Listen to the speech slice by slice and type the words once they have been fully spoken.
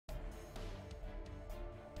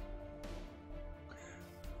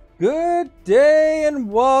Good day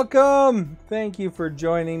and welcome. Thank you for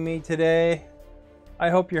joining me today.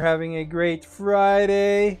 I hope you're having a great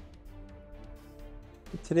Friday.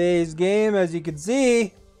 Today's game, as you can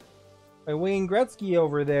see, by Wayne Gretzky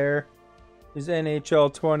over there, is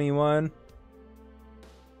NHL 21.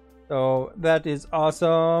 So that is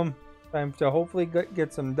awesome. Time to hopefully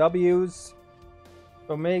get some W's.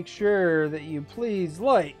 So make sure that you please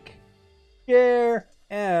like, share,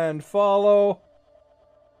 and follow.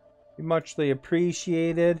 Be muchly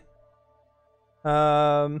appreciated. Get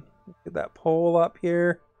that poll up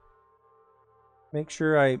here. Make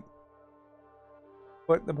sure I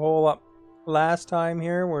put the poll up last time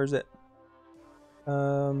here. Where is it?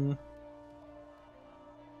 Poll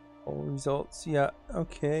results. Yeah.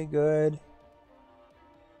 Okay. Good.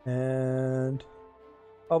 And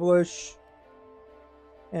publish.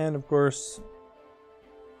 And of course,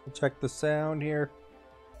 we'll check the sound here.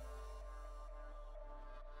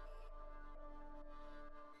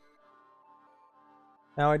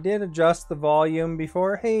 Now I did adjust the volume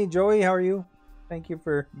before. Hey Joey, how are you? Thank you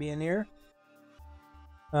for being here.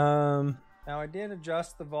 Now I did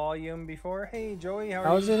adjust the volume before. Hey Joey, how are you?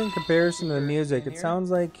 How's it in comparison to the music? It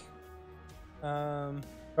sounds like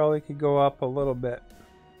probably could go up a little bit.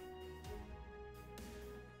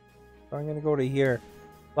 So I'm gonna go to here.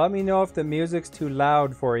 Let me know if the music's too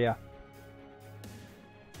loud for you.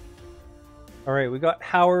 Alright, we got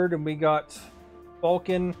Howard and we got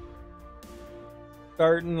Vulcan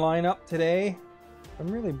starting lineup today. I'm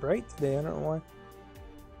really bright today, I don't know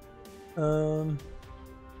why.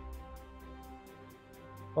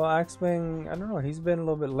 Well, Axwing, I don't know, he's been a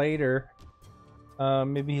little bit later.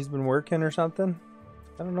 Maybe he's been working or something.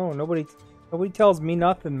 I don't know, nobody tells me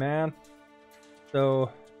nothing, man. So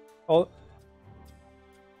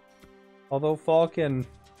although Falcon,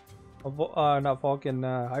 not Falcon,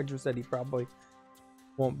 Hydra said he probably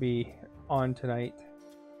won't be on tonight.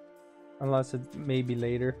 Unless it's maybe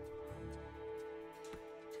later.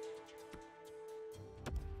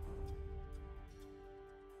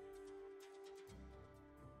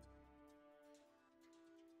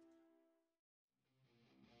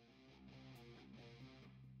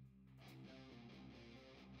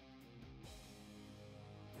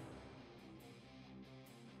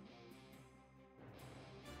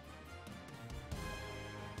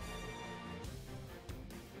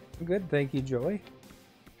 Good, thank you, Joey.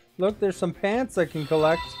 Look, there's some pants I can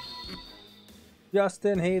collect.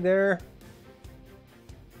 Justin, hey there.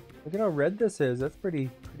 Look at how red this is. That's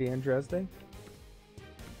pretty interesting.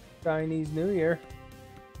 Chinese New Year.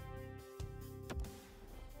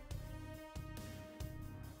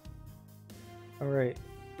 All right,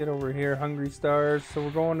 get over here, Hungry Stars. So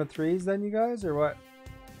we're going to threes then, you guys, or what?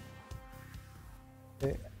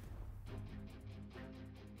 Okay.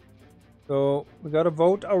 So we got a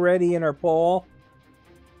vote already in our poll.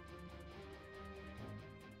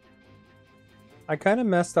 I kind of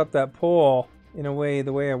messed up that poll in a way,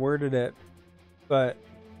 the way I worded it, but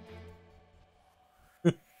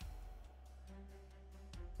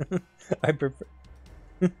I prefer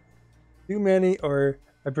too many, or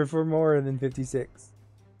I prefer more than 56.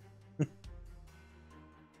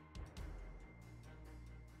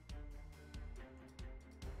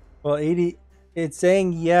 Well, 80, it's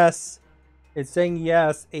saying yes. It's saying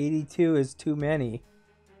yes, 82 is too many.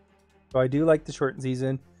 So I do like the shortened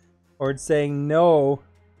season. Or it's saying no.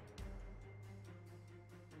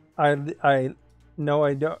 I don't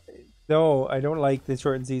like the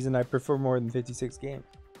shortened season. I prefer more than 56 games.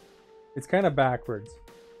 It's kind of backwards.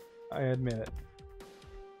 I admit it.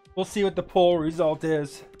 We'll see what the poll result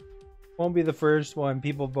is. Won't be the first one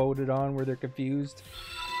people voted on where they're confused.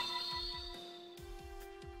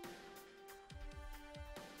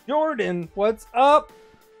 Jordan, what's up?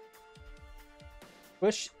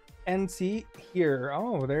 Push NC here.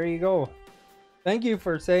 Oh, there you go. Thank you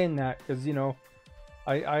for saying that, because you know,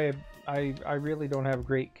 I really don't have a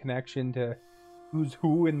great connection to who's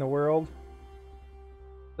who in the world.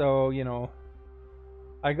 So you know,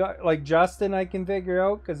 I got like Justin. I can figure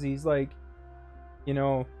out because he's like, you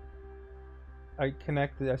know, I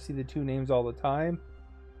see the two names all the time.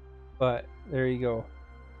 But there you go.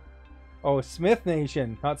 Oh, Smith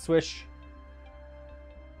Nation, not Swish.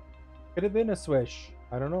 Could have been a Swish.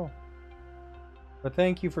 I don't know. But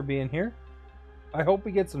thank you for being here. I hope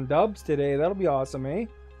we get some dubs today. That'll be awesome, eh?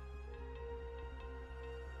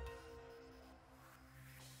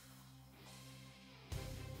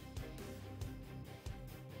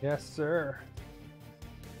 Yes, sir.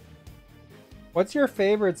 What's your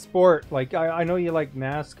favorite sport? Like, I know you like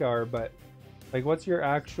NASCAR, but like, what's your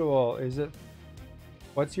actual,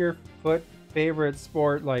 what's your favorite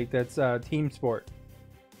sport, like, that's a team sport?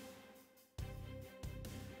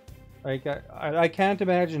 Like, I can't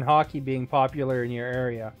imagine hockey being popular in your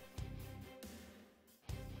area.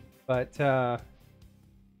 But,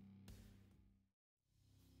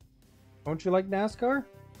 don't you like NASCAR?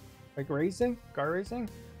 Like racing? Car racing?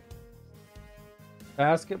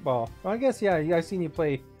 Basketball. Well, I guess, yeah, I've seen you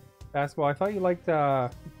play basketball. I thought you liked,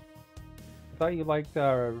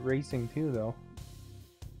 racing too, though.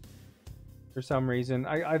 For some reason.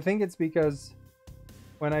 I think it's because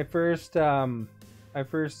when I first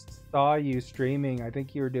saw you streaming, I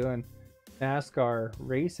think you were doing NASCAR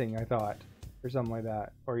racing, I thought, or something like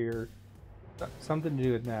that, or you're something to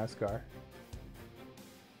do with NASCAR.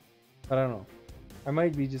 I don't know. I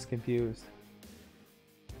might be just confused.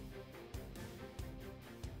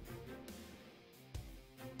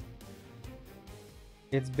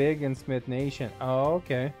 It's big in Smith Nation. Oh,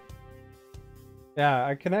 okay. Yeah,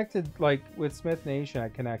 I connected, like, with Smith Nation, I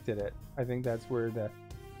connected it. I think that's where the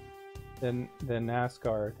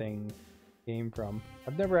NASCAR thing came from.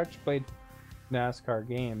 I've never actually played NASCAR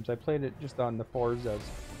games. I played it just on the Forzas.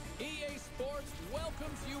 EA Sports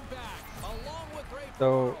welcomes you back, along with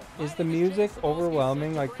so, is the music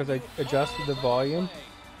overwhelming? Like, because I adjusted the volume?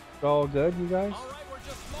 It's all good, you guys?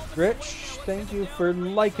 Rich, thank you for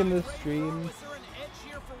liking the stream.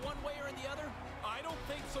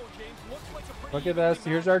 Look at this.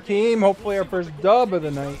 Here's our team. Hopefully our first dub of the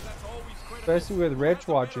night. Especially with Rich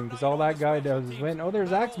watching, because all that guy does is win. Oh, there's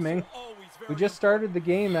Axming. We just started the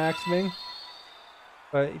game, Axming.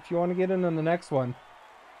 But if you want to get in on the next one,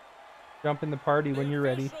 jump in the party when you're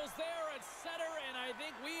ready.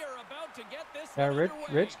 Yeah,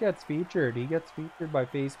 Rich gets featured. He gets featured by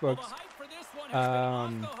Facebook's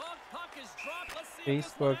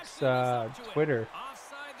Twitter.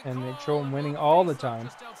 And they show him winning all the time.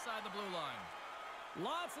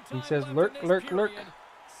 He says, lurk, lurk, lurk.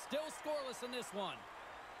 Still scoreless in this one.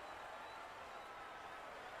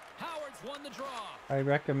 Howard's won the draw. I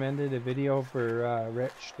recommended a video for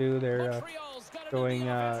Rich too. They're showing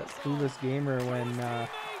Clueless Gamer when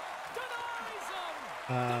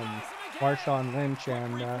Marshawn Lynch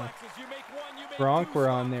and Gronk were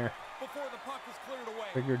on there.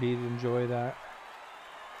 Figured he'd enjoy that.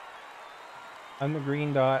 I'm the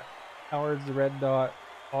green dot. Howard's the red dot.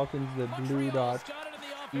 Hawkins the blue dot.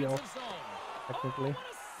 Deal. Technically.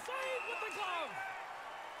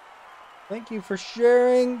 Thank you for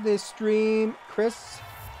sharing this stream, Chris.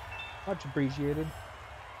 Much appreciated.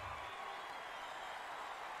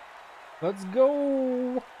 Let's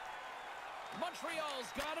go.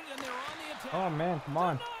 Montreal's got it and they're on the attack. Oh man, come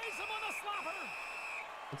on.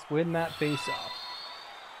 Let's win that face off.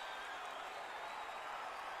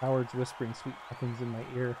 Howard's whispering sweet nothings in my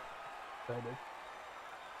ear. Excited.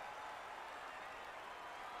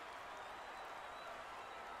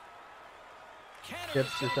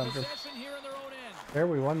 Tips or something. There,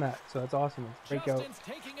 we won that, so that's awesome. Let's break out.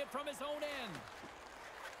 Taking it from his own end.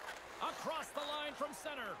 Across the line from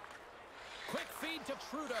center. Quick feed to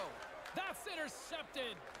Trudeau. That's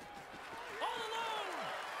intercepted. All alone.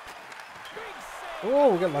 Big save.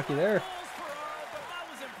 Oh, we got lucky there. That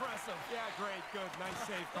was impressive. Yeah, great, good, nice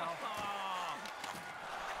save, pal.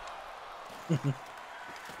 And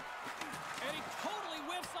he totally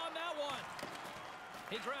whiffs on that one.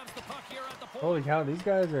 He grabs the puck here at the point. Holy cow, these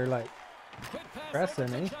guys are like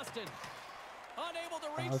pressing, eh? Unable to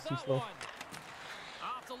reach that one.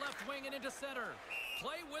 Off the left wing and into center.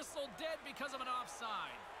 Play whistle dead because of an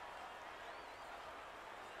offside.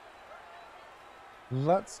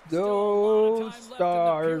 Let's go,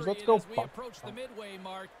 Stars. Let's go.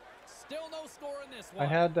 Still no score in this one. I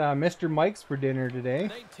had Mr. Mike's for dinner today.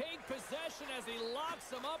 They take possession as he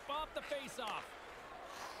locks him up off the face-off.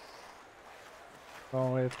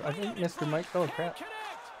 Oh, I think Mr. Mike. Oh crap!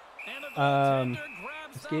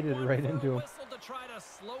 Skated right into him.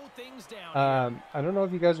 I don't know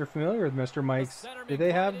if you guys are familiar with Mr. Mike's. Do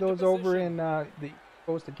they have those over in the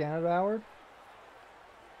coast of Canada, Howard?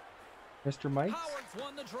 Mr. Mike's. Howard's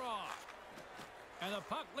won the draw. And the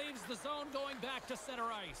puck leaves the zone going back to center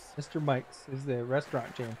ice. Mr. Mike's is the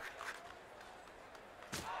restaurant chain.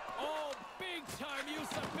 Oh, big time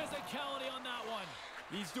use of physicality on that one.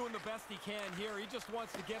 He's doing the best he can here. He just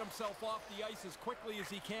wants to get himself off the ice as quickly as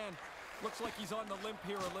he can. Looks like he's on the limp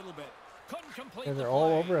here a little bit. Couldn't complete they're the all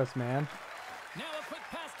play. over us, man. Now a quick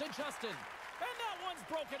pass to Justin. And that one's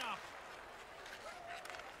broken up.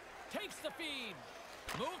 Takes the feed.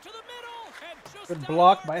 Move to the middle. And just good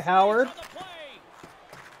block by Howard.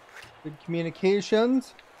 Good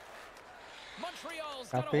communications.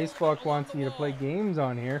 Now Facebook wants you to play games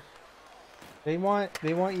on here. They want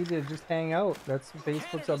you to just hang out. That's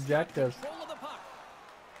Facebook's objective.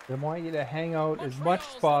 They want you to hang out as much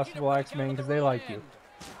as possible, X-Men, because they like you.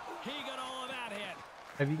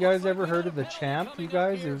 Have you guys ever heard of the Champ? You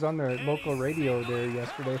guys, it was on the local radio there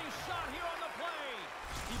yesterday.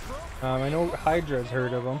 I know Hydra's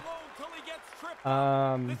heard of him.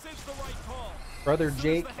 Brother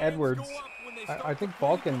Jake Edwards. I think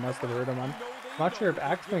Falcon must have heard of him. I'm not sure if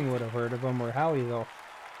Axwing would have heard of him or Howie though.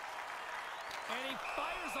 And he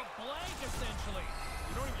fires a blank essentially.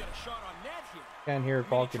 You don't even get a shot on net here. Can't hear if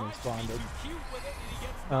Falcon responded.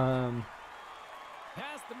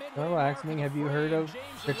 Hello Axwing, have you heard of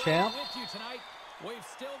the Champ? We've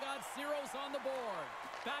still got zeros on the board.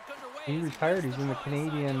 Back underway. He retired. He's in the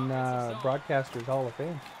Canadian Broadcasters Hall of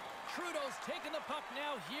Fame. Trudeau's taking the puck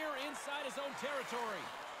now here inside his own territory.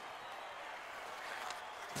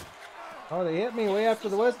 Oh, they hit me way after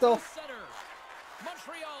the whistle.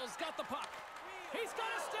 Montreal's got the puck. He's got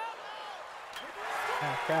a step.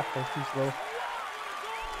 Ah, crap, that's too slow.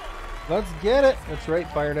 Let's get it. That's right,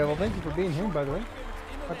 Fire Devil. Thank you for being here, by the way.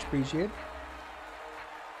 Much appreciated.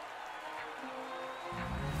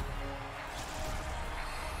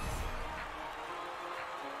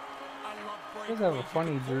 He does have a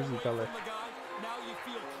funny jersey color. Now you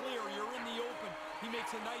feel clear. You're in the open. He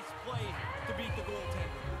makes a nice play to beat the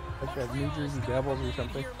goaltender. Like that New Jersey Devils or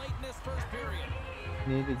something.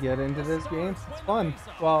 Need to get into this game. It's fun.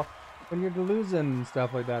 Well, when you're losing and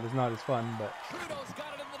stuff like that, it's not as fun, but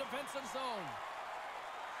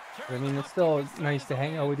I mean, it's still nice to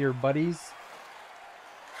hang out with your buddies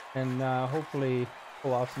and hopefully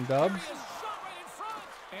pull off some dubs.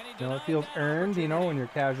 You know, it feels earned, you know, when you're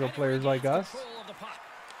casual players like us.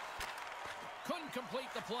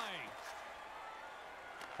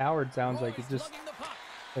 Howard sounds like it's just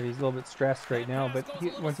that he's a little bit stressed right now, but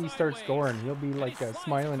once he starts scoring, he'll be like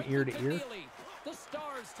smiling ear to ear.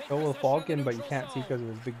 So will Falcon, but you can't see because of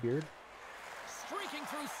his big beard. Streaking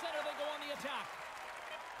through center, they go on the attack.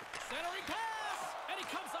 Centering pass, and he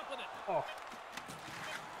comes up with it. Oh.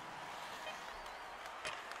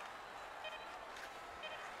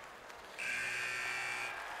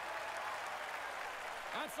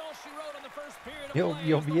 That's all she wrote on the first period.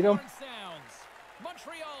 You'll beat him.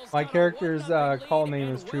 My character's call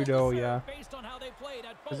name is Trudeau, yeah.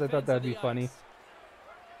 Because I thought that'd be funny.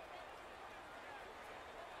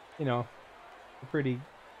 You know, a pretty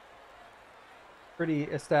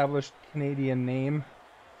established Canadian name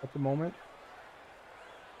at the moment.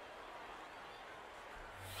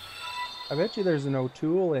 I bet you there's an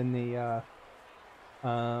O'Toole in the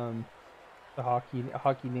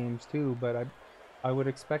hockey names too, but I would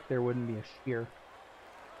expect there wouldn't be a Shear.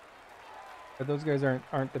 But those guys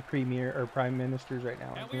aren't the premier or prime ministers right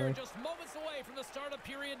now. And we are just moments away from the start of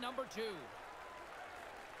period number 2.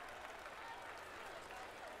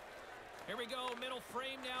 Here we go, middle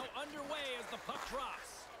frame now underway as the puck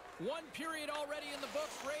drops. 1 period already in the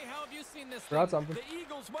books. Ray, how have you seen this thing? The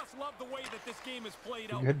Eagles must love the way that this game is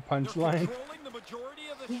played out. Good punchline.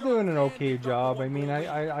 He's doing an okay job. I mean,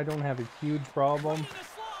 I don't have a huge problem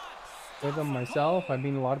with him myself. I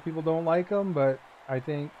mean, a lot of people don't like him, but I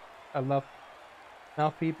think enough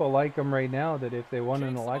people like him right now that if they won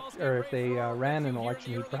an election, or if they ran an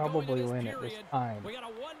election, he'd probably win at this time. We got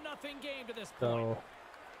a 1-0 game to this point. So,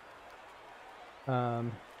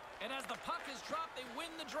 and as the puck is dropped, they win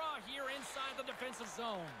the draw here inside the defensive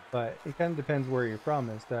zone. But it kind of depends where you're from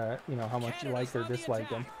as to, you know, how much you like or dislike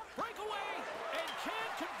him. Breakaway and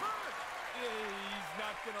can't convert. He's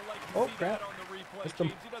not gonna like to see crap. that on the replay,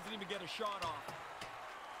 James. He doesn't even get a shot off.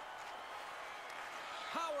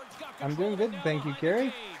 I'm doing good, thank you,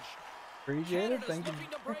 Kerry. Appreciate it, thank you.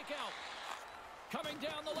 Coming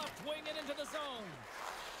down the left wing and into the zone.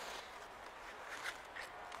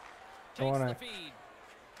 I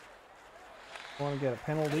want to get a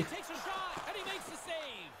penalty.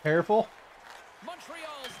 Careful.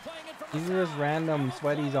 These are just random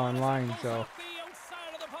sweaties online, so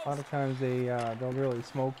a lot of times they'll really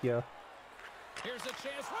smoke you. Here's a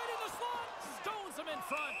chance right in the slot. Stones him in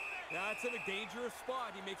front. That's in a dangerous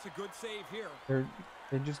spot. He makes a good save here.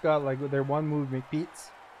 They just got like their one move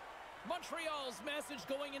McBeats. Montreal's message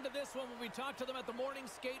going into this one when we talked to them at the morning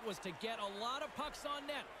skate was to get a lot of pucks on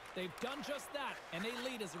net. They've done just that, and they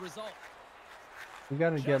lead as a result. We got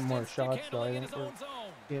to get more shots, though. I think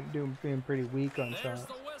we're being pretty weak on shots. There's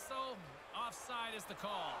the whistle. Offside is the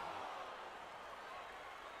call.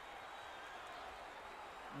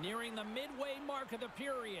 Nearing the midway mark of the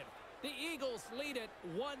period, the Eagles lead it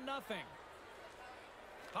 1-0.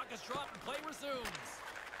 Puck is dropped and play resumes.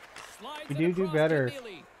 Slides we do better.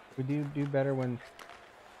 We do better when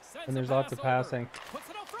there's lots of passing.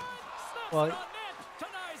 Well,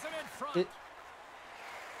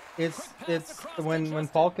 it's when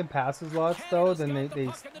Falcon passes lots though, then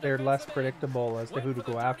they're less predictable as to who to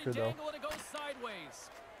go after though.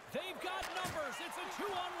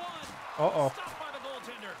 Uh-oh. Stopped by the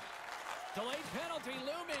goaltender. Delayed penalty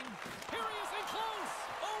looming. Here he is in close.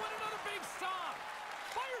 Oh, and another big stop.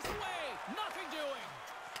 Fires away. Nothing doing.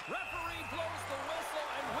 Referee blows the whistle,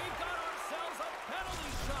 and we've got ourselves a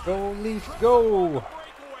penalty shot. Go Leafs, go!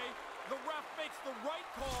 Breakaway. The ref makes the right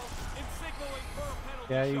call in signaling for a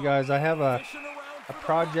penalty Yeah, you shot. guys, I have a Fishing around for the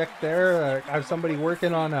project puck. there. I have somebody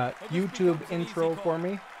working on a YouTube intro for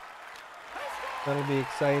me. That'll be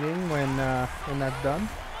exciting when that's done.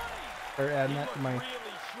 Start adding that to my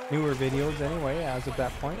newer videos anyway, as of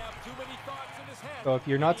that point. So if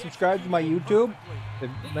you're not subscribed to my YouTube, the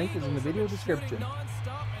link is in the video description.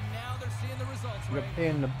 You're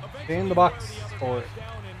paying the bucks for it.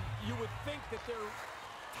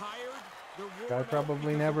 I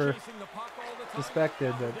probably never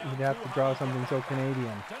suspected that he'd have to draw something so Canadian.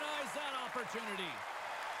 Denies that opportunity.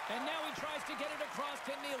 And now he tries to get it across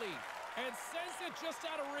to Neely. And sends it just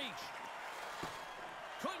out of reach.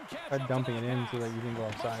 Couldn't catch Tried up dumping to it that in pass. so that you didn't go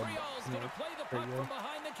outside. Montreal's You know, gonna play the pretty puck good. from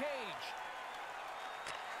behind the cage.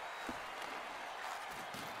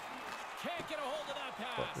 Can't get a hold of that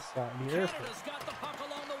Put pass. this out here. Canada's got the puck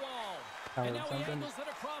along the wall. Howard And now he something. angles it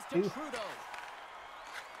across to Ooh. Trudeau.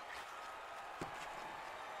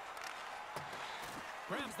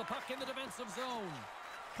 Grabs the puck in the defensive zone.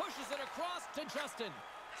 Pushes it across to Justin.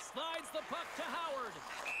 Slides the puck to Howard.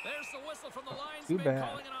 There's the whistle from the linesman bad.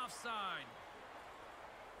 calling an offside.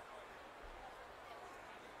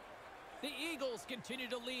 The Eagles continue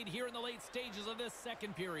to lead here in the late stages of this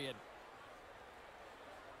second period.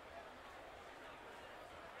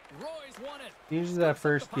 Roy's won it. Usually that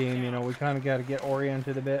first game, you know, we kind of got to get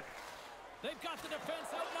oriented a bit. They've got the defense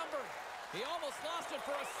outnumbered. He almost lost it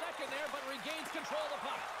for a second there, but regains control of the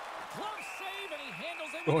puck. Glove save, and he handles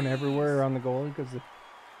it with Going ease. everywhere around the goalie because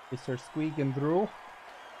they start squeaking through.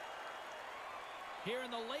 Here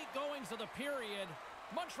in the late goings of the period,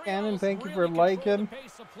 Montreal Cannon, thank you for really liking. the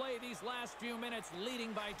pace of play these last few minutes,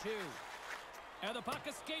 leading by 2. And the puck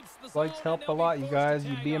escapes the Likes zone, help and a they'll lot, be you forced to guys.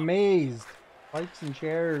 You'd tag be up. amazed. Likes and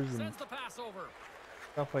shares and Sends the pass over.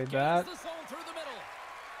 stuff like Gains that. the zone through the middle.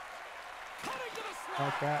 Cutting to the slot.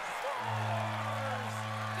 Like that. Scores!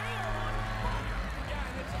 They are on fire. Yeah,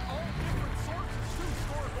 and it's all different sources too.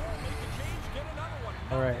 Score a goal, make a change, get another one.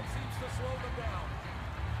 All right. Nothing seems to slow them down.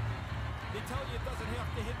 They tell you it doesn't have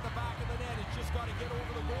to hit the back of the net. It's just got to get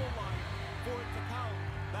over the goal line for it to count.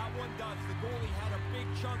 That one does. The goalie had a big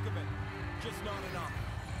chunk of it. Just not enough.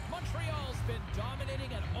 Montreal's been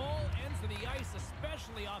dominating at all ends of the ice,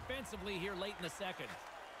 especially offensively here late in the second.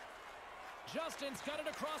 Justin's got it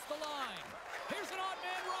across the line. Here's an odd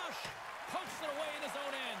man rush. Pokes it away in his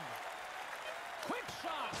own end. Quick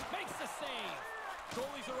shot. Makes the save.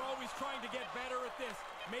 Goalies are always trying to get better at this.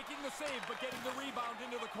 Making the save, but getting the rebound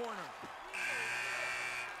into the corner.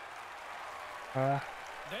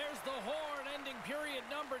 There's the horn ending period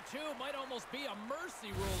number 2. Might almost be a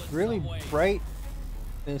mercy rule in Really some ways. bright.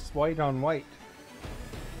 This white on white.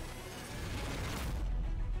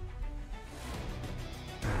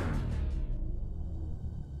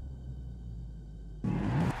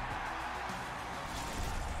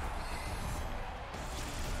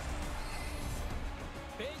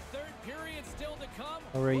 Big third period still to come.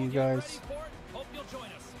 All right, We'll you get ready guys. for it. Hope you'll join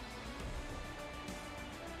us.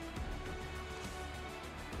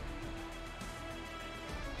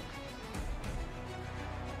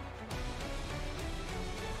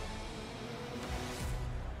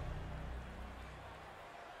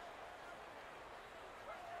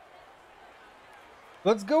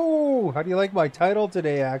 Let's go! How do you like my title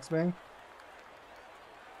today, Axeman?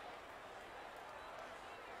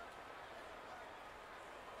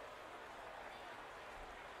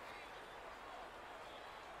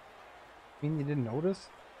 Mean you didn't notice?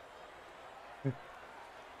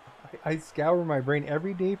 I scour my brain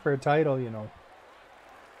every day for a title, you know.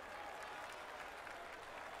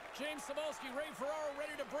 James Cebulski, Ray Ferraro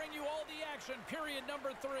ready to bring you all the action. Period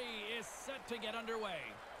number 3 is set to get underway.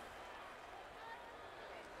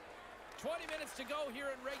 20 minutes to go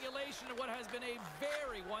here in regulation in what has been a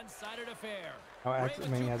very one-sided affair. How Ray,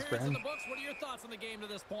 Axeman with 2 has periods in friends. the books, what are your thoughts on the game to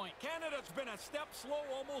this point? Canada's been a step slow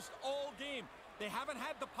almost all game. They haven't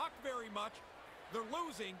had the puck very much. They're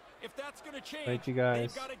losing. If that's going to change, Right, you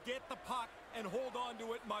guys. they've got to get the puck and hold on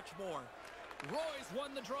to it much more. Roy's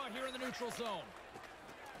won the draw here in the neutral zone.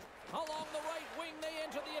 Along the right wing, they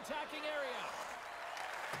enter the attacking area.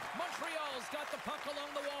 Montreal's got the puck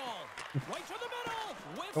along the wall. Right to the middle.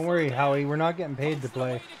 Don't worry, Howie. We're not getting paid to Posts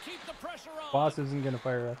away play. to keep the pressure on. Boss isn't going to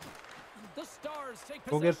fire us. The Stars take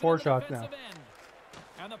Go get possession 4 of the shots now. defensive end.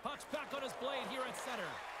 And the puck's back on his blade here at center.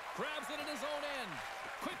 Grabs it in his own end.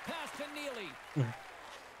 Quick pass to Neely.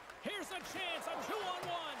 Here's a chance, a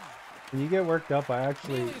 2-on-1. When you get worked up, I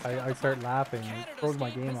start laughing. It throws my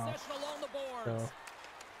game off. So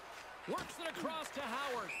Works it across to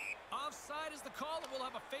Howard. Offside is the call, and we'll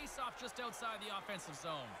have a face-off just outside the offensive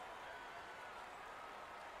zone.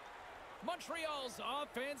 Montreal's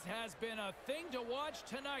offense has been a thing to watch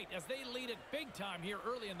tonight as they lead it big time here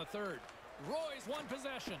early in the third. Roy's won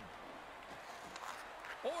possession.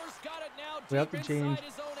 Orr's got it now. we have to change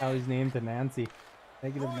how he's named to Nancy.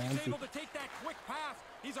 Negative Roy's Nancy. able to take that quick pass.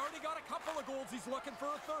 He's already got a couple of goals. He's looking for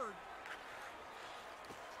a third.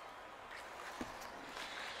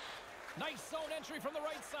 Nice zone entry from the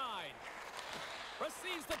right side.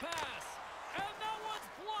 Receives the pass. And that one's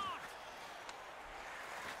blocked.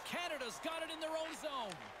 Canada's got it in their own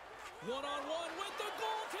zone. One-on-one with the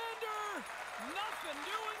goaltender. Nothing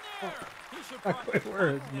doing there. He should Wait, where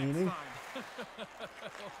is meaning?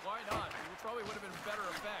 Why not? It probably would have been better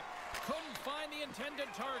effect. Couldn't find the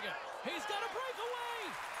intended target. He's got a breakaway.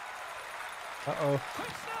 Uh-oh.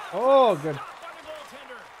 Quick snap. Oh, good. Stopped by the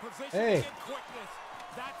goaltender. Positioning Hey. and quickness.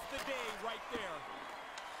 That's the day right there.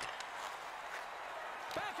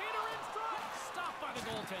 Backhander in front. Stopped by the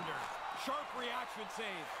goaltender. Sharp reaction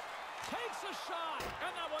save. Takes a shot,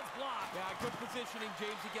 and that one's blocked. Yeah, good positioning,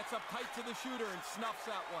 James. He gets up tight to the shooter and snuffs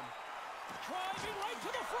that one. Driving right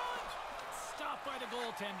to the front. Stopped by the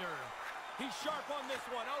goaltender. He's sharp on this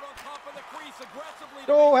one. Out on top of the crease aggressively.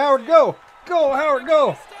 Go, Howard, go! Go, Howard,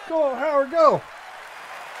 go! Go, Howard, go!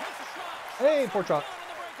 Takes a shot. Hey, poor shot.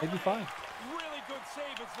 Down in the Maybe breakaway. 5. Really good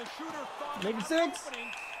save as the shooter thought he Maybe had an 6. opening,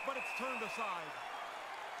 but it's turned aside.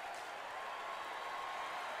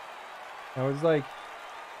 I was like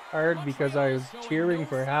hard because I was cheering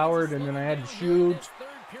for Howard and then I had to shoot. Third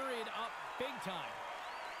period up big time.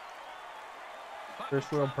 First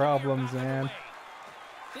world problems, man.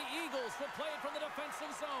 The Eagles will play it from the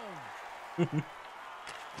defensive zone.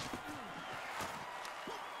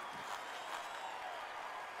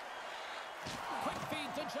 Quick feed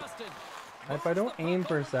to Justin. If I don't aim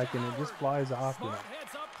for a second, it just flies off, you know. Smart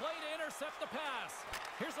heads up play to intercept the pass.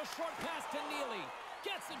 Here's a short pass to Neely.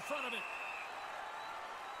 Gets in front of it.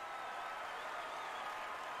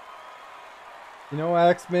 You know,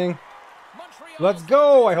 Axming, Montreal's let's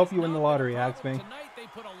go! I hope you win the lottery, problem Axming. tonight. They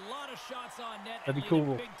put a lot of shots on net That'd and be lead it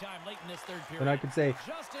cool. big time late in this third period. Then I could say,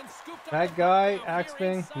 Justin scooped up that the guy, puck now here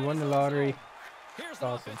Axming, inside he won the his own lottery. zone. Here's It's an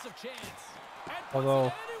awesome. offensive chance. And puts Although,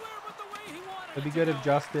 it anywhere but the way he wanted it'd be it good to if go.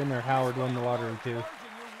 Justin or Howard won the lottery too. Margin,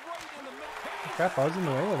 you're right in the middle. Crap, I was in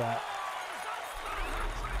the way of that.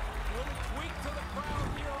 Little tweak to the crowd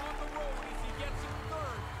here on the road as he gets it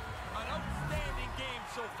third. An outstanding game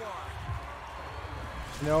so far.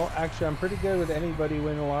 You know, actually, I'm pretty good with anybody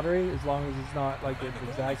winning the lottery as long as it's not like at the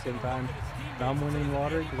exact same time that I'm winning the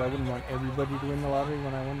lottery, because I wouldn't want everybody to win the lottery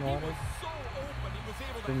when I win the lottery. So open, he was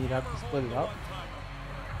able to Then you'd have to hammer split home it the up. one-timer.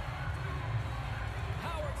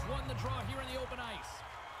 Howard's won the draw here in the open ice.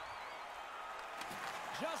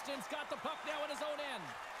 Justin's got the puck now in his own end.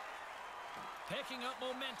 Picking up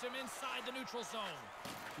momentum inside the neutral zone.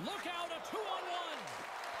 Look out, a 2-on-1.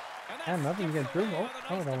 And that's And nothing skipped getting through. away Oh, with a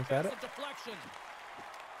Howard nice almost had it. defensive deflection.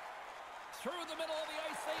 Through the middle of the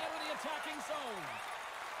ice, they enter the attacking zone.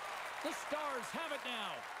 The Stars have it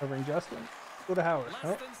now. Covering Justin. Go to Howard. Less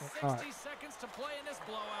Oh, than it's 60 not. seconds to play in this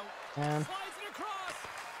blowout. And Slides it across.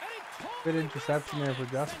 And he totally good interception there for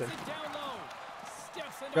missed it. Justin. Sends it down low.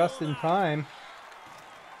 Steps into just all in that. time.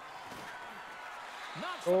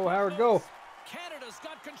 Knocks Oh, the puck Howard, loose. go. Canada's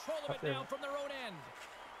got control of Up it there. now from their own end.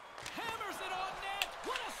 Hammers it on net.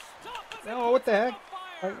 What a stop as it Oh, what the puts heck? it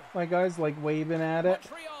on fire. My guy's like waving at it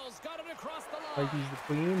Montreal's got it across the line. like he's the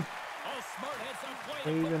queen. Oh, smart heads up play to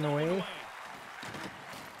Waving put that one away.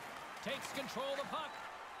 Takes control of the puck.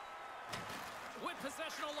 With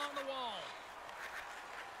possession along the wall.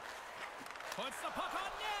 Puts the puck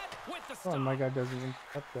on net with the stop. Oh, my guy doesn't even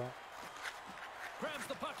touch that. Grabs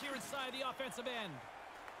the puck here inside the offensive end.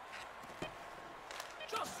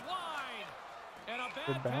 Just wide. And a bad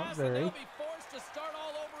Good bounce pass, there, and they'll eh? be forced to start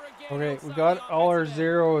all over again. Okay, we outside got the all our offensive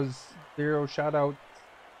end. zero shutouts.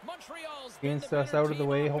 Montreal's been against the us better out of the team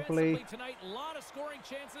way, hopefully. offensively tonight. A lot of scoring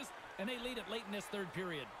chances, and they lead it late in this third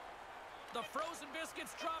period. The frozen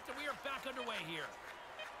biscuits dropped, and we are back underway here.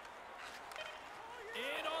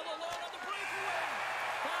 In all alone on the breakaway.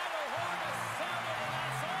 Final horn is sounded, and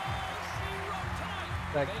that's all she wrote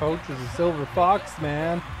tonight. That They coach get is the a silver shot, fox,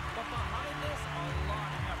 man. but behind this, a lot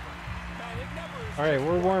of effort. Man, it never is All right, just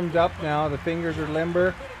we're a warmed up now. The fingers are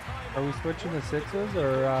limber. bit of time Are we off. switching to sixes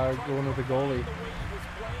or going with the goalie? The way he was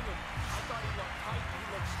playing, and I thought he looked tight. He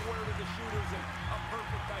looked square to the shooters, and a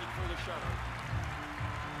perfect night for the shutter.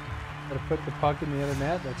 Gotta put the puck in the other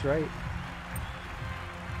net. That's right.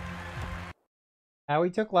 How he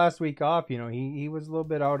took last week off, you know, he was a little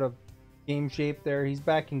bit out of game shape there. He's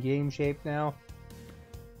back in game shape now.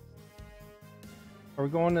 Are we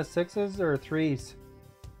going to 6s or 3s?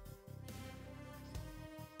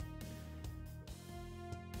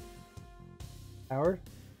 Howard?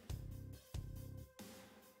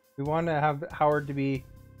 We want to have Howard to be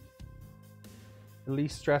the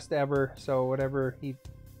least stressed ever, so whatever he'd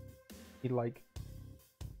like.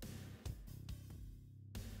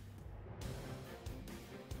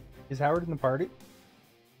 Is Howard in the party?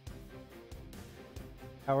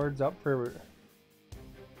 Howard's up for...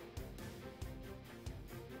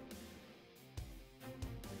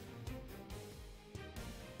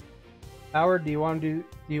 Howard, do you want to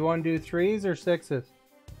do 3s or 6s?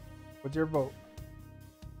 What's your vote?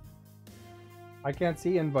 I can't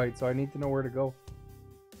see invites, so I need to know where to go.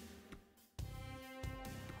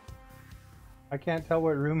 I can't tell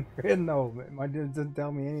what room you're in though. It doesn't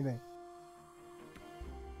tell me anything.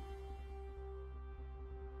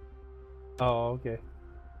 Oh, okay.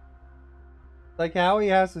 Like how he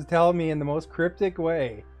has to tell me in the most cryptic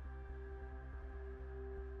way.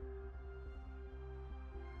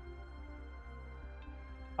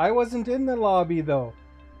 I wasn't in the lobby though.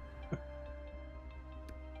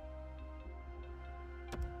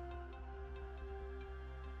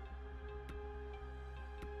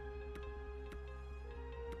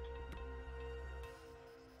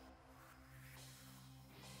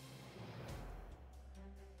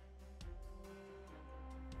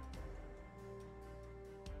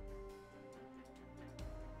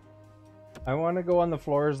 I want to go on the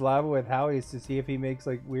floor's lava with Howie to see if he makes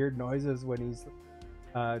like weird noises when he's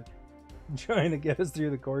trying to get us through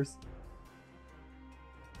the course.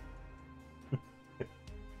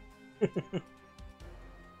 You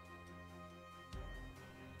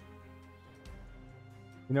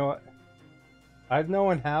know what? I've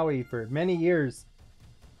known Howie for many years.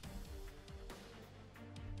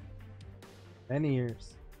 Many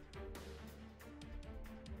years.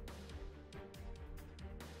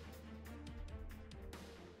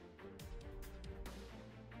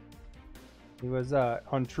 He was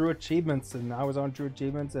on True Achievements, and I was on True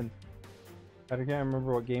Achievements, and I can't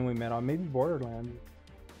remember what game we met on. Maybe Borderlands.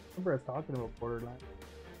 I remember us talking about Borderlands.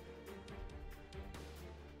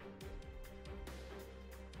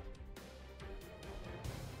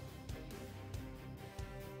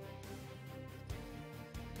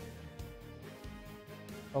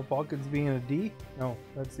 Oh, Falcon's being a D? No,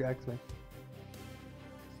 that's the X-Wing.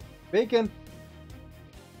 Bacon!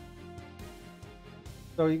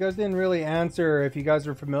 So you guys didn't really answer if you guys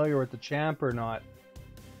are familiar with the champ or not.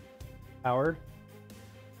 Howard?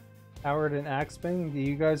 Howard and Axping,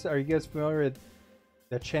 are you guys familiar with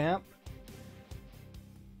the champ?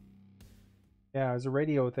 Yeah, it was a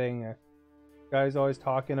radio thing. Guys always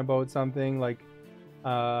talking about something like,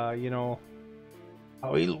 you know,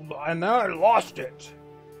 oh, and now I lost it.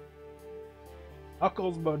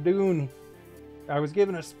 Knuckles Badoon. I was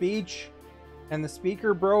giving a speech, and the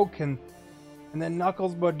speaker broke, and then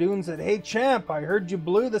Knuckles Badoon said, "Hey champ, I heard you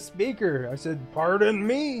blew the speaker." I said, "Pardon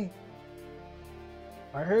me?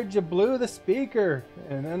 I heard you blew the speaker,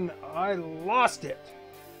 and then I lost it."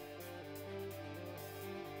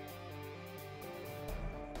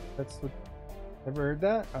 That's what... Ever heard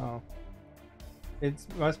that? Oh. It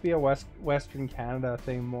must be a Western Canada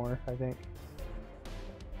thing more, I think.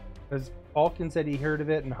 Because Falcon said he heard of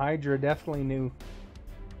it, and Hydra definitely knew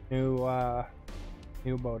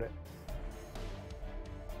about it.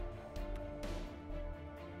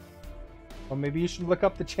 Well, maybe you should look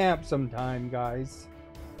up the champ sometime, guys.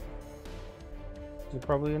 You'll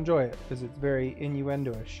probably enjoy it, because it's very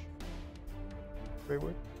innuendo-ish. Great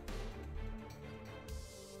word.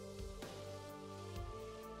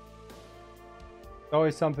 It's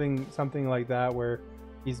always something like that where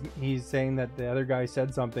he's saying that the other guy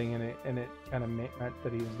said something, and it kind of meant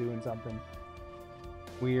that he was doing something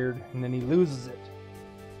weird, and then he loses it.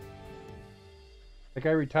 The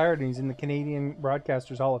guy retired, and he's in the Canadian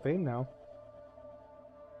Broadcasters Hall of Fame now.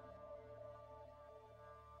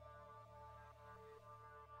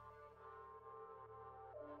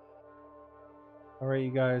 All right,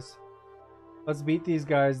 you guys, let's beat these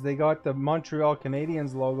guys. They got the Montreal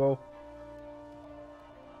Canadiens logo.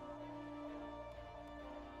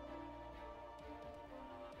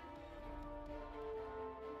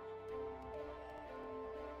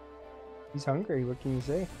 He's hungry, what can you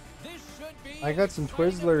say? I got some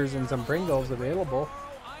Twizzlers and some Pringles available.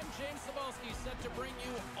 I'm James Cebulski, set to bring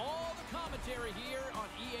you all the commentary here on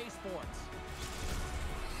EA Sports.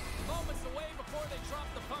 Moments away before before they drop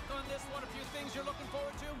the puck on this one, a few things you're looking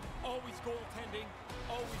forward to? Always goaltending,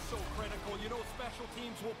 always so critical. You know, special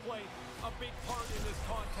teams will play a big part in this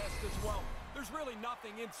contest as well. There's really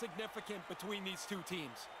nothing insignificant between these two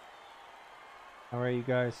teams. All right, you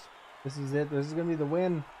guys. This is it. This is going to be the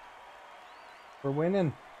win. We're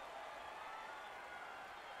winning.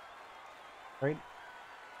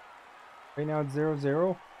 Right now it's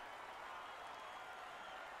 0-0.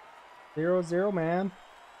 0-0, man.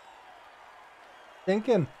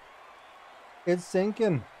 Sinking. It's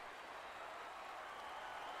sinking.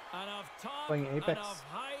 Enough talk, Playing Apex. enough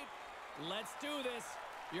hype. Let's do this.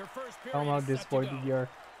 Your first period Tell them how is set to disappointed go. you are.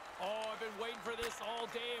 Oh, I've been waiting for this all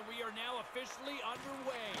day, and we are now officially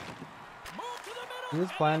underway. Move to the middle. He was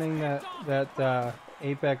and planning it's picked off.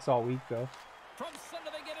 Apex all week, though. From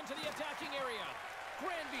center, they get into the attacking area.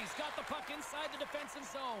 Granby's got the puck inside the defensive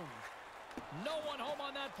zone. No one home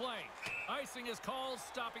on that play. Icing is called,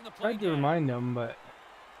 stopping the play. Tried to remind them, but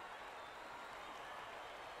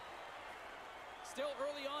Still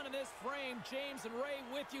early on in this frame, James and Ray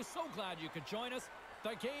with you. So glad you could join us.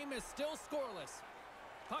 The game is still scoreless.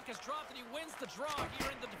 Puck is dropped and he wins the draw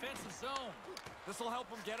here in the defensive zone. This will help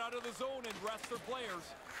them get out of the zone and rest their players.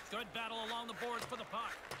 Good battle along the boards for the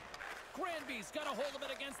puck. Granby's got a hold of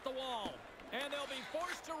it against the wall. And they'll be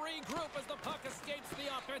forced to regroup as the puck escapes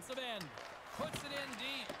the offensive end. Puts it in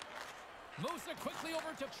deep. Moves it quickly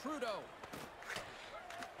over to Trudeau.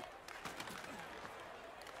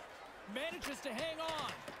 Manages to hang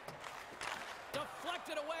on.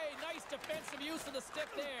 Deflected away. Nice defensive use of the stick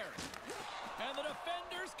there. And the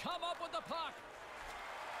defenders come up with the puck.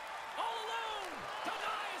 All alone.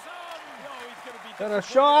 Denies him. No, he's going to be got a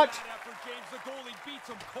disappointed shot. in that effort, James. The goalie beats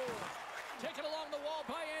him cold. Taken along the wall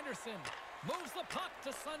by Anderson. Moves the puck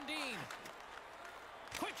to Sundin.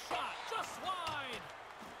 Quick shot, just wide.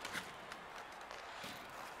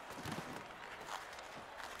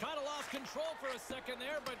 Kind of lost control for a second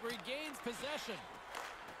there, but regains possession.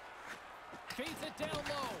 Feeds it down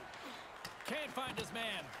low. Can't find his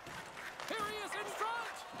man. Here he is in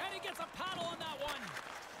front, and he gets a paddle on that one.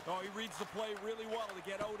 Oh, he reads the play really well to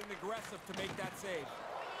get out and aggressive to make that save.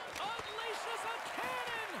 Unleashes a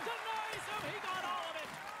cannon. Denies him. He got all of it.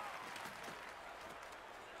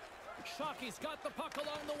 Shockey's got the puck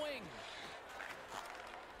along the wing.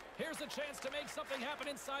 Here's a chance to make something happen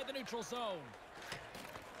inside the neutral zone.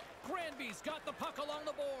 Granby's got the puck along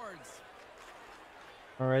the boards.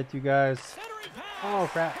 all right, you guys. Centering pass. Oh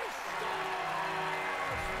crap! He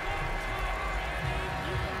scores.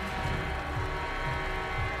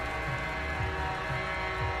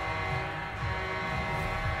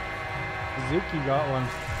 Suzuki got one.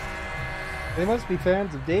 They must be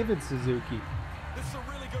fans of David Suzuki. This is a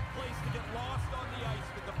really good place to get lost on the ice.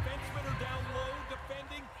 The defensemen are down low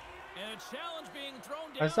defending. And a challenge being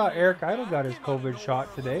thrown down. I saw here. Eric Idle got his Came out of COVID nowhere shot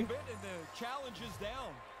a today. little bit, and the challenge is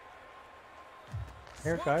down.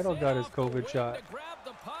 Eric Swats Idle it got his off the COVID wing shot. to grab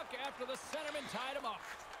the puck after the centerman tied him up.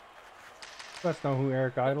 Must know who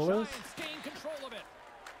Eric The Idle is. Giants gain control of it.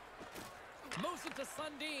 Moves it to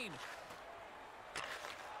Sundin.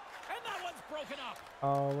 And that one's broken up.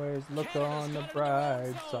 Always look Canada's on the got it in their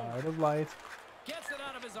own bright zone. side of life. Gets it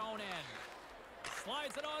out of his own end.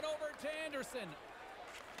 Slides it on over to Anderson.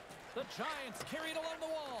 The Giants carry it along the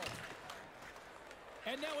wall.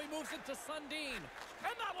 And now he moves it to Sundin.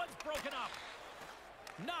 And that one's broken up.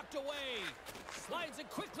 Knocked away. Slides it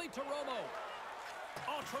quickly to Romo.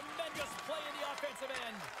 Oh, tremendous play in the offensive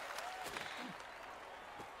end.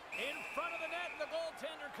 In front of the net, and the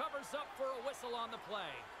goaltender covers up for a whistle on the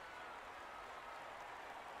play.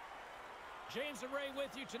 James and Ray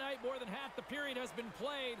with you tonight. More than half the period has been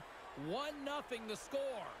played. 1-0 the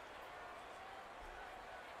score.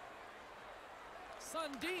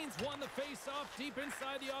 Sundin's won the face-off deep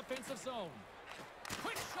inside the offensive zone.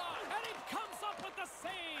 Quick shot, and he comes up with the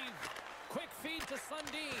save. Quick feed to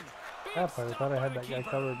Sundin. Big Crap, I stop thought I by had the that guy keeper.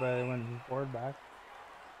 covered by when he forward back.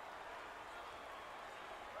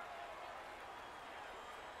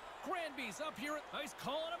 Granby's up here. He's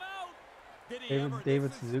calling him out. Did he David- ever?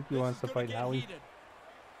 David This Suzuki this wants is to gonna fight get Howie. heated.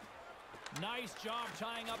 Nice job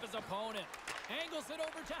tying up his opponent. Angles it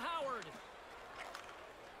over to Howard.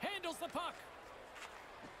 Handles the puck.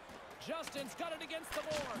 Justin's got it against the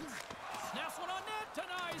boards. Snaps one on net.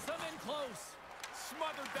 Denies him in close.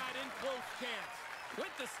 Smothered that in close chance.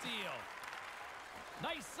 With the steal.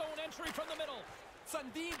 Nice zone entry from the middle.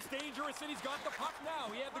 Sundin's dangerous, and he's got the puck now.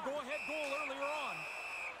 He had the go-ahead goal earlier on.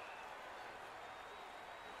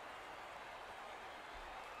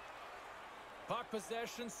 Puck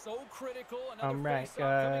possession so critical. Another Alright,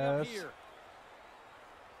 face-off coming up guys. here.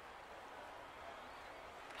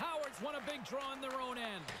 Howard's won a big draw on their own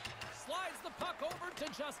end. Slides the puck over to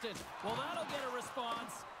Justin. Well, that'll get a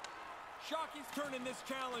response. Shockey's turning this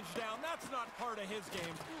challenge down. That's not part of his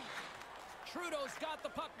game. Trudeau's got the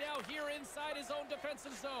puck now here inside his own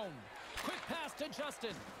defensive zone. Quick pass to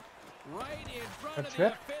Justin. Right in front of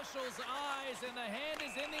the official's eyes, and the hand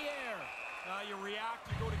is in the air. You react,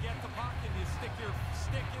 you go to get the puck, and you stick your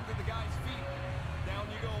stick into the guy's feet. Down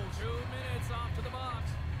you go. 2 minutes off to the box.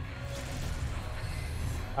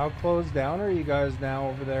 How closed down are you guys now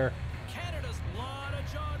over there? Canada's lot of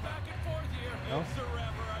jawing back and forth here. No? If there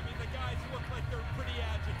ever. I mean, the guys look like they're pretty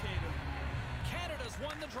agitated. Canada's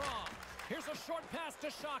won the draw. Here's a short pass to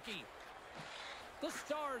Shockey. The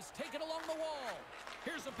Stars take it along the wall.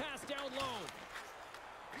 Here's a pass down low.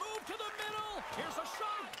 Move to the middle. Here's a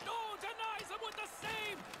shot. No, denies him with the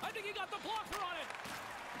save. I think he got the blocker on it.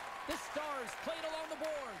 The Stars play it along the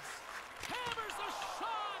boards. Hammers a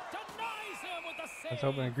shot. Denies him with the save. I was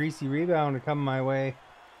hoping a greasy rebound would come my way.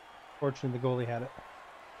 Fortunately, the goalie had it.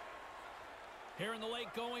 Here in the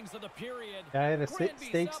late goings of the period. Yeah, I had a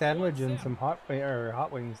steak sandwich and some hot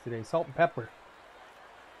wings today. Salt and pepper.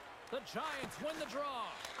 The Giants win the draw.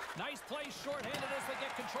 Nice play shorthanded as they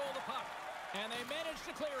get control of the puck. And they manage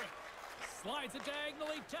to clear it. Slides it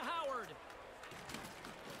diagonally to Howard.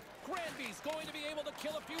 Granby's going to be able to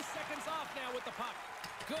kill a few seconds off now with the puck.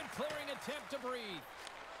 Good clearing attempt to breathe.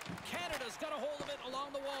 Canada's got a hold of it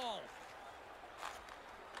along the wall.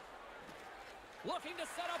 Looking to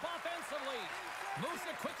set up offensively. Moves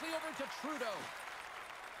it quickly over to Trudeau.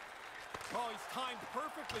 Oh, he's timed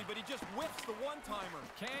perfectly, but he just whiffs the one-timer.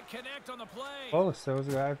 Can't connect on the play. Oh, so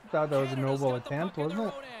I thought that was a Canada's noble got the attempt, puck in wasn't their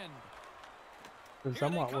it? own end. It was Here they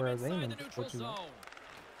somewhat come where I was inside aiming, the neutral which is zone.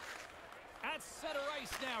 At center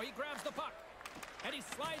ice now, he grabs the puck. And he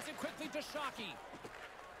slides it quickly to Shockey.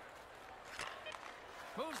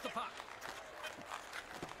 Moves the puck.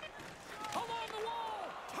 Along the wall.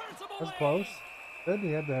 Turns him away. That's close. Good,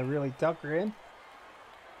 he had to really tuck her in.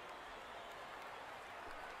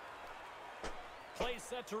 Play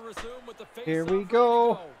set to resume with the face. Here we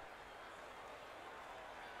go.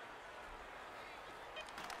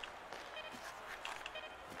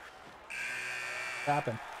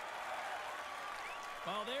 Happen.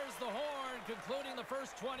 Well, there's the horn concluding the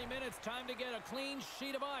first 20 minutes. Time to get a clean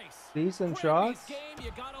sheet of ice. Decent Granby's shots. game,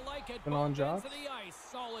 you gotta like it. Been on Both ends jobs. of the ice.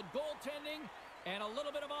 Solid goaltending and a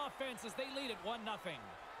little bit of offense as they lead it 1-0.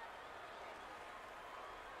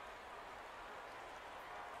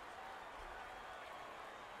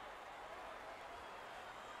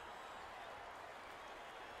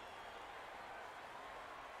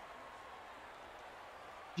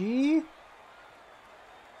 G.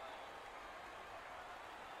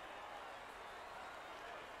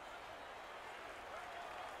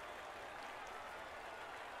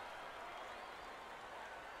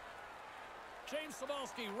 James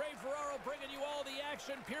Cebulski, Ray Ferraro bringing you all the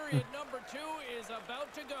action. Period number 2 is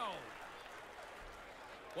about to go.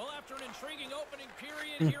 Well, after an intriguing opening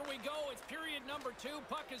period, here we go. It's period number 2.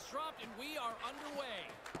 Puck is dropped, and we are underway.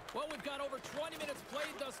 Well, we've got over 20 minutes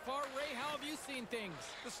played thus far. Ray, how have you seen things?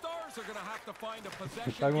 The Stars are going to have to find a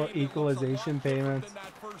possession Talking about game that looks a lot equalization different payments. than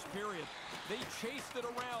that first period. They chased it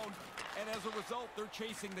around, and as a result, they're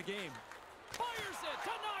chasing the game. Fires it,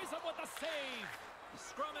 denies him with a save.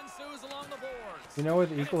 Scrum ensues along the boards. You know,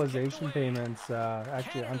 with equalization payments,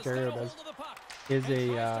 actually Ontario does is Make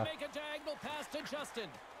a diagonal pass to Justin.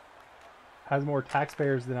 has more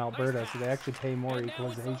taxpayers than Alberta, so they actually pay more And now it's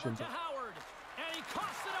over equalization. to Howard, and he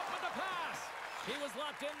coughs it up with the pass. He was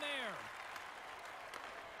locked in there.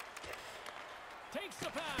 Takes the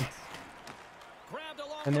pass. Grabbed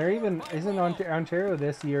along And the there boards even by isn't Romo. Ontario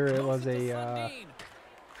this year. It Moves was it to a Sundin.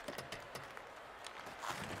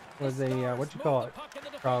 what you call it,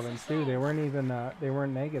 province too. They weren't even they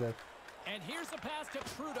weren't negative. And here's the pass to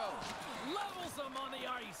Trudeau. Levels him on the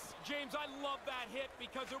ice. James, I love that hit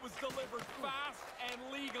because it was delivered fast and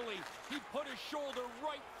legally. He put his shoulder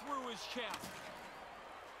right through his chest.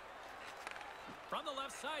 From the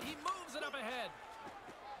left side, he moves it up ahead.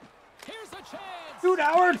 Here's a chance. Dude,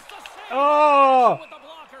 Howard! Makes the save. Oh! With the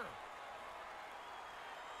blocker.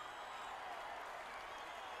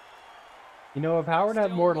 You know, if Howard had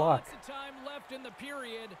Still more luck, lots of time left in the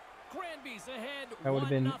period. Granby's ahead. that would have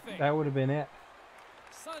been 1-0. that would have been it.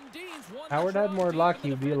 Sundin's won the Howard had draw more deep luck, in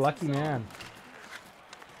the he'd be a lucky defensive man. zone.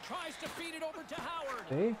 Tries to feed it over to Howard.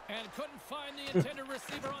 See? And couldn't find the intended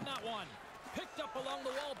receiver on that one. Picked up along the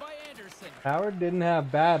wall by Anderson. Howard didn't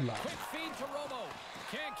have bad luck. Quick feed to Romo.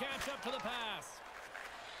 Can't catch up to the pass.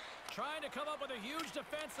 Trying to come up with a huge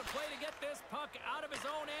defensive play to get this puck out of his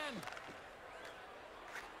own end.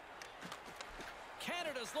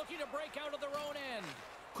 Canada's looking to break out of their own end.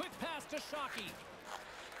 Quick pass to Shockey.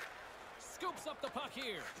 Scoops Picks up the puck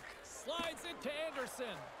here. Slides it to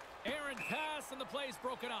Anderson. Errant pass and the play's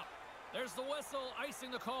broken up. There's the whistle,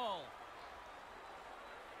 icing the call.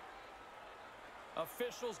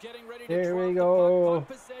 Officials getting ready to There drop we the go. puck.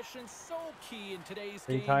 Puck possession so key in today's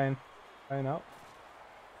Are you game. tying up?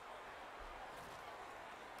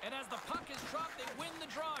 And as the puck is dropped, they win the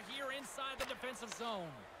draw here inside the defensive zone.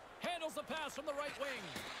 Handles the pass from the right wing.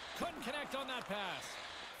 Couldn't connect on that pass.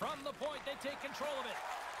 From the point, they take control of it.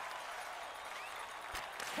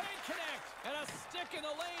 Can't connect. And a stick in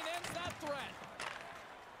the lane ends that threat.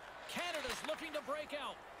 Canada's looking to break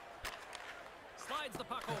out. Slides the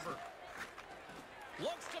puck over.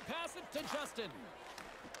 Looks to pass it to Justin.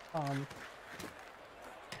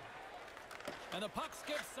 And the puck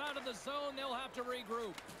skips out of the zone. They'll have to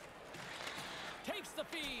regroup. Takes the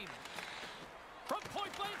feed. From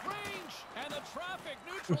point-blank range. And the traffic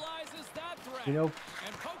neutralizes that threat. You know,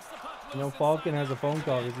 and pokes the puck loose Falcon has a inside phone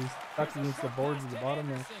call the because he's stuck against the boards at the bottom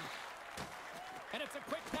there. And it's a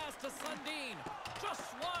quick pass to Sundin. Just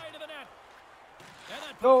wide of the net. And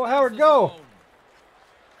that Go, puck Howard, leaves go. the zone.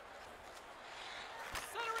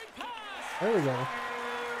 Centering pass. There we go.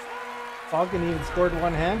 Falcon even scored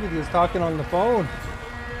one-handed. He was talking on the phone.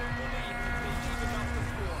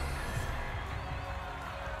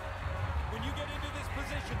 When you get into this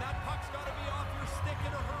position, that puck's got to be off your stick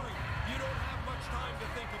in a hurry. You don't have much time to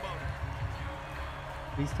think about it.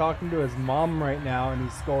 He's talking to his mom right now, and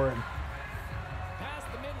he's scoring. Past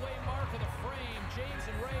the midway mark of the frame, James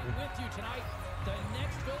and Ray with you tonight. The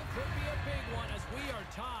next goal could be a big one as we are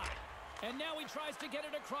tied. And now he tries to get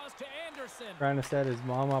it across to Anderson. Trying to set his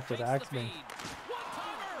mom up with Takes the Axeman. feed.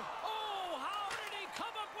 One-timer! Oh, how did he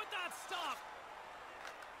come up with that stop?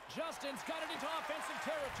 Justin's got it into offensive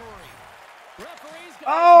territory. Referee's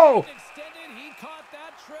got his hand extended. He caught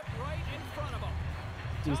that trip right in front of him.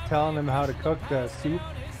 He's telling him how to cook the soup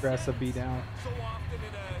recipe down. So often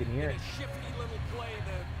in You can hear a it. shifty little play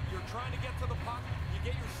that you're trying to get to the puck, you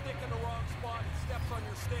get your stick in the wrong spot, he steps on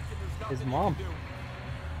your stick, and there's nothing His mom. you can do.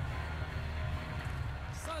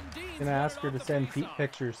 Sundin's Gonna got ask it her off to the send faceoff. Pete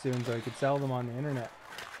pictures soon so he could sell them on the internet.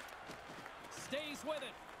 Stays with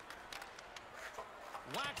it.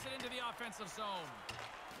 Whacks it into the offensive zone.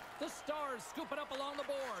 The Stars scoop it up along the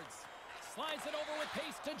boards. Slides it over with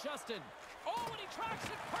pace to Justin. Oh, and he tracks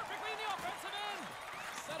it perfectly in the offensive end.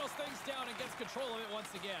 Settles things down and gets control of it once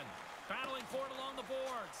again. Battling for it along the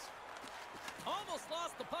boards. Almost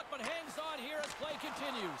lost the puck, but hangs on here as play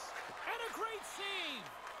continues. And a great save.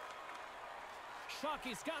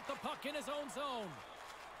 Shockey's got the puck in his own zone.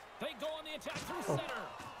 They go on the attack through center.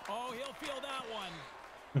 Oh, he'll feel that one.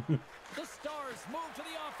 The Stars move to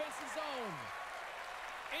the offensive zone.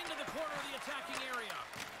 Into the corner of the attacking area.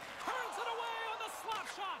 Turns it away on the slap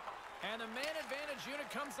shot. And the man advantage unit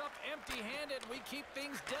comes up empty-handed. We keep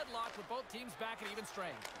things deadlocked with both teams back at even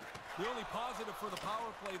strength. The only positive for the power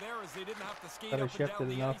play there is they didn't have to skate But I up and shifted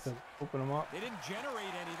down the enough ice. to open them up. They didn't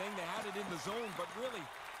generate anything. They had it in the zone, but really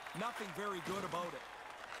nothing very good about it.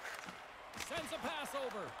 Sends a pass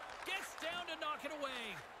over. Gets down to knock it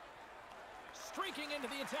away. Streaking into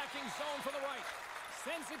the attacking zone for the right.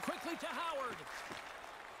 Sends it quickly to Howard.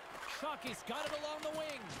 Shockey's got it along the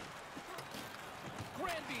wing.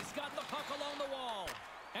 Granby's got the puck along the wall.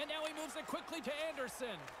 And now he moves it quickly to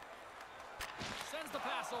Anderson. Sends the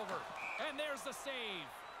pass over. And there's the save.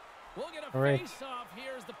 We'll get a All right. face-off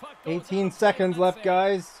here as the puck goes 18 out of play seconds on that left, save.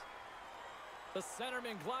 guys. The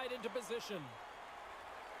centermen glide into position.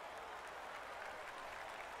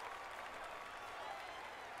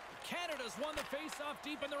 Canada's won the face-off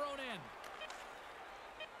deep in their own end.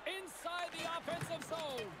 Inside the offensive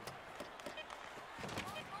zone.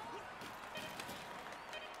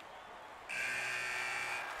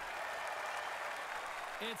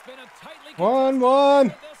 It's been a tightly 1-1.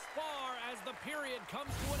 contested thus far as the period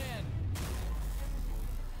comes to an end.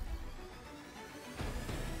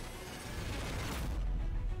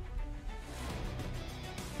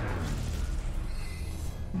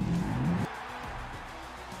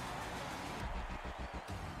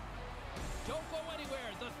 Don't go anywhere.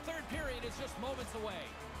 The third period is just moments away.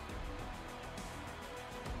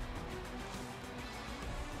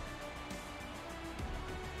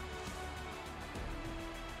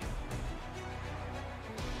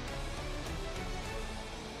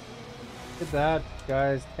 Look at that,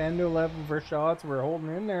 guys. 10 to 11 for shots. We're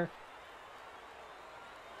holding in there.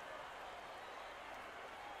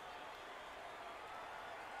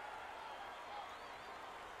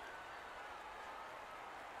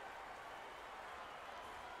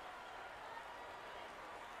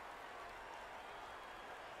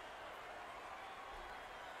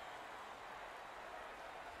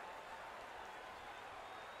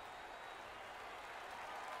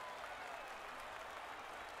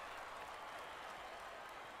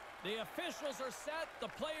 The officials are set. The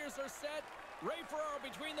players are set. Ray Ferraro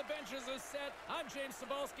between the benches is set. I'm James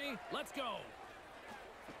Cebulski. Let's go.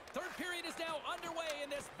 Third period is now underway in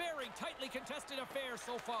this very tightly contested affair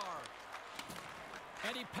so far.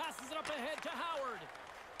 And he passes it up ahead to Howard.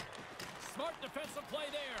 Smart defensive play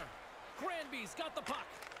there. Granby's got the puck.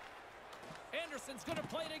 Anderson's going to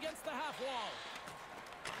play it against the half wall.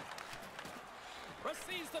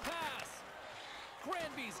 Receives the pass.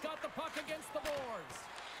 Granby's got the puck against the boards.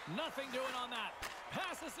 Nothing doing on that.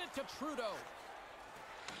 Passes it to Trudeau.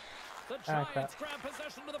 The Giants grab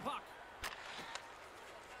possession of the puck.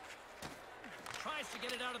 Tries to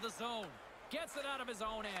get it out of the zone. Gets it out of his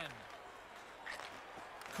own end.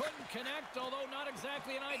 Couldn't connect, although not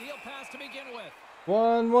exactly an ideal pass to begin with.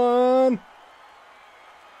 1-1.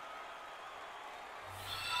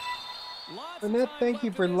 Annette, thank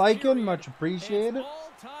you for liking. Much appreciated. It's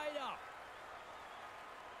all tied up.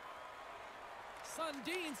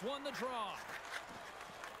 Sundin's won the draw.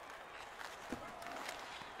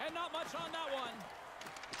 And not much on that one.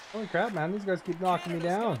 Holy crap, man. These guys keep knocking me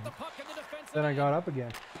down. Then I got up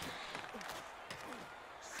again.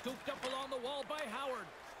 Scooped up along the wall by Howard.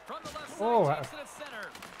 From the left side, takes it at center.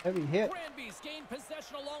 Heavy hit. Granby's gained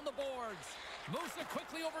possession along the boards. Moves it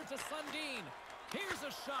quickly over to Sundin. Here's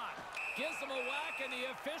a shot. Gives him a whack, and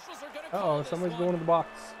the officials are going to call this somebody's one. going to the box.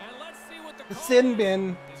 And let's see what the sin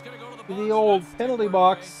bin. He's going to go to The old penalty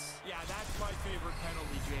box. Yeah, that's my favorite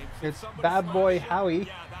penalty, James. It's bad boy Howie.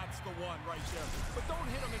 Yeah, that's the one right there. But don't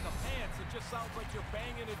hit him in the pants. It just sounds like you're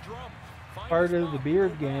banging a drum. Part of the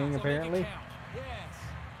Beard gang, apparently. Yes.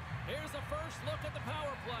 Here's a first look at the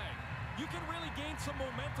power play. You can really gain some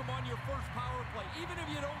momentum on your first power play, even if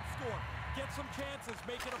you don't score. Get some chances,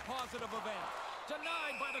 make it a positive event.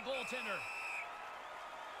 Denied by the goaltender.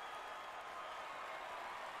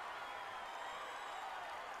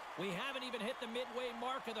 We haven't even hit the midway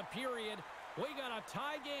mark of the period. We got a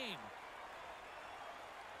tie game.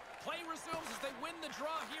 Play resumes as they win the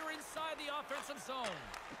draw here inside the offensive zone.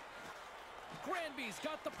 Granby's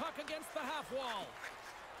got the puck against the half wall.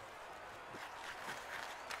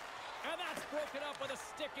 And that's broken up with a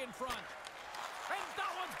stick in front. And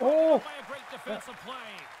that one's broken up by a great defensive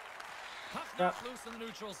play. Puck knocked loose in the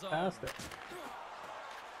neutral zone. Passed it.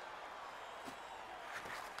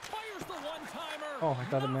 Fires the one-timer. Oh, I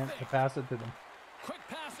thought it meant to pass it to them. Quick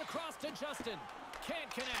pass across to Justin. Can't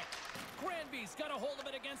connect. Granby's got a hold of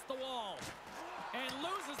it against the wall. And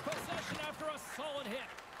loses possession after a solid hit.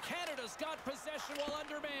 Canada's got possession while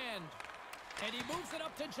undermanned. And he moves it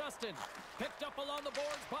up to Justin. Picked up along the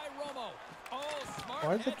boards by Romo. Oh, smart.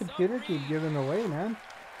 Why does the computer keep giving away, man?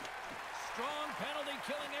 Strong penalty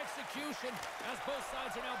killing execution as both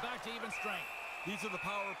sides are now back to even strength. These are the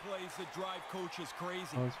power plays that drive coaches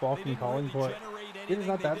crazy. Oh, it's Falcon calling for it. He's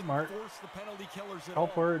not that smart. Call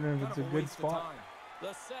for it, and if it's a good spot.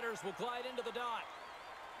 The setters will glide into the dot.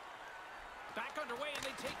 Back underway, and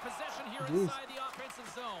they take possession here inside the offensive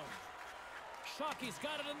zone. Shockey's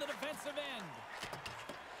got it in the defensive end.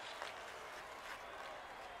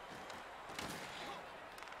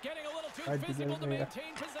 Getting a little too physical to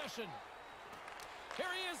maintain possession. Here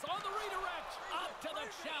he is on the redirect. Up to the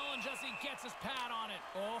challenge as he gets his pad on it.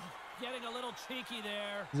 Oh, getting a little cheeky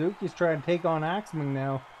there. Zuki's trying to take on Axman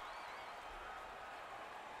now.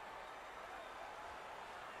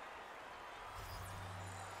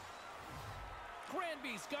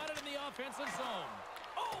 Granby's got it in the offensive zone.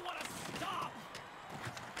 Oh, what a stop!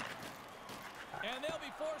 And they'll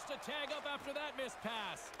be forced to tag up after that missed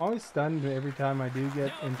pass. Always stunned every time I do get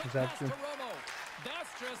now interception.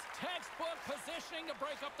 That's just textbook positioning to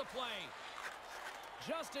break up the play.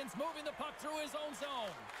 Justin's moving the puck through his own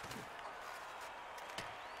zone.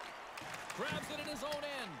 Grabs it in his own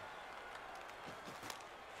end.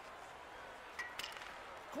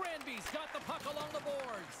 Granby's got the puck along the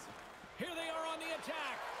boards. Here they are on the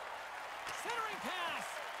attack. Centering pass.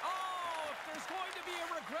 Oh, if there's going to be a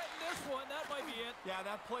regret in this one, that might be it. Yeah,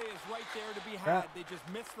 that play is right there to be had. They just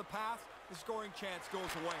missed the pass. The scoring chance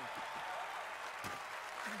goes away.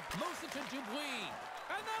 Moves it to Dubuis.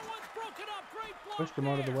 And that one's broken up. Great block. Pushed him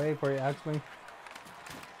out of the way for you, Axman.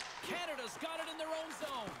 Canada's got it in their own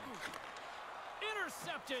zone.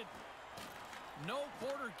 Intercepted. No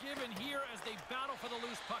quarter given here as they battle for the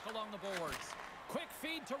loose puck along the boards. Quick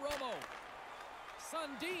feed to Romo.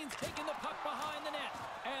 Sundin's taking the puck behind the net.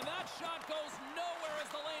 And that shot goes nowhere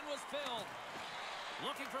as the lane was filled.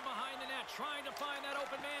 Looking from behind the net, trying to find that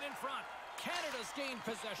open man in front. Canada's gained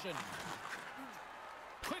possession.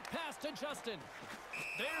 Quick pass to Justin.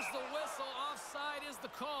 There's the whistle. Offside is the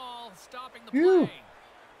call, stopping the play.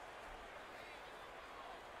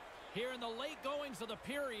 Here in the late goings of the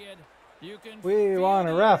period, You can We feel want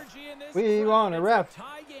a the ref. energy in this We crowd. want a It's ref.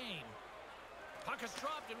 tie game. Puck is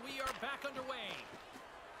dropped and we are back underway.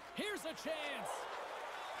 Here's a chance.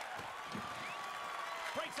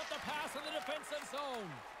 Breaks up the pass in the defensive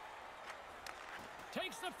zone.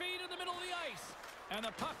 Takes the feed in the middle of the ice. And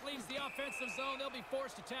the puck leaves the offensive zone. They'll be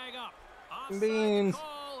forced to tag up. Offside the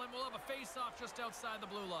call, and we'll have a face-off just outside the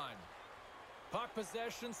blue line. Puck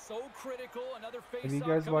possession so critical. Another face-off. Have you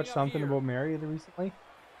guys watched something about Mary recently?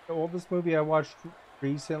 The oldest movie I watched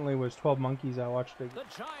recently was 12 Monkeys. I watched it. The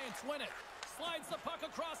Giants win it. Slides the puck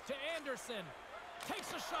across to Anderson. Takes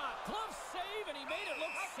a shot. Glove save, and he made it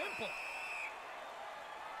look simple.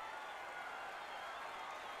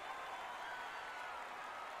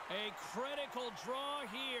 A critical draw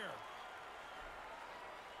here.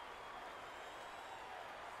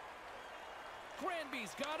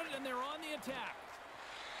 Granby's got it, and they're on the attack.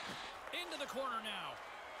 Into the corner now.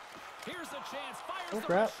 Here's a chance. Fires the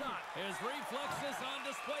first shot. His reflexes on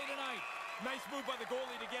display tonight. Nice move by the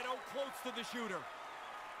goalie to get out close to the shooter.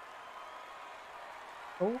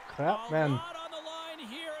 Oh crap, man. A lot on the line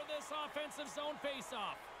here in this offensive zone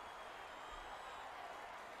faceoff.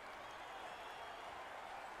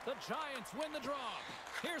 The Giants win the draw.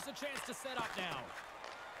 Here's a chance to set up now.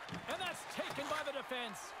 And that's taken by the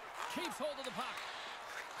defense. Keeps hold of the puck.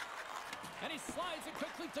 And he slides it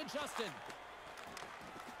quickly to Justin.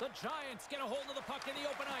 The Giants get a hold of the puck in the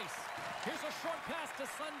open ice. Here's a short pass to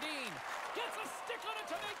Sundin. Gets a stick on it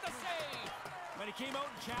to make the save. And he came out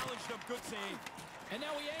and challenged him. Good save. And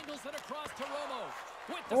now he angles it across to Romo.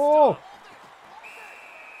 With the Oh! stop.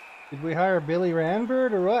 Did we hire Billy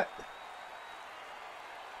Ranford or what?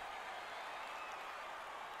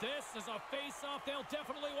 This is a face-off they'll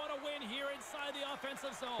definitely want to win here inside the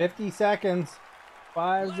offensive zone. 50 seconds.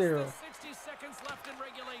 5-0. Less than 60 seconds left in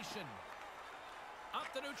regulation. Up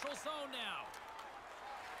the neutral zone now.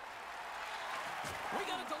 We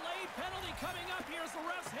got a delayed penalty coming up here as the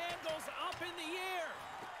ref's hand goes up in the air.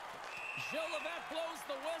 Gilles Levesque blows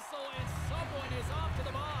the whistle and someone is off to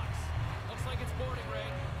the box. Looks like it's boarding, Ray.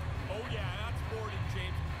 Oh yeah, that's boarding,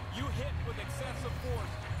 James. You hit with excessive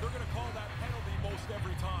force, they're going to call that penalty most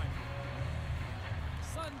every time.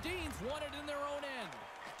 Sundin's won it in their own end.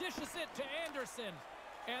 Dishes it to Anderson.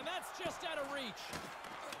 And that's just out of reach.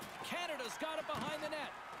 Canada's got it behind the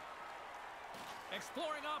net.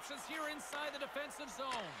 Exploring options here inside the defensive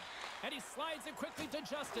zone. And he slides it quickly to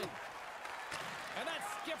Justin. And that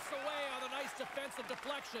skips away on a nice defensive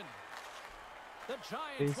deflection. The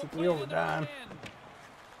Giants will play it in their own end.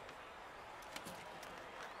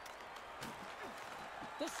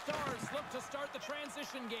 The Stars look to start the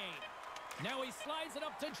transition game. Now he slides it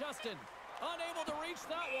up to Justin. Unable to reach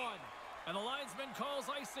that one. And the linesman calls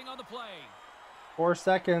icing on the play. 4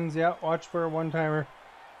 seconds. Yeah, watch for a one-timer.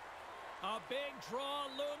 A big draw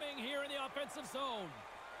looming here in the offensive zone.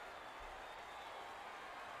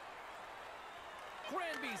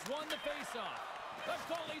 Granby's won the faceoff. The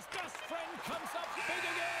goalie's best friend comes up big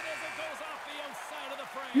again as it goes off the outside of the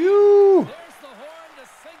frame. There's the horn to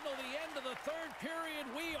signal the end of the third period.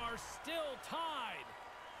 We are still tied.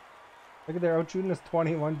 Look at, they're out shooting us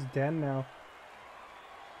 21-10 now.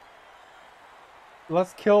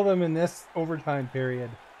 Let's kill them in this overtime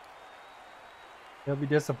period. They'll be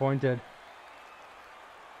disappointed.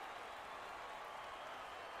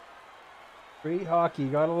 Great hockey.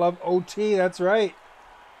 Gotta love OT. That's right.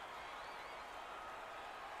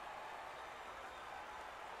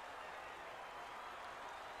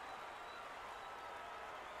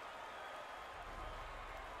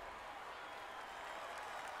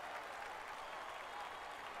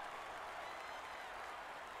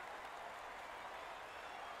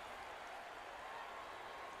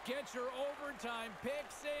 Get your overtime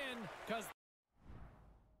picks in, because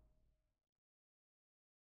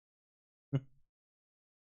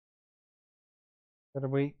gotta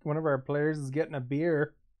wait. One of our players is getting a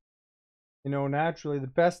beer. You know, naturally, the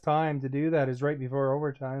best time to do that is right before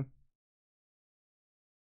overtime.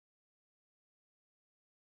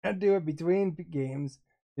 Can't do it between games.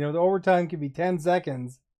 You know, the overtime could be 10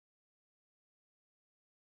 seconds.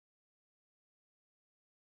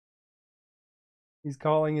 He's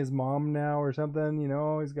calling his mom now or something, you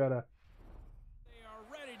know, he's got a... They are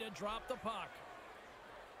ready to drop the puck.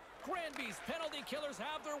 Granby's penalty killers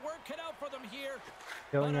have their work cut out for them here.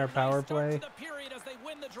 Killing our power play. The period as they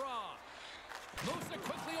win the draw. Moves it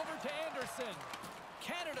quickly over to Anderson.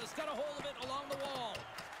 Canada's got a hold of it along the wall.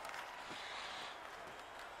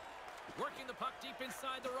 Working the puck deep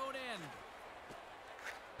inside their own end.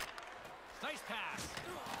 Nice pass.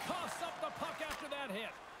 Coughs up the puck after that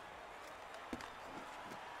hit.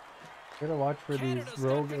 Gotta watch for these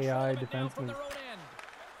rogue AI defensemen.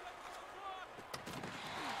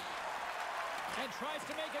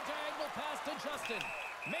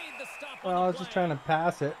 Well, I was just trying to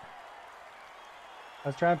pass it. I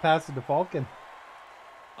was trying to pass it to Falcon.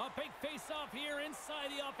 A big face-off here inside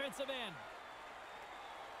the offensive end.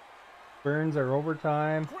 Burns our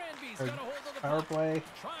overtime. Granby's Our got a hold of the power puck, play.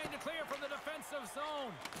 trying to clear from the defensive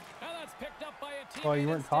zone. And that's picked up by a teammate. Well, you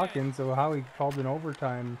weren't instead. talking, so how he called an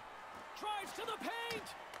overtime? Drives to the paint.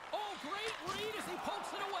 Oh, great read as he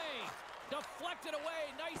pokes it away. Deflected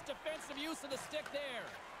away. Nice defensive use of the stick there.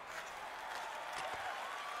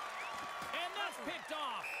 And that's picked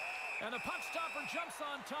off. And the puck stopper jumps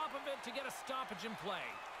on top of it to get a stoppage in play.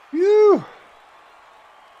 Phew!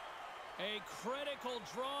 A critical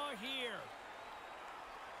draw here.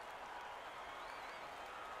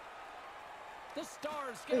 The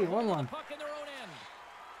Stars get Hey, a hold of 1-1. the puck in their own end.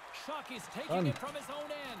 Shockey's taking Done. it from his own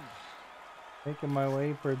end. Making my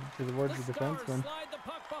way towards the Stars defenseman. slide the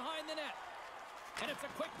puck behind the net. And it's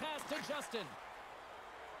a quick pass to Justin.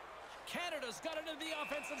 Canada's got it into the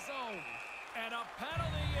offensive zone. And a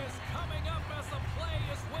penalty is coming up as the play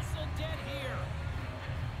is whistled dead here.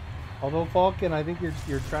 Although Falcon, I think you're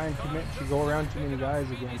trying to go around too many guys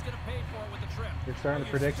again. He's going to pay for it with the trip. They're starting to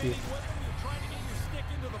predict you. You're trying to get your stick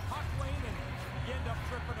into the puck lane and you end up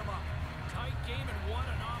tripping them up. Tight game, and what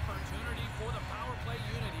an opportunity for the power play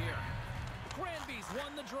unit here. Granby's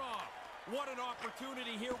won the draw. What an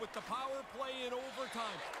opportunity here with the power play in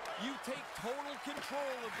overtime. You take total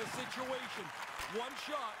control of the situation. One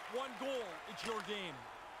shot, one goal. It's your game.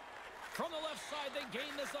 From the left side, they gain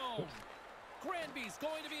the zone. Granby's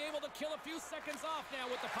going to be able to kill a few seconds off now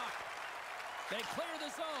with the puck. They clear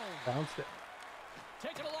the zone. Bounced it.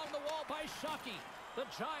 Taken along the wall by Shockey. The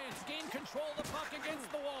Giants gain control of the puck against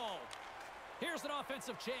the wall. Here's an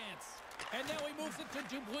offensive chance. And now he moves it to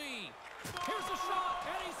Dubuis. Here's a shot,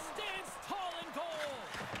 and he stands tall in goal.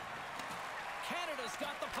 Canada's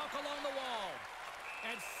got the puck along the wall.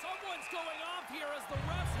 And someone's going off here as the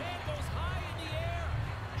ref's hand goes high in the air.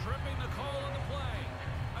 Tripping the call on the play.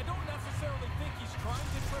 I don't necessarily think he's trying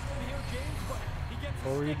to trip him here, James, but he gets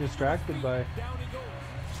What were you stick into his distracted feet. by? Down he goes.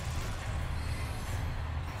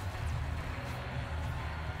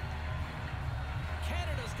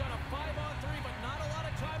 Canada's got a 5-on-3, but not a lot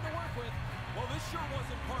of time to work with. Well, this sure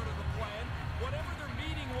wasn't part of the plan. Whatever their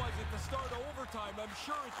meeting was at the start of overtime, I'm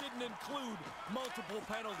sure it didn't include multiple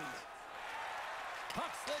penalties. Puck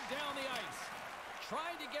slid down the ice.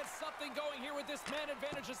 Trying to get something going here with this man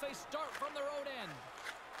advantage as they start from their own end.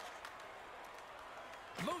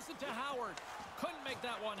 Moves it to Howard. Couldn't make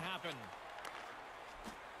that one happen.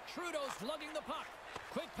 Trudeau's lugging the puck.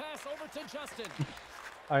 Quick pass over to Justin.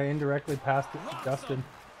 I indirectly passed it to Rocks Justin. him.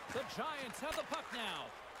 The Giants have the puck now.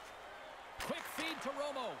 Quick feed to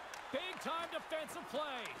Romo. Big time defensive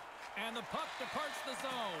play. And the puck departs the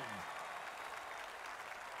zone.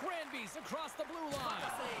 Granby's across the blue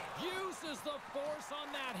line. Uses the force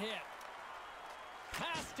on that hit.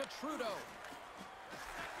 Pass to Trudeau.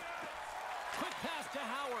 Quick pass to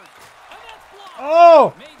Howard. And that's blocked.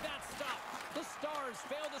 Oh! Made that stop. The Stars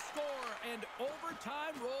fail to score, and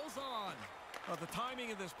overtime rolls on. The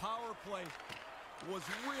timing of this power play was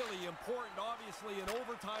really important, obviously, in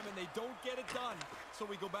overtime, and they don't get it done. So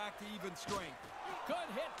we go back to even strength. Good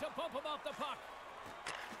hit to bump him off the puck.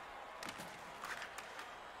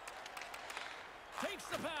 Takes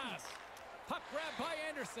the pass. Puck grabbed by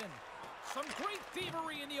Anderson. Some great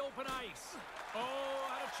thievery in the open ice. Oh,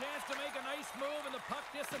 had a chance to make a nice move, and the puck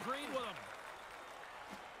disagreed with him.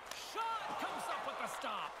 Shot comes up with the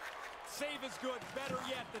stop. Save is good. Better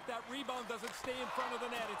yet, that rebound doesn't stay in front of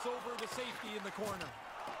the net. It's over to safety in the corner.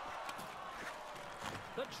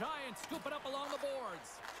 The Giants scoop it up along the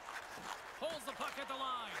boards. Holds the puck at the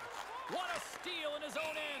line. What a steal in his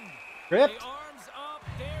own end. Tripped. The arms up.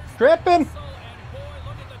 There's the Tripping. whistle, and boy,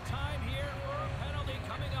 look at the time here for a penalty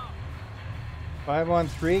coming up.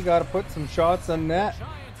 5-on-3. Got to put some shots on net.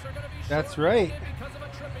 Giants are going to be That's short-handed right. because of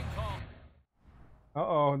a tripping call.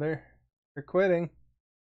 Uh-oh, they're quitting.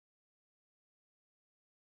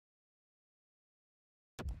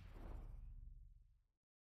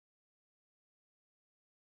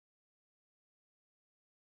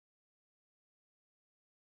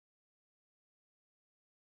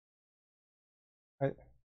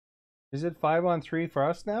 Is it 5-on-3 for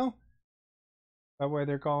us now? That way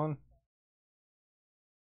they're calling?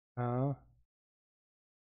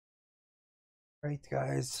 Right,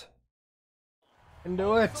 guys. Can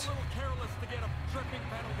do it. It's a little careless to get a tripping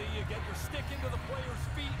penalty. You get your stick into the player's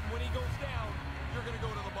feet, and when he goes down, you're going to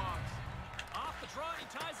go to the box. Off the draw, he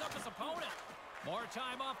ties up his opponent. More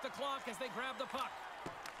time off the clock as they grab the puck.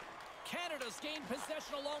 Canada's gained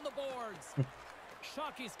possession along the boards.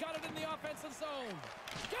 Shockey's got it in the offensive zone.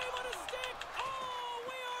 Game on his stick. Oh,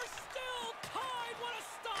 we are still tied. What a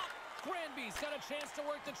stop. He's got a chance to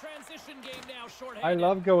work the transition game now, short-handed. I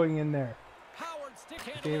love going in there. Howard stick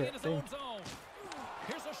handling in his thing. own zone.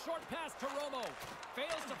 Here's a short pass to Romo.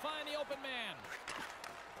 Fails to find the open man.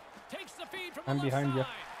 Takes the feed from the left behind you.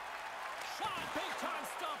 side. Shot, big time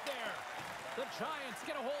stop there. The Giants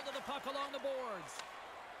get a hold of the puck along the boards.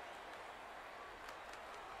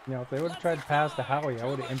 You know, if they would have tried to pass to Howie, I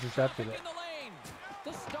would have intercepted it. In the lane.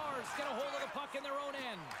 The Stars get a hold of the puck in their own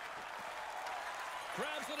end.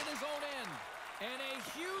 Grabs it in his own end. And a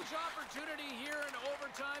huge opportunity here in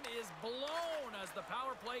overtime is blown as the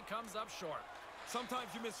power play comes up short. Sometimes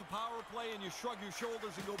you miss a power play and you shrug your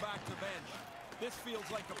shoulders and go back to bench. This feels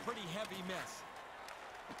like a pretty heavy miss.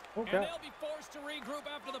 Okay. And they'll be forced to regroup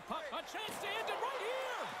after the puck. A chance to end it right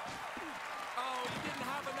here. Oh, he didn't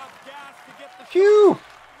have enough gas to get the Phew! shot.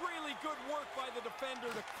 Really good work by the defender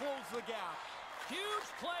to close the gap. Huge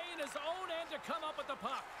play in his own end to come up with the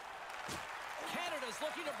puck. Canada's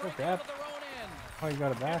looking to break Okay. out of their own end. Oh, you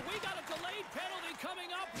got it back. And we got a delayed penalty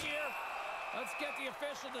coming up here. Let's get the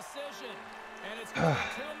official decision. And it's going to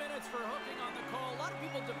be 2 minutes for hooking on the call. A lot of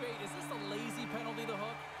people debate, is this a lazy penalty to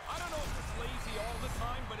hook? I don't know if it's lazy all the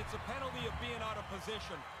time, but it's a penalty of being out of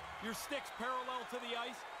position. Your stick's parallel to the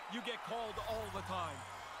ice, you get called all the time.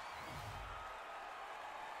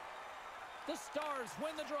 The Stars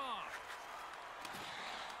win the draw.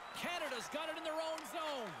 Canada's got it in their own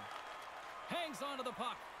zone. Hangs onto the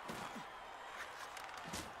puck.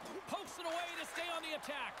 Pokes it away to stay on the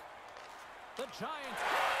attack. The Giants.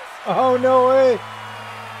 Oh, no way!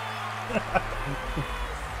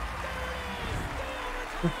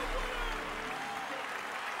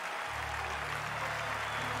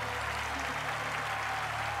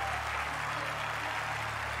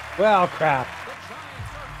 Well, crap. The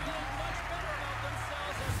Giants are feeling much better about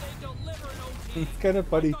themselves as they deliver an OT. It's kind of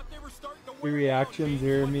funny. Thought they were starting to The wear reactions down,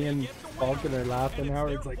 here, James, me but and they get the win Falcon on are it. laughing And now.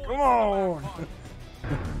 their It's like, voice come in the on! back line.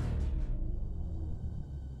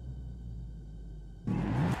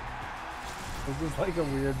 This is like a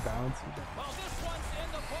weird bounce. Well, this one's in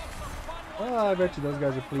the books, a fun one Oh, I bet you tonight those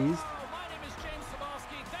guys for are pleased. tomorrow. My name is James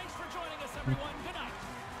Sabalski. Thanks for joining us, everyone. Good night.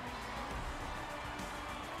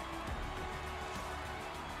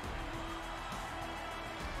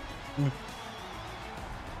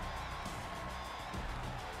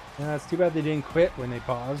 Yeah, it's too bad they didn't quit when they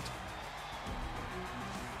paused.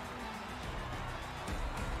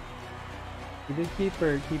 We did keep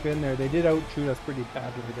in there. They did outshoot us pretty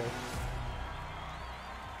badly though.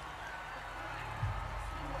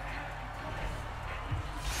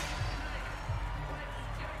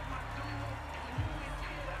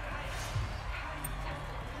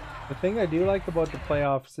 The thing I do like about the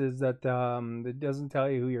playoffs is that it doesn't tell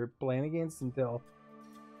you who you're playing against until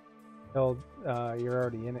you're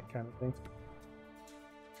already in it, kind of thing.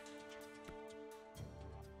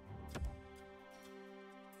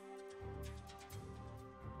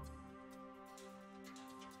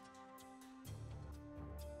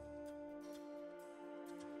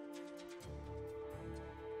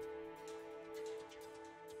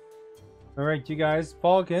 All right, you guys,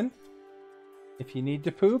 Falcon. If you need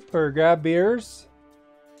to poop or grab beers,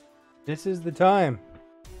 this is the time.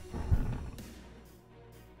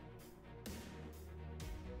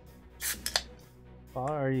 Paul,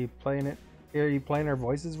 are you playing it? Are you playing our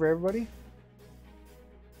voices for everybody?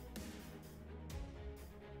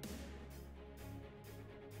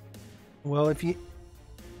 Well, if you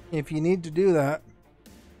need to do that,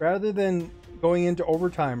 rather than going into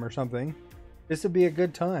overtime or something, this would be a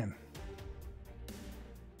good time.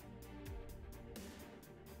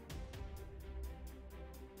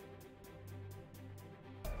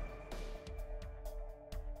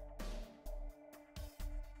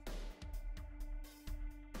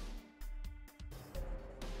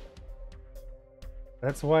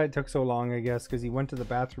 That's why it took so long, I guess, because he went to the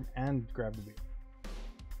bathroom and grabbed a beer.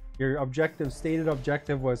 Your stated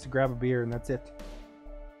objective was to grab a beer, and that's it.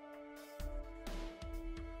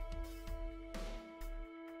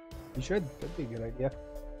 You should. That'd be a good idea.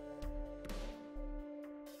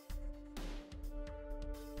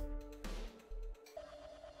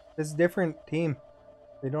 This is a different team.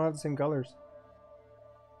 They don't have the same colors.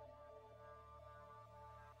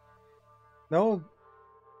 No.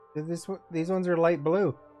 These ones are light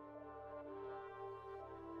blue.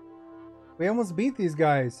 We almost beat these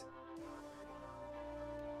guys.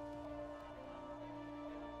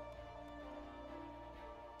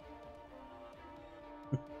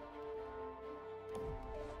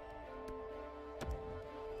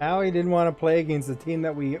 Howie didn't want to play against the team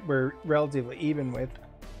that we were relatively even with.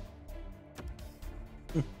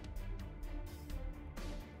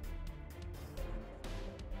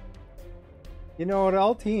 You know, at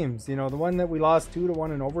all teams, you know, the one that we lost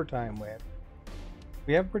 2-1 in overtime with,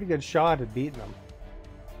 we have a pretty good shot at beating them.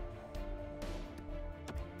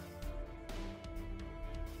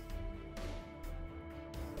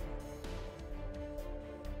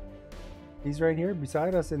 He's right here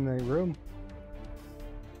beside us in the room.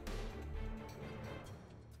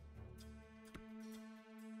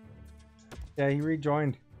 Yeah, he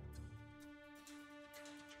rejoined.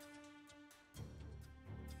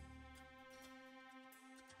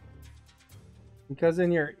 Because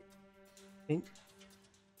in your...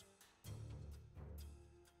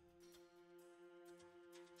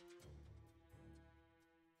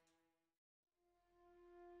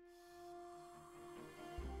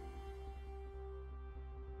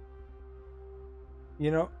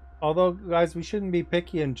 You know, although, guys, we shouldn't be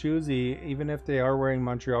picky and choosy, even if they are wearing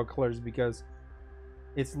Montreal colors, because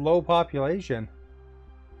it's low population.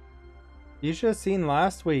 You should have seen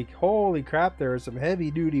last week. Holy crap, there are some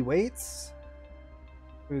heavy-duty weights.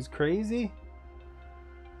 It was crazy.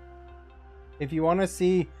 If you want to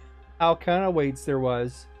see how kind of weights there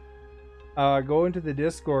was, go into the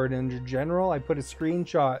Discord. And in general, I put a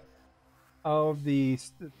screenshot of the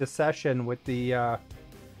session with the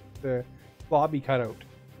lobby cutout,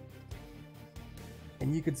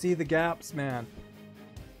 and you could see the gaps, man.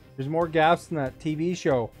 There's more gaps than that TV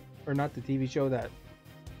show, or not the TV show, that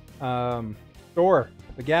store,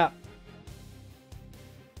 The Gap.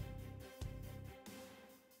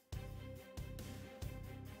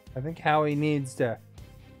 I think Howie needs to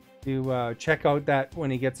check out that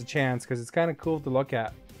when he gets a chance, because it's kind of cool to look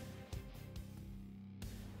at.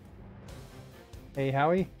 Hey,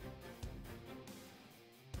 Howie,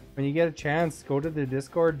 when you get a chance, go to the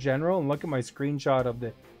Discord general and look at my screenshot of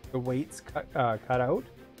the weights cut out.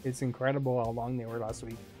 It's incredible how long they were last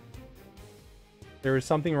week. There was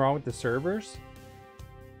something wrong with the servers,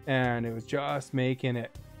 and it was just making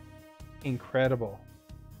it incredible.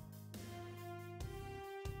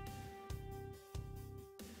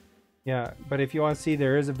 Yeah, but if you want to see,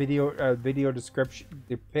 there is a video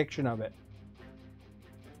depiction of it.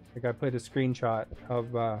 Like, I put a screenshot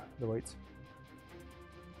of the weights.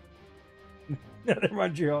 Another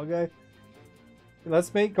Montreal guy. Let's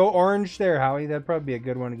go orange there, Howie. That'd probably be a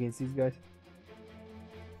good one against these guys.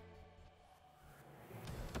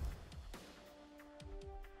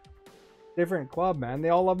 Different club, man. They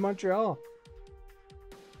all love Montreal.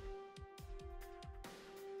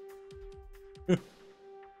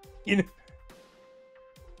 You know.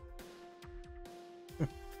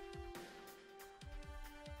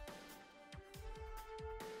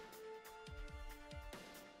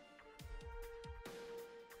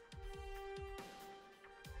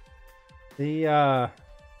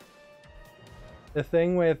 The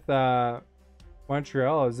thing with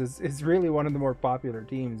Montreal is really one of the more popular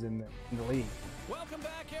teams in the league. Welcome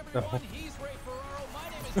back, everyone. So, He's Ray Ferraro. My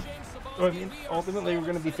name is James Savoni. so I mean, ultimately, we're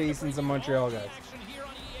going to be facing some Montreal guys. Here on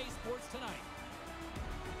EA Sports tonight.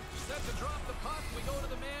 Set to drop the puck. We go to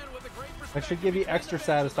the man with a great That should give you extra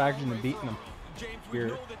satisfaction in beating them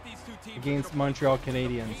here against Montreal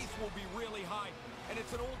Canadiens.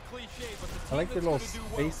 I like their little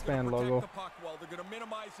spaceman logo. They're going to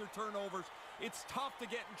minimize their turnovers. It's tough to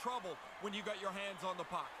get in trouble when you got your hands on the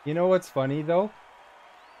puck. You know what's funny though?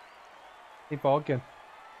 Hey, Falcon.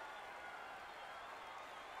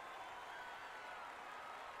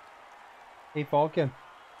 Hey, Falcon.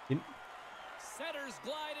 Centers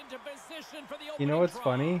glide into position for the You know what's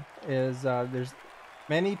funny is there's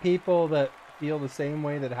many people that feel the same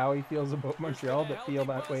way that Howie feels about Montreal, that feel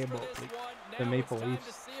that way about the Maple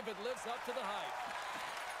Leafs.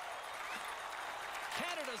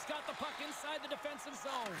 Canada's got the puck inside the defensive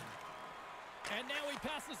zone. And now he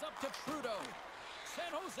passes up to Trudeau.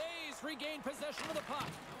 San Jose's regained possession of the puck.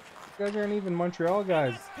 You guys aren't even Montreal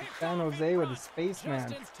guys. San Jose with a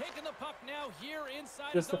spaceman.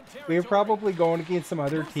 Just we were probably going against some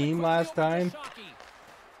other team last time.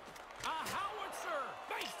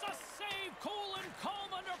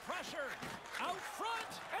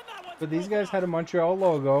 But these guys had a Montreal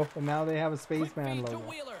logo, and now they have a spaceman logo.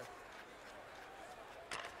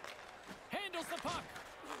 Handles the puck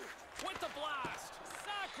with the blast.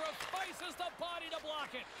 Sacrifices the body to block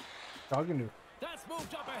it. Talking to. That's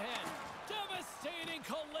moved up ahead. Devastating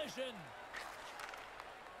collision.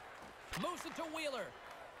 Moves it to Wheeler.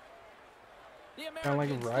 Kind of like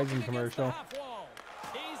a Verizon commercial.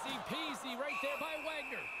 Easy peasy right there by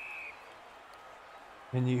Wagner.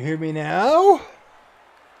 Can you hear me now?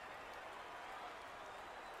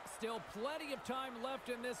 Still plenty of time left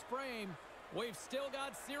in this frame. We've still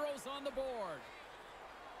got zeros on the board.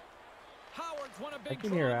 Howard's won a I big can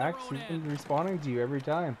draw hear on their Axe. own He's been end. responding to you every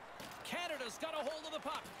time. Canada's got a hold of the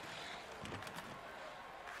puck.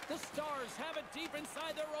 The Stars have it deep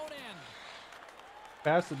inside their own end.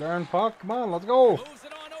 Pass the darn puck. Come on, let's go. Moves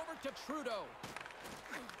it on over to Trudeau.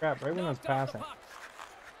 Crap, right when I was Knocked off the passing. puck.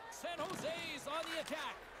 San Jose's on the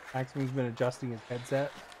attack. Axman's been adjusting his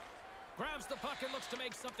headset. Grabs the puck and looks to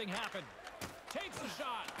make something happen. Takes a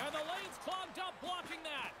shot, and the lane's clogged up, blocking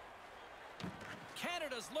that.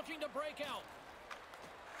 Canada's looking to break out.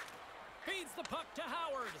 Feeds the puck to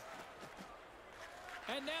Howard.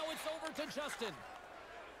 And now it's over to Justin.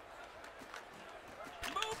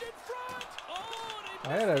 Moved in front. Oh,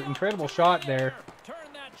 and I had an incredible shot there. Turn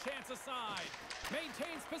that chance aside.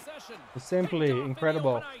 Maintains possession. It's simply Picked off in the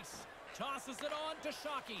incredible. open ice. Tosses it on to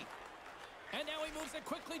Shockey. And now he moves it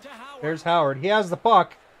quickly to Howard. There's Howard. He has the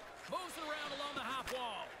puck. Moves it around along the half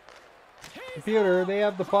wall. He's Computer, out. they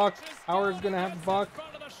have the puck. Crunches Howard's down gonna and have the gets puck. in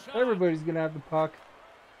front of the shot. Everybody's gonna have the puck.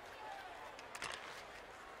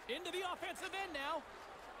 Into the offensive end now.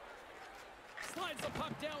 Slides the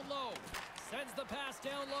puck down low. Sends the pass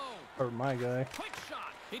down low. Or my guy. Quick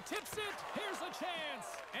shot. He tips it. Here's a chance.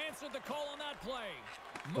 Answered the call on that play.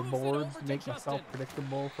 The Moves it boards over to make Justin. myself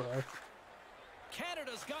predictable for us.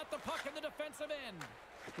 Canada's got the puck in the defensive end.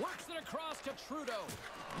 Works it across to Trudeau.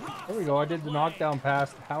 Rocks There we go. I on did the play. knockdown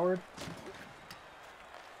pass to Howard.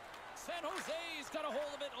 San Jose's got a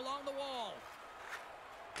hold of it along the wall.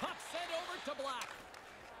 Puck sent over to Black.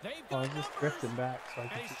 They've Oh, I got was just numbers. drifting back so I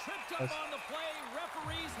And could he's see. tripped up That's- on the play.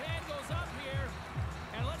 Referee's hand goes up here.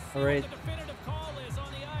 And let's see All right. what the definitive call is on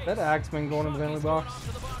the ice. That Axman going to the penalty Shockey's going box. off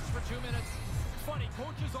to the box for 2 minutes. Funny,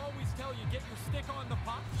 coaches always tell you get your stick on the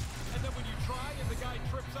puck, and then when you try and the guy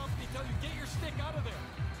trips up, they tell you get your stick out of there.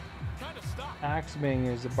 Kind of stuff. Axman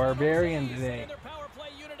is a barbarian San Jose's today. sending their power play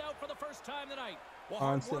unit out for the first time tonight. Well,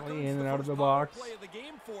 hard work Constantly earns in and the out of first the power box. play of the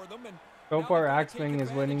game for them, and So now far, they've gotta Axman take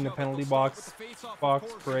is winning advantage the of it. penalty They'll start box with the face-off, of box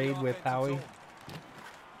course, in the parade with offensive Howie. zone.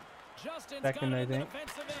 Justin's Second, got it I in the think.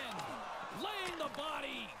 defensive end. Laying the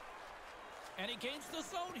body. And he gains the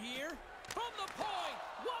zone here. From the point.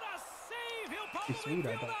 What a save. He'll probably sweet, I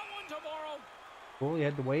feel thought. that one tomorrow. Goalie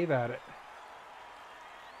had to wave at it.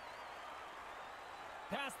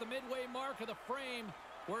 Past the midway mark of the frame.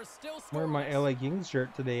 We're still I'm wearing my scoreless. LA Kings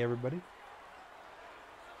shirt today, everybody.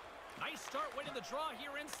 Nice start winning the draw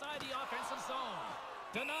here inside the offensive zone.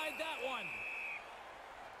 Denied that one.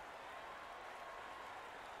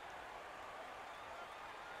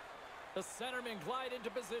 The centermen glide into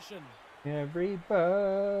position.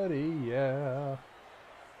 Everybody, yeah.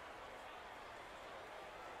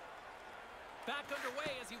 Back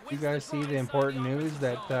underway as he You wins guys the see draw the inside important news offensive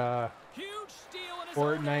that zone. Huge steal in his own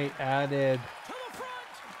Fortnite end. added To the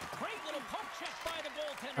front. Great little pump check by the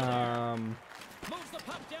goaltender there. Moves the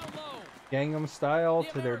puck down low. Gangnam Style The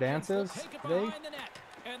to their Americans will dances take it today. behind the net,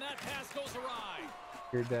 and that pass goes awry.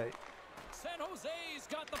 Heard that San Jose's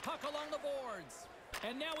got the puck along the boards.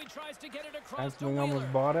 And now he tries to get it across to Axman Wheeler. almost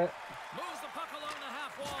bought it. Moves the puck along the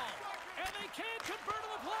half wall. And they can't convert on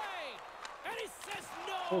the play. And he says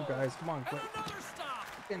no. Oh, guys, come on, And quick. another stop.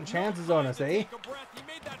 Getting chances on us, eh? Take a breath. He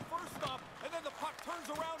made that first stop, and then the puck turns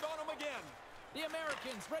around on him again. The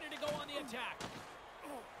Americans ready to go on the attack.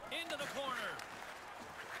 Into the corner.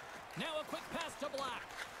 Now a quick pass to Black.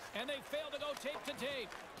 And they fail to go tape to tape.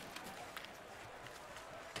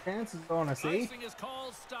 Chances on us, eh? Icing is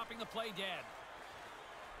called, stopping the play dead.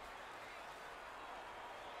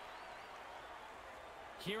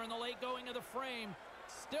 Here in the late going of the frame.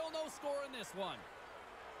 Still no score in this one.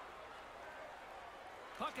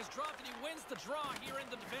 Puck is dropped and he wins the draw here in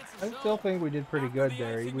the defensive I zone. still think we did pretty After good the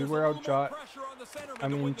there. icing, We there's were a little more outshot. pressure on the centerman I to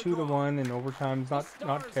mean, win the 2-1 draw. in overtime is The not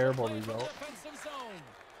Stars terrible play from the result. defensive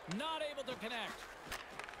zone. Not able to connect.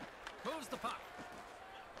 Moves the puck.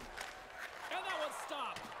 And that one's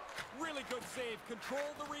stopped. Really good save. Control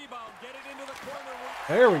the rebound. Get it into the corner.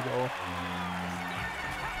 There we go.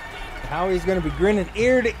 Howie's gonna be grinning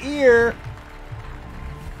ear to ear.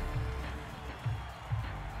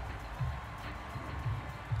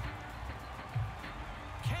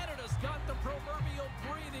 Canada's got the proverbial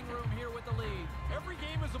breathing room here with the lead. Every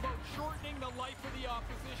game is about shortening the life of the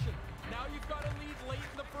opposition. Now you've got a lead late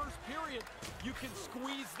in the first period. You can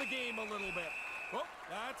squeeze the game a little bit. Well,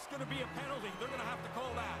 that's going to be a penalty. They're going to have to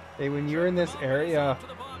call that. Hey, when you're in this area, To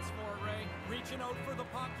the box for it, Ray. Reaching out for the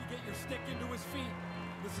puck, you get your stick into his feet.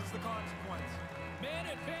 This is the consequence. Man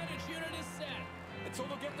advantage unit is set. And so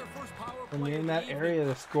they'll get their first power play. when you're in of the that evening. area,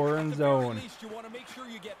 the scoring At the very zone. least, you want to make sure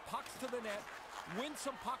you get pucks to the net, win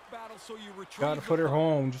some puck battles so you retrieve Gotta the put her puck.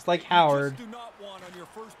 home, just like You Howard. just do not want on your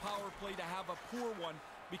first power play to have a poor one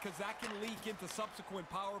because that can leak into subsequent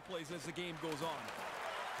power plays as the game goes on.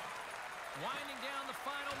 Winding down the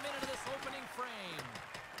final minute of this opening frame.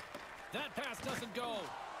 That pass doesn't go.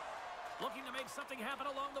 Looking to make something happen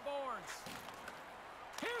along the boards.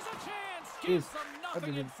 Here's a chance. Gives them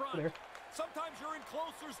nothing in front. There. Sometimes you're in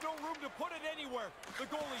close, there's no room to put it anywhere. The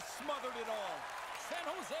goalie smothered it all. San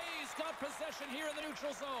Jose's got possession here in the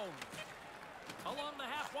neutral zone. Along the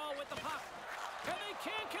half wall with the puck. And they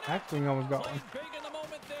can't connect. Actually, almost got one. Played big in the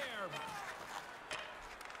moment there.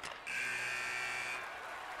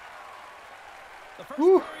 The first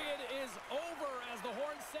period is over as the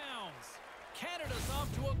horn sounds. Canada's off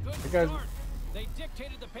to a good start. They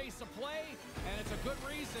dictated the pace of play, and it's a good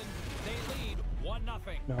reason they lead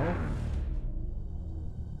 1-0. No.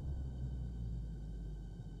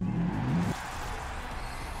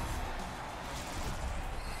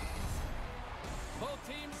 Both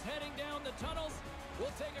teams heading down the tunnels.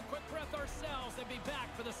 We'll take a quick breath ourselves and be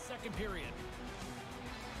back for the second period.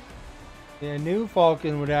 Yeah, new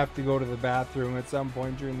Falcon would have to go to the bathroom at some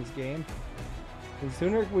point during this game. The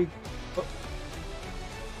sooner we...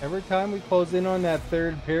 Every time we close in on that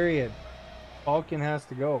third period, Falcon has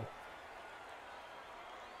to go.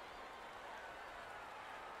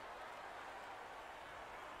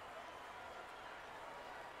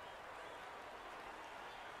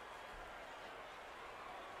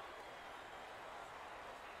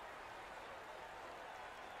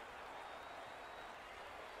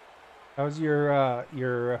 How's your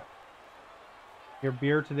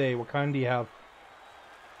beer today? What kind do you have?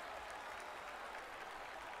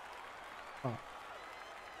 Oh.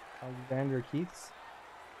 Alexander Keith's.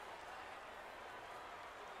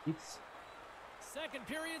 Second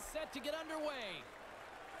period set to get underway.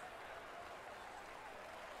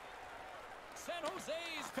 San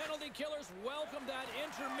Jose's penalty killers welcome that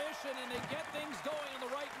intermission, and they get things going on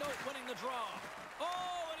the right note, winning the draw.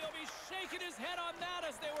 Oh, and he'll be shaking his head on that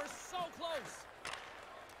as they were so close.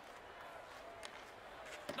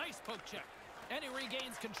 Nice poke check. And he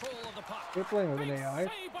regains control of the puck. They're playing with an Big AI.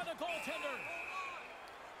 save by the goaltender.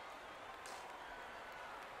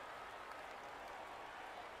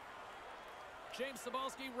 James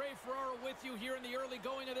Cebulski, Ray Ferraro with you here in the early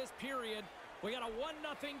going of this period. We got a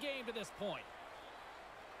 1-0 game to this point.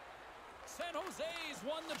 San Jose's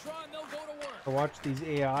won the draw, and they'll go to work. I watch these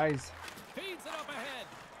AIs. Feeds it up ahead.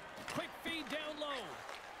 Quick feed down low.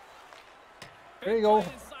 There you go.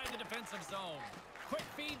 Inside the defensive zone. Quick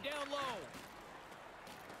feed down low.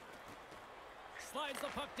 Slides the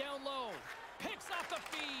puck down low. Picks off the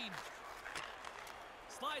feed.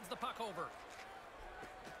 Slides the puck over.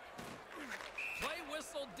 Play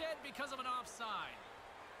whistle dead because of an offside.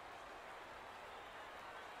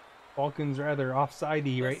 Falcon's rather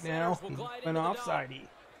offsidey right now. He's been offsidey.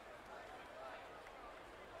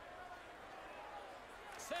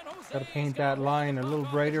 Gotta paint that line a little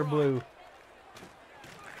brighter blue.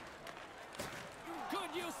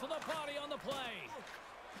 Good use of the body on the play.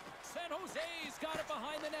 San Jose's got it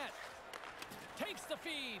behind the net. Takes the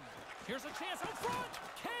feed. Here's a chance out front.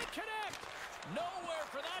 Can't connect. Nowhere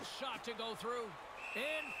for that shot to go through.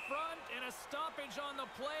 In front, and a stoppage on the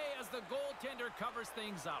play as the goaltender covers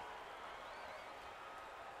things up.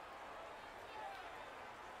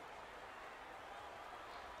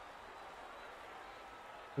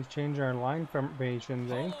 Let's change our line formations,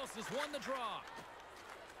 eh? Polos has won the draw.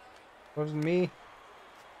 Wasn't me.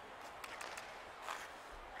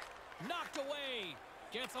 Knocked away.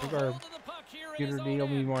 Gets a Our hold of the puck here in his computer own deal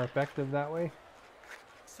be end. more effective that way.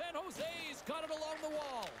 San Jose's got it along the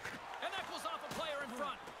wall. And that goes off a player in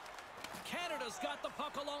front. Canada's got the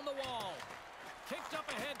puck along the wall. Kicked up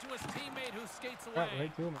ahead to his teammate who skates away. Yeah,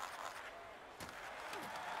 right to him.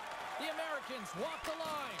 The Americans walk the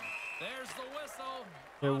line. There's the whistle.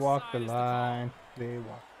 They walk the Offside is line. They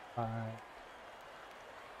walk the line. call.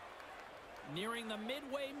 Nearing the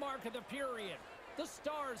midway mark of the period. The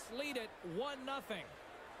Stars lead it 1-0.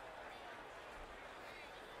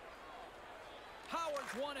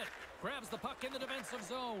 Howard's won it. Grabs the puck in the defensive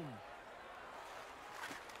zone.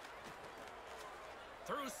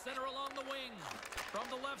 Through center along the wing. From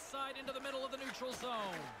the left side into the middle of the neutral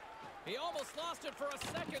zone. He almost lost it for a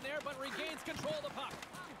second there, but regains control of the puck.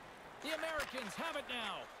 The Americans have it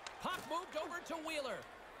now. Puck moved over to Wheeler.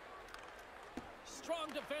 Strong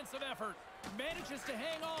defensive effort. Manages to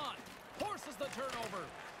hang on. Forces the turnover.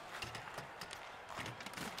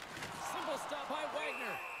 Simple stop by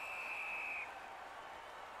Wagner.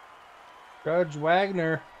 Judge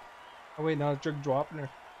Wagner. Oh wait, no, it's Judge Wapner.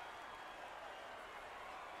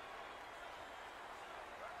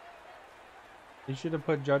 They should have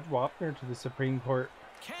put Judge Wapner to the Supreme Court.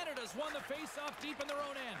 Canada's won the face-off deep in their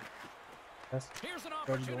own end. That's Here's an Judge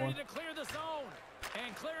opportunity one. to clear the zone.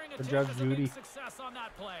 And clearing a For tip Judge is a Judy. big success on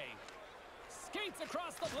that play. Skates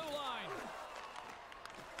across the blue line.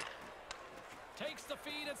 Takes the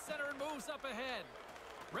feed at center and moves up ahead.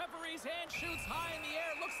 Referee's hand shoots high in the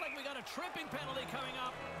air. Looks like we got a tripping penalty coming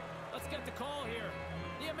up. Let's get the call here.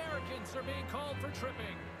 The Americans are being called for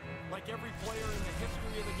tripping. Like every player in the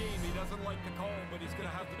history of the game, he doesn't like the call, but he's going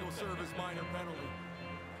to have to go serve his minor penalty.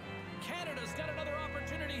 Canada's got another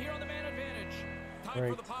opportunity here on the man advantage.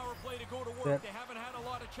 Time for the power play to go to work. Yep. They haven't had a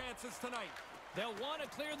lot of chances tonight. They'll want to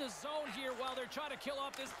clear the zone here while they're trying to kill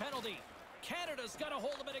off this penalty. Canada's got a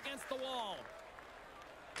hold of it against the wall.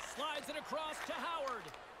 Slides it across to Howard.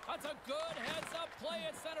 That's a good heads-up play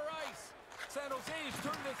at center ice. San Jose's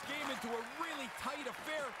turned this game into a really tight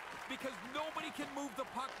affair because nobody can move the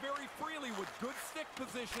puck very freely with good stick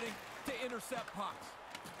positioning to intercept pucks.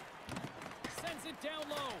 Sends it down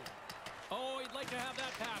low. Oh, he'd like to have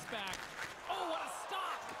that pass back. Oh, what a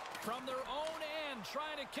stop! From their own end,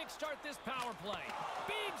 trying to kickstart this power play.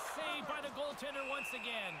 Big save by the goaltender once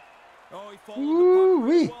again. Oh, he followed the puck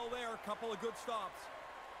really well there. A couple of good stops.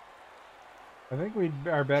 I think we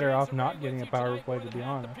are better off not getting a power play, to be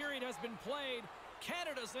honest. The period has been played.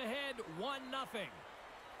 Canada's ahead 1-0.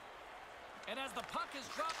 And as the puck is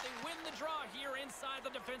dropped, they win the draw here inside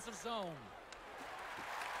the defensive zone.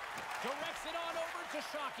 Directs it on over to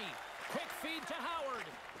Shockey. Quick feed to Howard.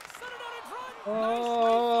 Set it out in front. Nice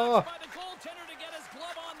reflex by the goaltender to get his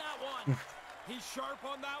glove on that one. He's sharp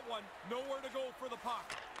on that one. Nowhere to go for the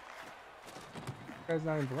puck. Guy's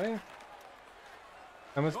not even playing.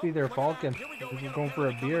 That must be their Falcon. He's going for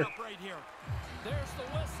a beer. Right here. There's the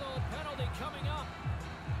whistle. Penalty coming up.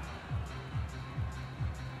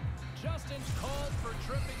 Justin's called for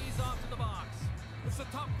tripping. He's off to the box. It's a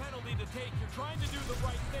tough penalty to take. You're trying to do the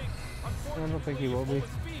right thing. I Unfortunately, don't think he will be. His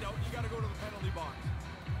feet out, you got to go to the penalty box.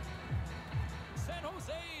 San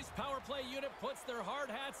Jose's power play unit puts their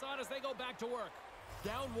hard hats on as they go back to work.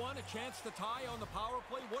 Down one, a chance to tie on the power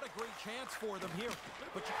play. What a great chance for them here.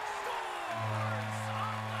 But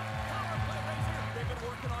they've been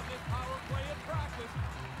working on this power play in practice.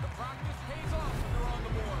 The practice pays off when they're on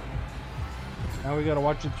the board. Now we got to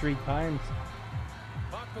watch it 3 times.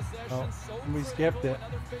 Puck possession so we skipped it.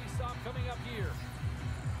 Another face-off coming up here.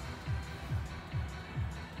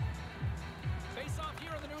 Face-off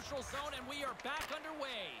here in the neutral zone, and we are back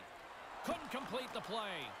underway. Couldn't complete the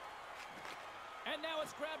play. And now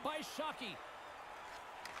it's grabbed by Shockey.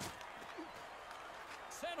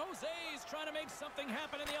 San Jose's trying to make something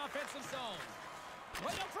happen in the offensive zone.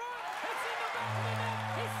 Right up front. It's in the back of the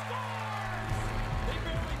net. He scores! They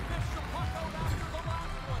barely fished the puck out after the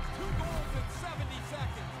last one. 2 goals in 70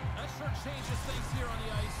 seconds. That sure changes things here on the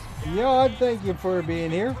ice. Yod, thank you for being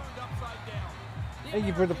here. Thank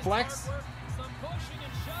you for the flex. Some pushing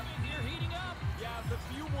and shoving here, heating up. Yeah, the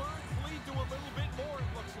few words lead to a little bit more, it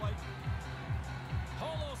looks like.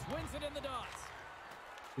 Holos wins it in the dots.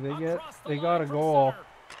 They got a goal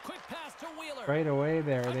Quick pass to Wheeler. right away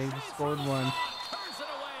there. They just scored one. Turns it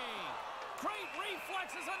away. Great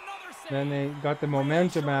reflexes, another save. Then they got the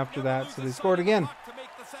momentum after that, so they scored again. To make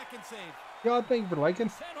the second save. Yod, thank you for liking.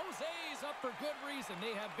 San Jose's up for good reason.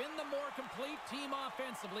 They have been the more complete team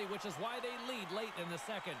offensively, which is why they lead late in the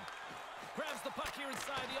second. Grabs the puck here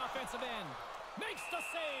inside the offensive end. Makes the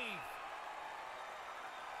save.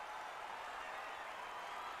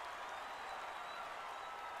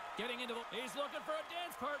 Getting into he's looking for a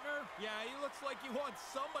dance partner. Yeah, he looks like he wants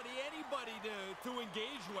somebody, anybody to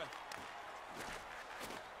engage with.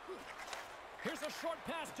 Here's a short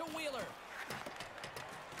pass to Wheeler.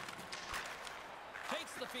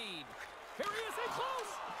 Takes the feed. Here he is in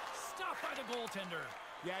close. Stopped by the goaltender.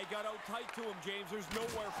 Yeah, he got out tight to him, James. There's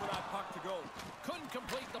nowhere for that puck to go. Couldn't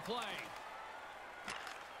complete the play.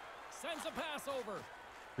 Sends a pass over.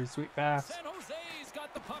 Pretty sweet pass, San Jose's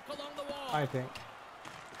got the puck along the wall. I think.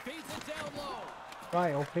 Feeds it down low.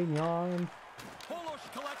 Right, opinion.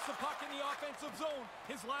 Holosh collects the puck in the offensive zone.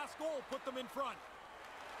 His last goal put them in front.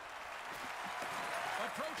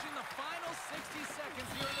 Approaching the final 60 seconds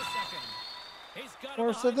here in the second. He's got Of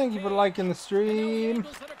course, I thank you for liking the stream.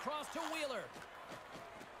 It across to Wheeler.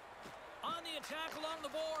 On the attack along the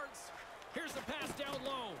boards. Here's the pass down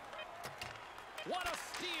low. What a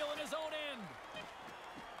steal in his own end.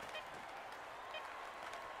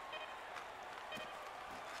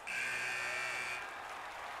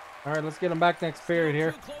 All right, let's get them back next period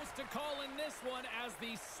here. Too close to call in this one as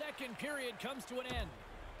the second period comes to an end.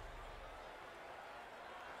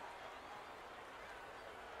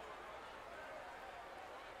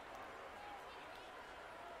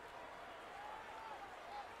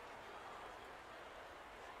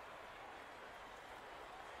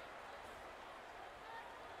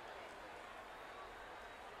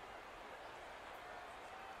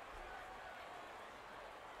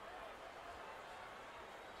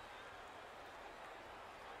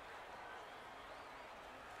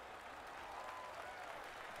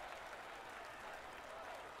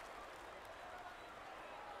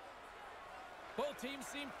 teams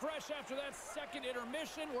seem fresh after that second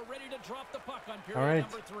intermission. We're ready to drop the puck on All period right.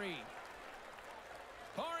 number 3.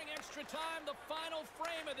 Barring extra time, the final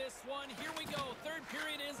frame of this one. Here we go. Third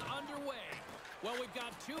period is underway. Well, we've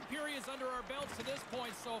got 2 periods under our belts to this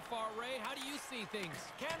point so far, Ray. How do you see things?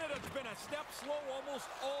 Canada's been a step slow almost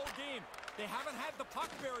all game. They haven't had the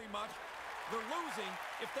puck very much. They're losing.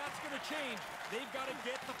 If that's going to change, they've got to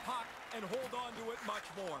get the puck and hold on to it much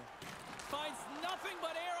more. Finds nothing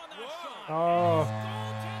but air on that shot. Oh. His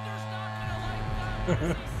goaltender's not going to like that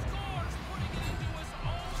as he scores, putting it into his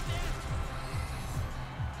own net.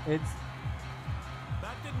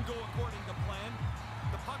 That didn't go according to plan.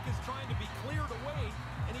 The puck is trying to be cleared away,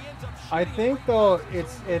 and he ends up I shooting it think right though past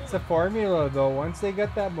his own it's a goalie. formula though. Once they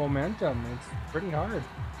get that momentum, it's pretty hard.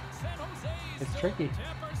 San Jose's It's still tricky.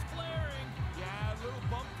 tempers flaring. Yeah, a little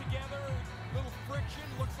bump together, a little friction.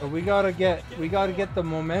 Looks So like we gotta get the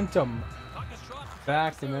momentum Puck is dropped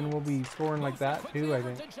back, and then we'll be scoring like Moves it that quickly too. I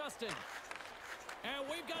over think. to Justin. And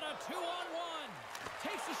we've got a 2-on-1.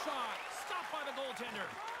 Takes a shot. Stopped by the goaltender.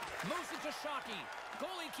 Moves it to Shockey.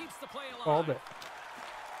 Goalie keeps the play alive. Called it.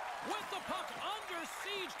 With the puck under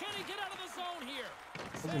siege. Can he get out of the zone here?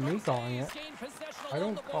 Wasn't me calling it. Gained possession I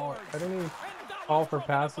along don't the call. boards. I don't even And that call was for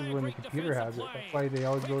broken up passes by a when the great computer has defensive it. That's play. why they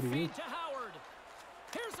always go Quick to you. feed to Howard.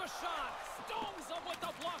 Here's a shot. Stones up with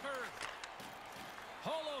the blocker.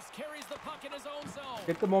 Holos carries the puck in his own zone.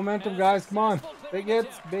 Get the momentum, And a guys. Come on. successful Big clearing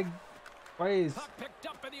hits, attempt. big plays. Puck picked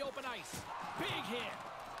up in the open ice. Big hit.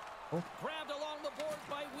 Oh. Grabbed along the board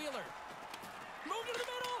by Wheeler. Moved to the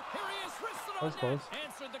middle. Here he is. Wristed That on was net. close.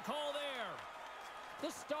 Answered the call there. The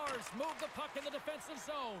Stars move the puck in the defensive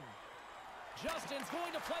zone. Justin's going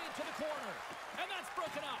to play it to the corner. And that's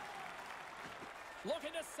broken up.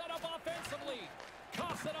 Looking to set up offensively.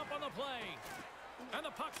 Coughs it up on the play. And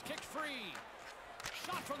the puck's kicked free.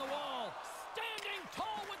 Shot from the wall. Standing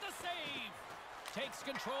tall with the save. Takes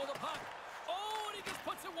control of the puck. Oh, and he just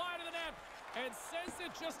puts it wide of the net. And sends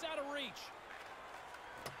it just out of reach.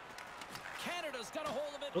 Canada's got a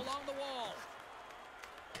hold of it along the wall.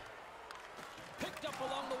 Picked up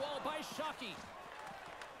along the wall by Shockey.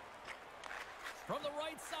 From the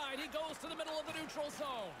right side, he goes to the middle of the neutral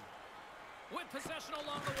zone. With possession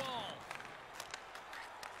along the wall.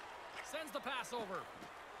 Sends the pass over.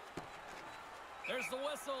 There's the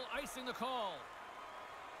whistle, icing the call.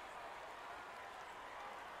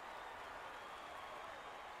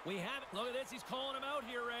 We have it. Look at this. He's calling him out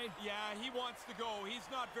here, Ray. Yeah, he wants to go. He's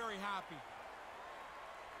not very happy.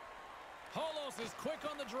 Holos is quick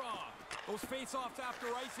on the draw. Those face-offs after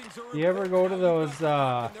icings are You ever go to important. Now those you've got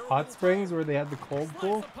to keep them. They're a hot little springs tired. where they had the cold Slides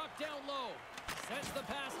pool? the puck down low. Sends the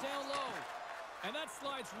pass down low. And that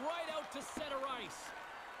slides right out to center ice.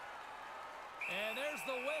 And there's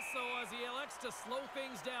the whistle as he elects to slow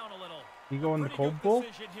things down a little. You go in the Pretty cold good pool?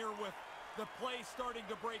 decision here with the play starting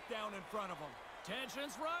to break down in front of him.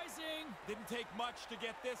 Tension's rising. Didn't take much to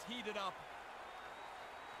get this heated up.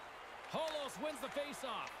 Holos wins the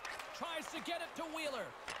faceoff. Tries to get it to Wheeler.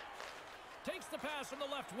 Takes the pass from the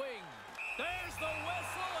left wing. There's the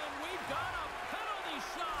whistle, and we've got a penalty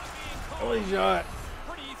shot being called. Holy shot.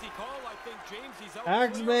 Pretty easy call, I think, James. He's out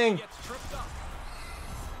Axman. clear. He gets tripped up.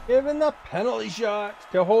 Giving the penalty shot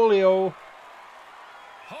to Holio.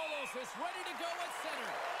 Holos is ready to go at center.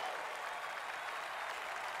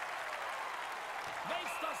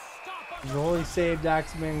 Makes the stop on The the goalie pressure. saved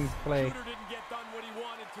Axman's play. Shooter didn't get done what he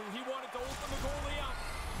wanted to. He wanted to open the goalie up,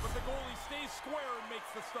 but the goalie stays square and makes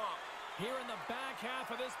the stop. Here in the back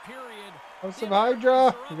half of this period. House the of Hydra.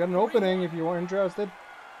 Americans are We got an up opening 3-1. if you weren't interested.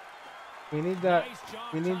 We need that. Nice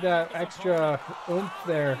job We need tying that up his extra opponent. oomph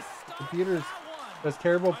there. He stopped Computers that one. does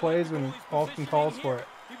terrible I like plays the when goalie's Falcon positioning calls for here. it.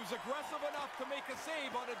 He was aggressive enough to make a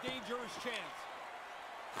save on a dangerous chance.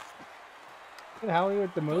 And Howie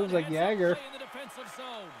with the moves like Good heads-up Jagger. play in the defensive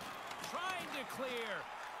zone. Trying to clear,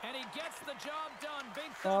 and he gets the job done.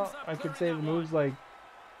 Big Well, thumbs up I could clearing say that the moves one. like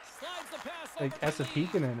Slides the pass over to Esa Lee.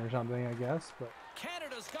 Tikkanen or something, I guess. But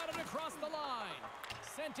Canada's got it across the line.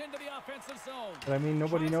 Sent into the offensive zone. I mean,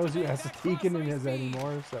 nobody Tries to knows who make Esa that Tikkanen cross-ice is feed.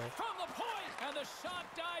 anymore, so From the point, and the shot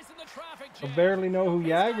dies in the traffic I'll jam. barely know who He's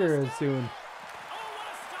got a Jagger is stop. soon. Oh, what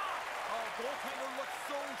a stop! Oh, goaltender looked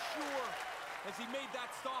so sure as he made that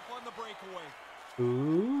stop on the breakaway.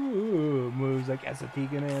 Ooh, moves like Esa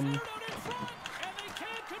Tikkanen. Centered out in front, and they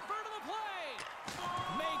can't convert on the play.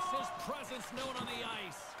 Makes his presence known on the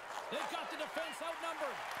ice. They've got the defense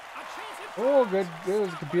outnumbered. A chance at Oh, good. Stop There was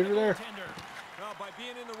a by the computer there. goaltender. Now, by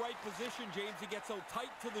being in the right position, James, he gets out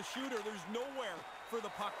tight to the shooter. There's nowhere for the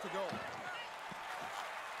puck to go.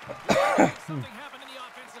 Something happened in the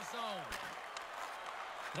offensive zone.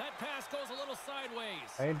 That pass goes a little sideways.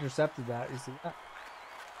 I intercepted that. You see that?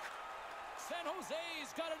 San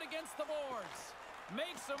Jose's got it against the boards.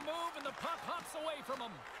 Makes a move and the puck hops away from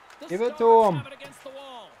him. The Give it to Stars him. have it against the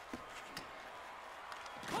wall.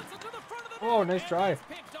 Puts it to the front of the net. Oh, nice and try. it's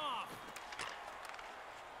picked off.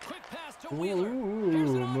 Quick pass to Wheeler. Here's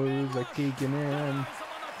Ooh, an moves on-man like rush. peeking in. Denies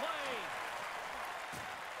him on the play.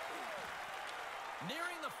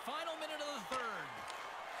 Nearing the final minute of the third.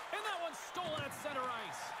 And that one stolen at center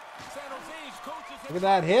ice. San Jose's coaches have Look at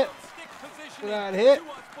that hit. stick Look positioning at that hit.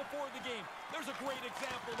 to us before the game. There's a great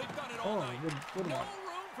example. They've done it Oh, all night. good No one.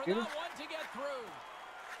 room for Get that him. one to get through.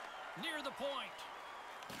 Near the point.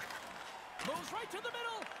 Moves right to the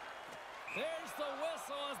middle. There's the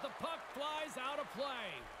whistle as the puck flies out of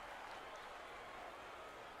play.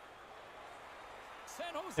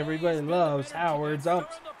 San Jose's Everybody been the loves better team Howard at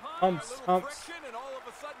Zumps. stirring the pot. Humps, A little humps. friction, and all of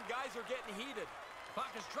a sudden, guys are getting heated.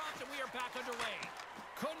 Puck is dropped and we are back underway.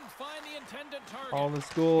 Couldn't find the intended target. All the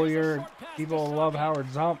school Here's a year short pass to people love Shockey. Howard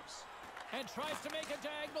Zumps. And tries to make a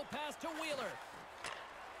diagonal pass to Wheeler.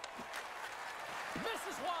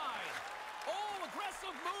 Misses wide. Oh,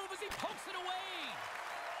 aggressive move as he pokes it away.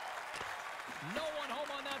 No one home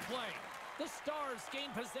on that play. The Stars gain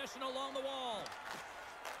possession along the wall.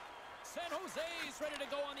 San Jose's ready to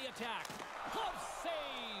go on the attack. Glove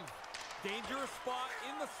save. Dangerous spot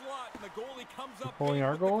in the slot, and the goalie comes up Pulling big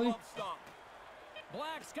our with the goalie? glove stop.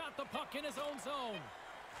 Black's got the puck in his own zone.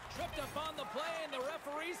 Tripped up on the play, and the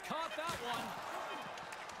referee's caught that one.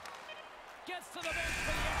 Gets to the bench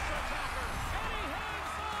for the extra attacker. And he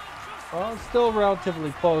hangs on just Well, it's still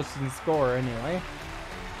relatively close in score anyway.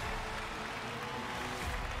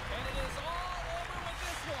 And it is all over with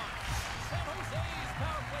this one. San Jose's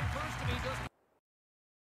power play proves to be just...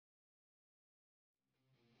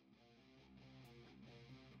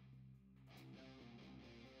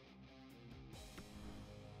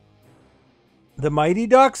 The Mighty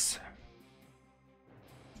Ducks.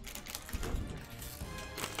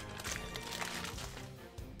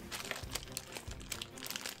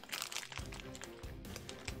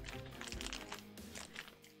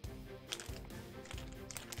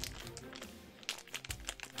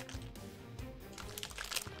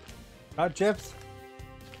 Hot chips.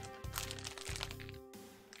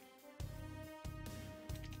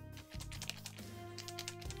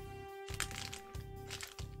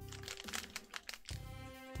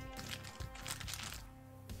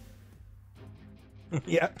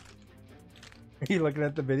 Yeah. Are you looking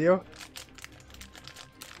at the video?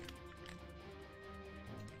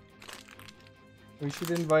 We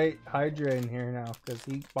should invite Hydra in here now because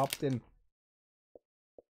he popped in.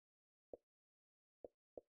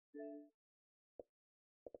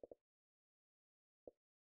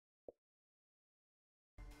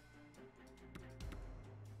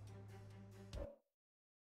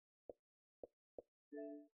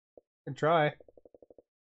 Good try.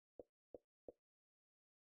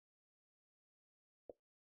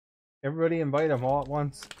 Everybody invite him all at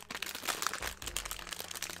once.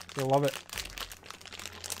 You'll love it.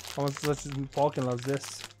 Almost as much as Falcon loves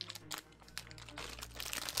this.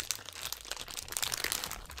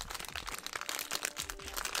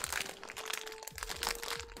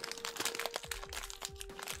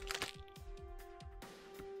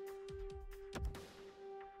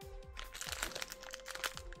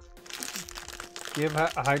 Give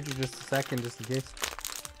Hydra just a second, just in case.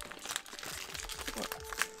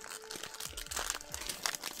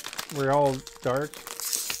 We're all dark.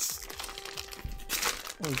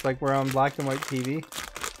 It's like we're on black and white TV.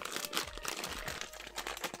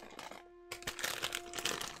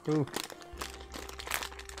 Ooh.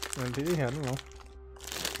 On TV? I don't know.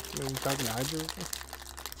 Are you talking to Hydra?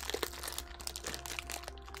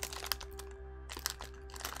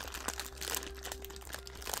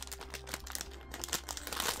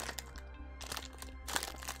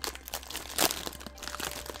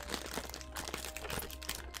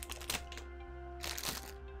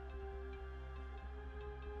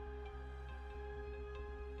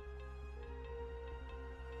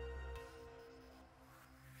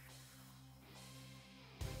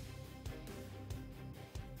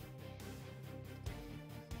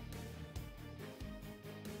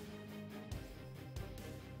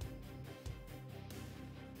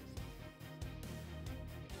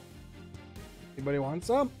 Anybody want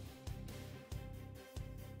some?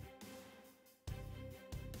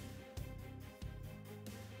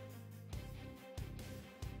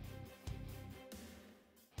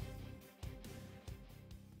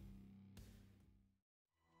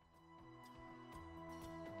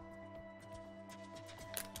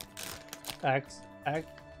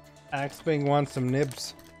 Axbing wants some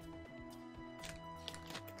nibs.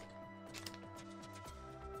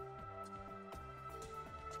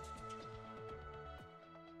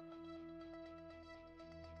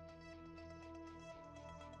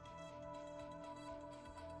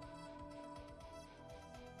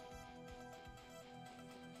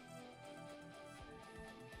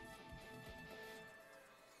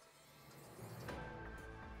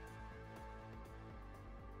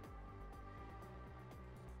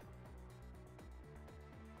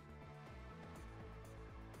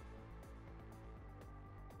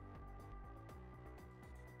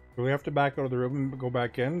 Do we have to back out of the room and go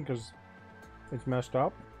back in because it's messed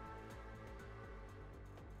up?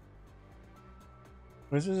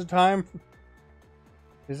 This is a time.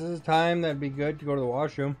 This is a time that'd be good to go to the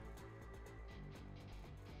washroom.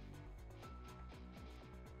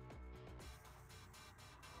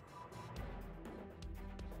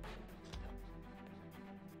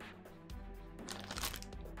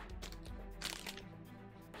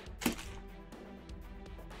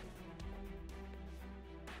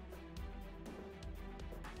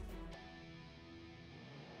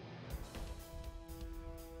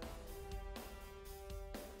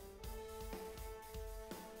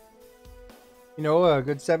 You know, a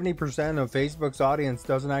good 70% of Facebook's audience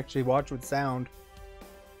doesn't actually watch with sound.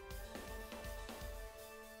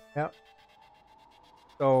 Yep.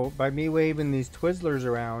 So by me waving these Twizzlers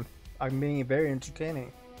around, I'm being very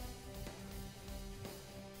entertaining.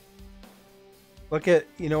 Look at,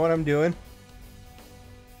 you know what I'm doing?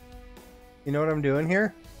 You know what I'm doing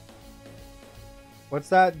here? What's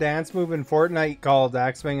that dance move in Fortnite called,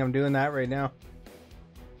 Axwing? I'm doing that right now.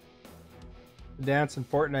 The dance in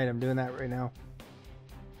Fortnite, I'm doing that right now.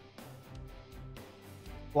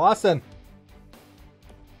 Lawson.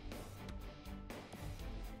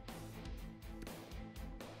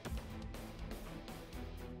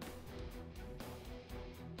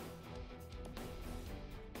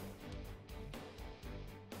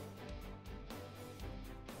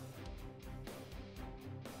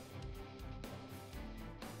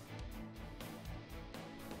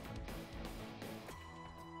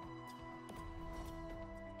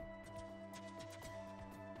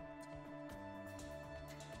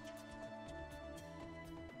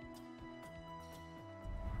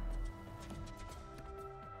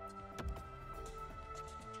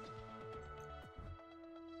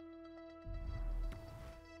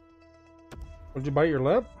 Did you bite your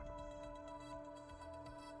lip?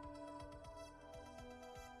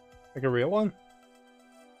 Like a real one?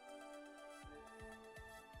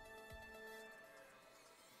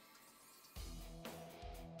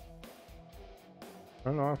 I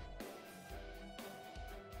don't know.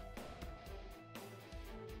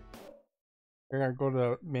 I gotta go to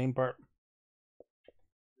the main part.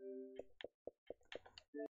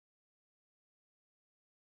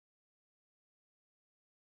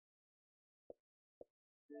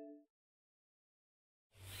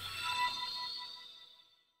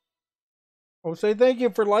 Oh, say thank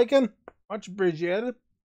you for liking. Much appreciated.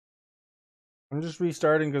 I'm just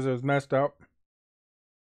restarting because it was messed up.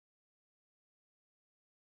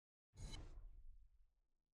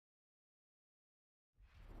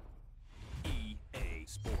 EA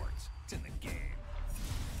Sports. It's in the game.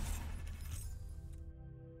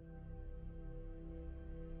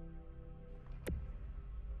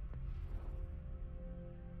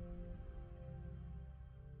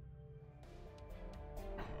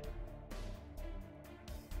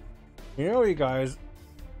 You know, you guys,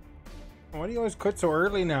 why do you always quit so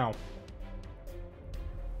early now?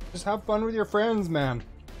 Just have fun with your friends, man.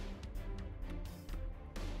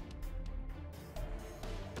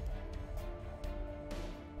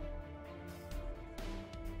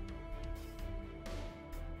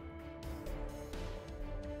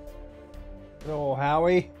 Good old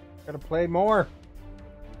Howie, gotta play more.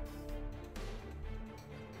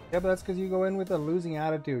 Yeah, but that's because you go in with a losing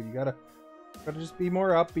attitude. You gotta just be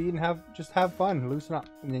more upbeat and have fun, loosen up,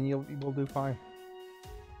 and then you'll do fine.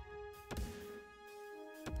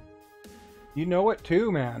 You know it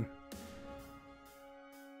too, man.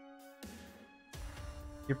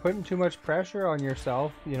 You're putting too much pressure on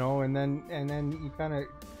yourself, you know, and then you kind of,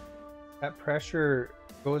 that pressure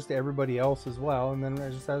goes to everybody else as well, and then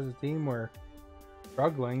just as a team we're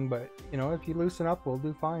struggling. But you know, if you loosen up, we'll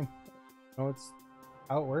do fine. You know, it's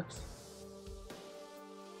how it works.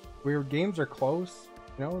 Weird games are close,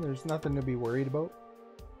 you know, there's nothing to be worried about.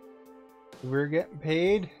 If we were getting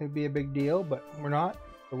paid, it'd be a big deal, but we're not,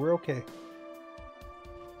 so we're okay.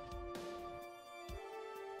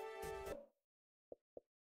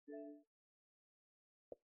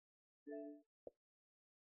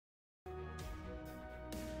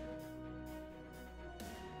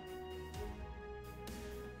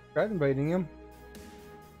 Tried inviting him.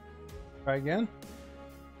 Try again.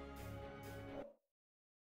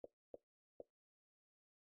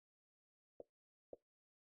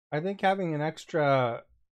 I think having an extra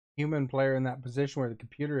human player in that position where the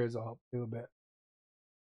computer is will help too a bit.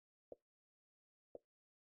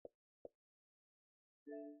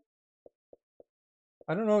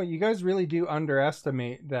 I don't know, you guys really do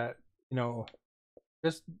underestimate that, you know,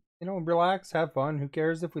 just, you know, relax, have fun. Who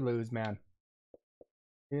cares if we lose, man?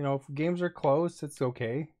 You know, if games are close, it's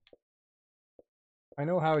okay. I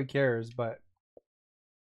know how he cares, but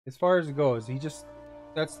as far as it goes,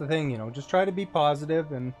 that's the thing, just try to be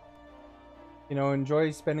positive and, enjoy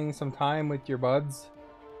spending some time with your buds.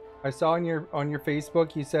 I saw on your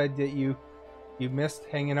Facebook you said that you missed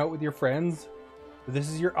hanging out with your friends. This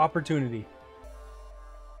is your opportunity.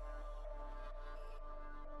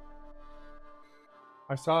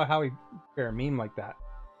 I saw how he share a meme like that.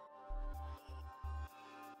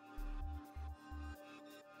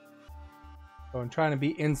 So I'm trying to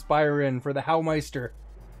be inspiring for the Howmeister.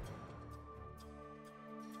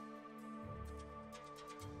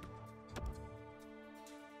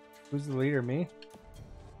 Who's the leader? Me?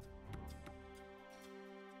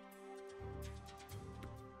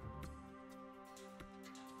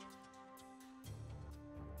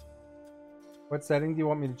 What setting do you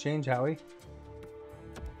want me to change, Howie?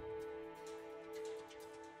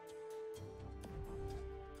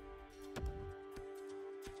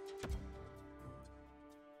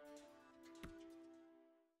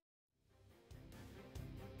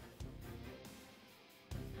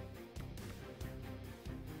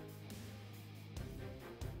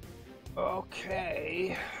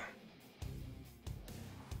 Okay.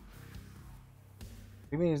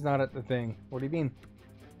 What do you mean he's not at the thing? What do you mean?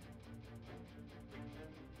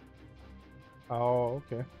 Oh,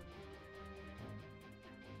 okay.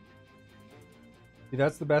 See,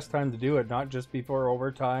 that's the best time to do it, not just before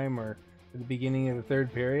overtime or at the beginning of the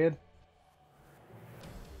third period.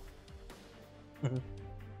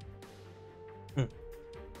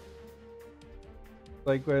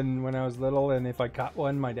 Like when I was little, and if I caught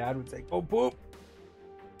one, my dad would say, "Go poop."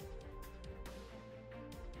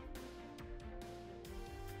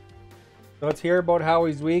 So let's hear about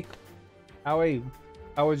Howie's week. Howie,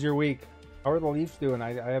 how was your week? How are the Leafs doing?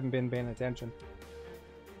 I haven't been paying attention.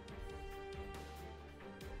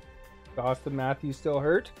 Austin Matthews still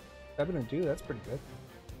hurt? 7-2, that's pretty good.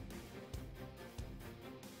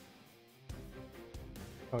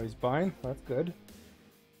 Oh, he's fine? That's good.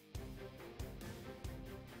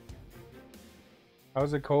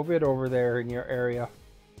 How's the COVID over there in your area?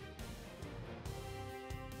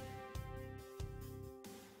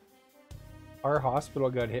 Our hospital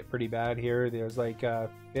got hit pretty bad here. There was like a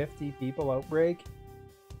 50 people outbreak,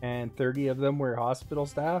 and 30 of them were hospital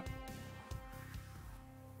staff.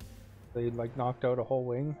 They like knocked out a whole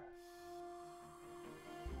wing.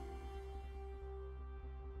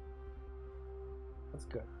 That's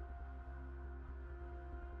good.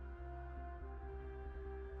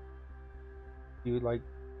 You like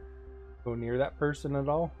go near that person at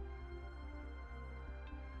all?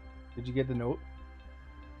 Did you get the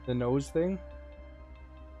nose thing?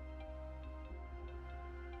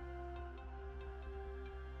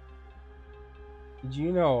 Did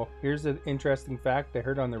you know, here's an interesting fact I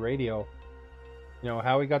heard on the radio,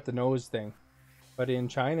 how he got the nose thing. But in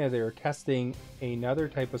China, they were testing another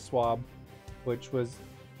type of swab, which was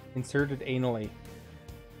inserted anally.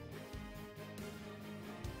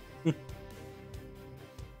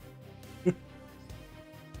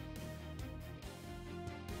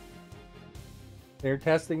 They're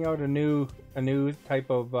testing out a new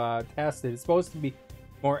type of test. It's supposed to be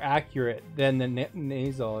more accurate than the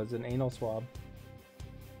nasal as an anal swab.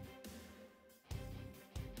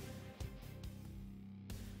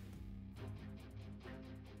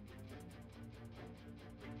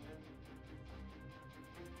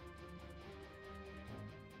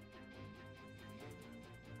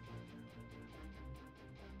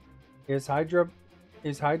 Is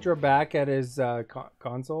Hydra back at his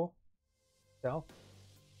console? Self?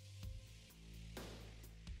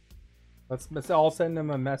 Let's all send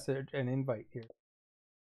him a message, an invite here.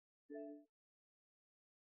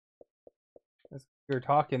 You're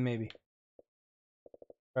talking, maybe.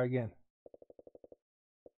 Try again.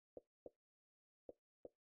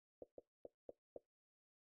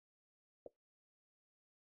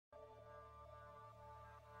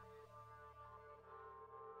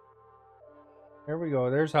 There we go.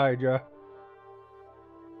 There's Hydra.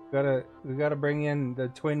 We gotta bring in the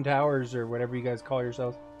Twin Towers or whatever you guys call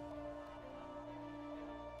yourselves.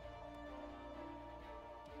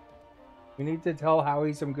 We need to tell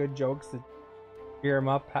Howie some good jokes to cheer him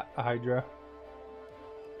up, Hydra.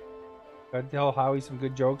 Gotta tell Howie some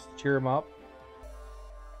good jokes to cheer him up.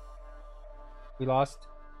 We lost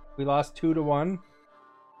 2-1.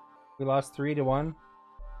 We lost 3-1.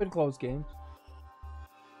 Been close games.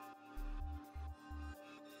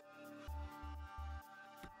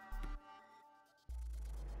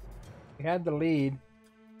 We had the lead.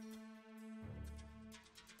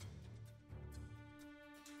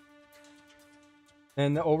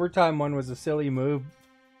 And the overtime one was a silly move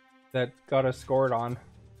that got us scored on.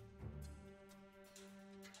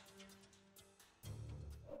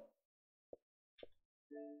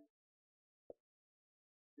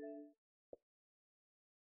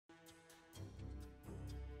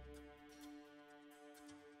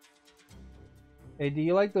 Hey, do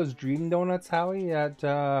you like those Dream Donuts, Howie, at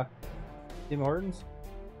Tim Hortons?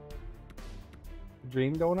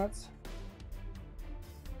 Dream Donuts?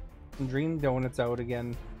 Dream Donuts out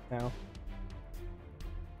again now.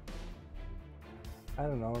 I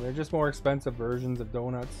don't know. They're just more expensive versions of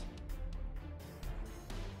donuts.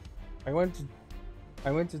 I went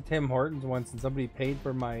to Tim Hortons once and somebody paid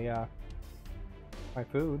for my my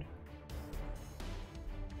food.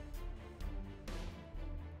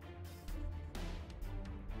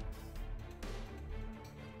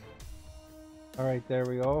 All right, there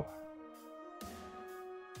we go.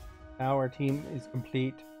 Now our team is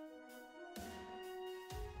complete.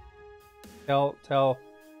 Tell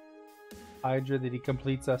Hydra that he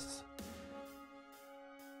completes us.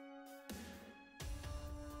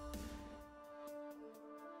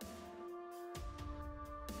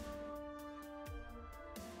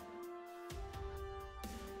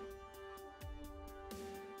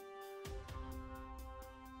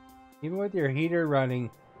 Even with your heater running,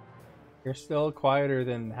 you're still quieter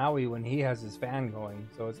than Howie when he has his fan going,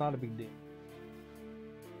 so it's not a big deal.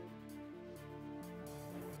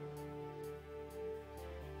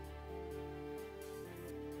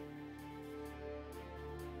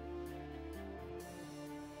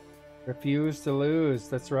 Refuse to lose,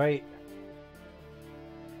 that's right.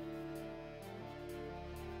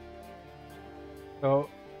 So,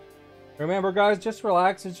 remember guys, just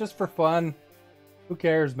relax, it's just for fun. Who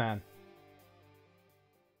cares, man?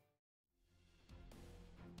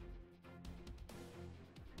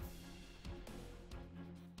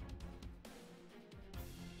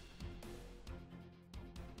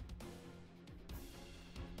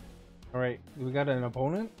 Alright, we got an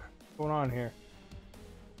opponent? What's going on here?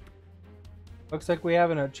 Looks like we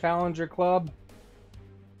have a challenger club.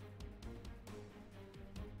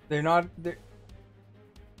 They're not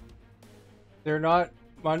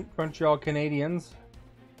Montreal Canadiens.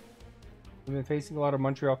 We've been facing a lot of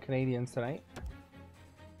Montreal Canadiens tonight.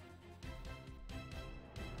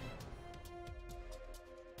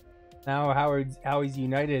 Now Howie's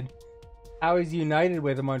united. Howie's united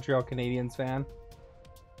with a Montreal Canadiens fan.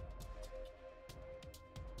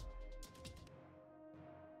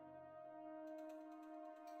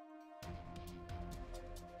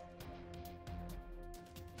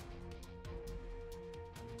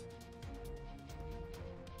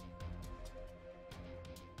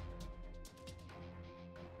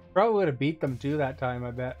 Probably would have beat them too that time,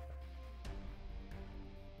 I bet.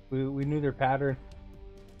 We knew their pattern.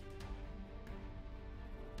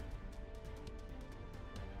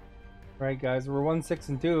 Right, guys, we're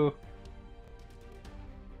 1-6-2.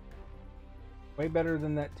 Way better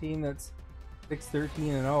than that team that's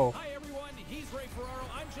 6-13-0. Hi everyone, he's Ray Ferraro.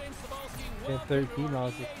 I'm James Cebulski. They have 13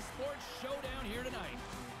 losses. Sports Showdown here tonight.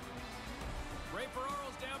 Ray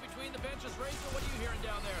Ferraro's down between the benches. Ray, so what are you hearing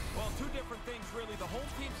down there? Well, two different things, really. The home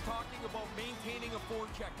team's talking about maintaining a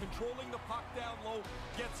forecheck, controlling the puck down low,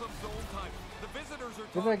 get some zone time. The visitors are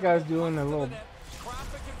Look at that guy's doing a little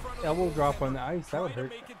traffic in front of elbow the drop on goaltender, the ice. That would trying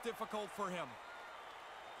hurt. to make it difficult for him.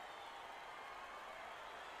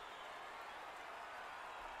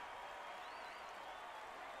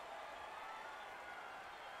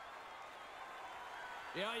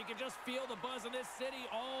 Yeah, you can just feel the buzz in this city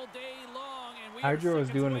all day long. And we Hydro are was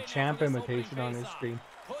doing a seconds away now champ from this imitation on opening his faceoff. stream.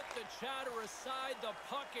 Put the chatter aside. The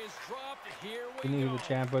puck is dropped. Here He we knew go. who the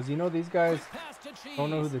champ was. You know, these guys Quick pass to Cheese.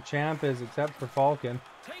 don't know who the champ is except for Falcon.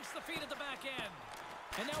 Takes the feed at the back end.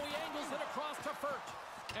 And now he angles it across to Furt.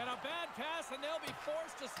 And a bad pass, and they'll be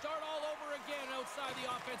forced to start all over again outside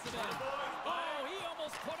the offensive end. Oh, he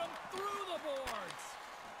almost put him through the boards.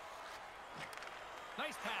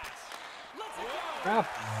 Nice pass. Let's go. Crap.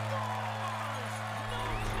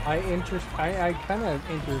 I kind of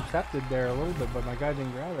intercepted there a little bit, but my guy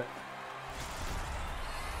didn't grab it.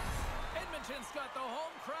 Edmonton's got the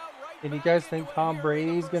home crowd right Did you back guys into think it Tom here in the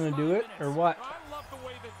Brady's first gonna 5 do it, minutes. or what? I love the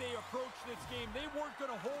way that they approached this game. They weren't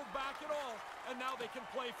going to hold back at all, and now they can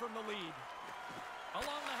play from the lead.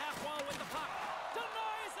 Along the half wall with the puck.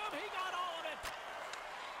 Denies him. He got all of it.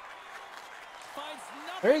 Finds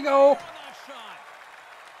nothing There you go. on that shot.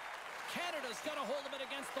 Canada's got a hold of it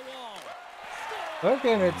against the wall. Look,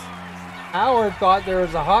 and it's Howard thought there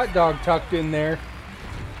was a hot dog tucked in there.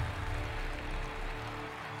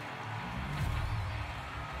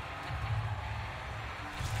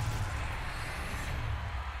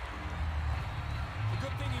 The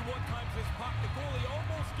good thing he one-times his puck. The goalie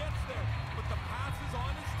almost gets there, but the pass is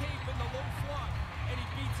on his tape in the low slot, and he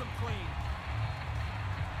beats him clean.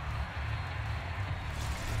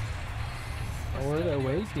 Or the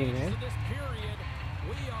away team, eh? To this period,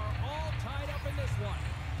 we are all tied up in this one.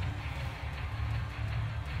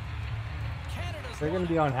 Canada They're going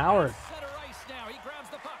to be on Howard. Center ice now. He grabs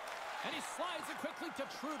the puck and he slides it quickly to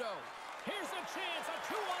Trudeau. Here's a chance, a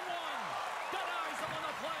 2-on-1. Denies him on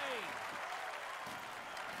the play.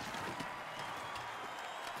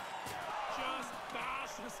 Just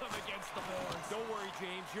bashes him against the boards. Don't worry,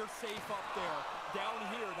 James. You're safe up there. Down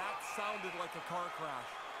here, that sounded like a car crash.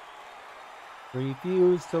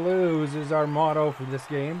 Refuse to lose is our motto for this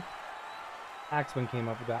game. Axman came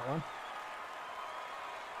up with that one.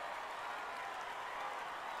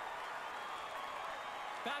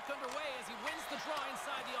 Back underway as he wins the draw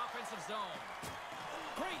inside the offensive zone.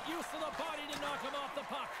 Great use of the body to knock him off the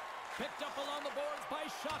puck. Picked up along the boards by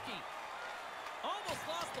Shockey. Almost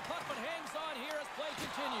lost the puck, but hangs on here as play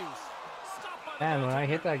continues. Stopped by the Man, when I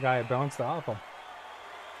hit that guy, it bounced off him.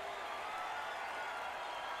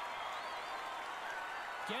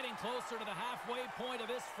 Getting closer to the halfway point of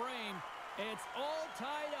this frame. It's all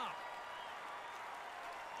tied up.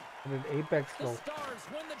 What did Apex The go? Stars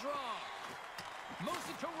win the draw. Moves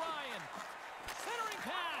it to Ryan. Centering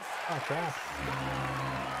pass. Oh, crap.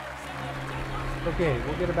 Okay,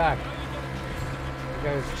 we'll get it back. The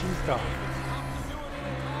guy's cheese talk.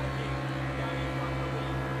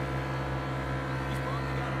 He's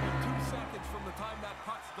probably got about 2 seconds from the time that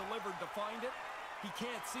puck's delivered to find it. He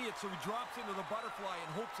can't see it, so he drops into the butterfly and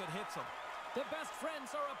hopes it hits him. The best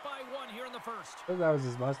friends are up by 1 here in the first. I thought that was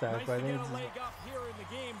his mustache, Nice but I to think get it's a his... leg up here in the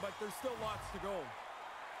game, but there's still lots to go.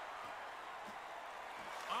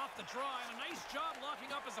 Off the draw, and a nice job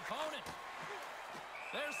locking up his opponent.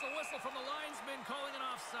 There's the whistle from the linesman calling an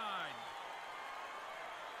offside.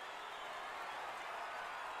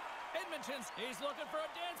 Edmonton's, he's looking for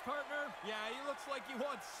a dance partner. Yeah, he looks like he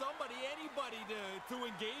wants somebody, anybody to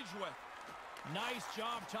engage with. Nice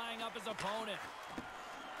job tying up his opponent.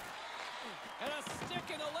 And a stick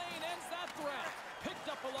in the lane ends that threat. Picked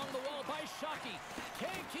up along the wall by Shockey.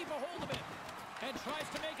 Can't keep a hold of it. And tries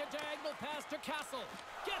to make a diagonal pass to Castle.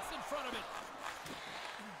 Gets in front of it.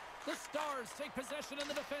 The Stars take possession in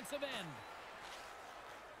the defensive end.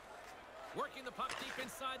 Working the puck deep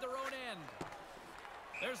inside their own end.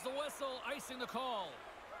 There's the whistle, icing the call.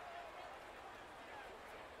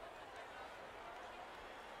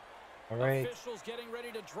 All right. Officials getting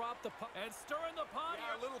ready to drop the puck and stirring the pot.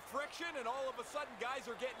 Yeah, a little friction, and all of a sudden, guys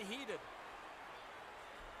are getting heated.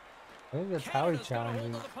 I think that's how he Canada's got a hold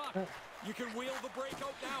challenged. of the puck. You can wheel the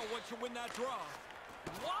breakout now once you win that draw.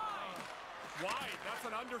 Wide. Wide, that's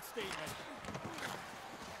an understatement.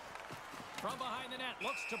 From behind the net,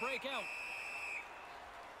 looks to break out.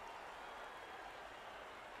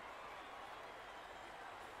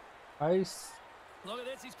 Ice. Look at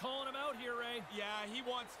this, he's calling him out here, Ray. Yeah, he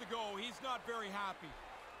wants to go. He's not very happy.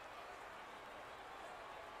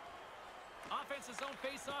 Offense's zone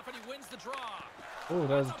face-off, and he wins the draw. Oh,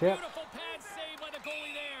 that was a That's tip. beautiful pad save by the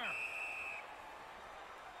goalie there.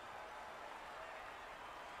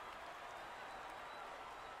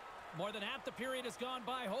 More than half the period has gone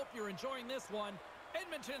by. Hope you're enjoying this one.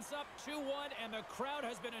 Edmonton's up 2-1, and the crowd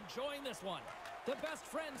has been enjoying this one. The best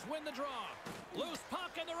friends win the draw. Loose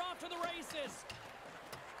puck, and they're off to the races.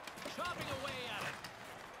 Chopping away at it.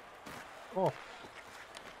 Oh,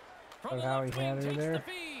 From the how he left wing, had her takes there. the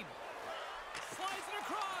feed. Slides it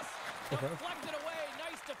across. Deflected away.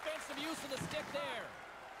 Nice defensive use of the stick there.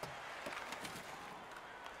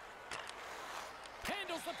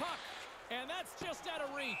 Handles the puck. And that's just out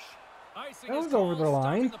of reach. Icing That is was over called, the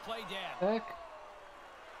line. stopping the play dead. heck.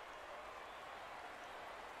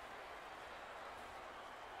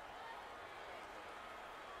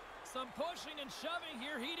 Some pushing and shoving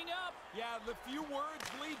here, heating up. Yeah, the few words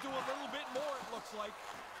lead to a little bit more, it looks like.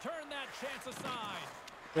 Turn that chance aside.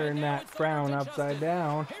 Turn And now that it's frown over to upside Justin.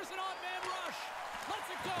 down. Here's an odd man rush. Lets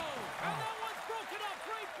it go. And that one's broken up.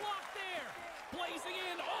 Great block there. Blazing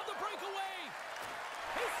in on the breakaway.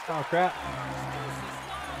 Oh, crap. Excuses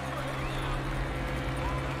loud for him now.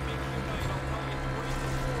 That makes you nice, I'll tell you. You break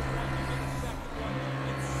the score one, you get a second one.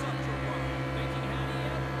 It's such a run. Thinking Hattie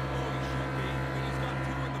yet? Oh, he should be. And he's got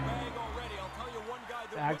 2 in the bag already. I'll tell you one guy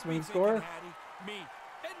that would Axman be score? thinking, Hattie, me.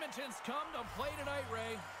 Edmonton's come to play tonight,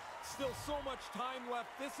 Ray. Still so much time left.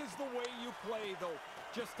 This is the way you play, though.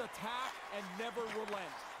 Just attack and never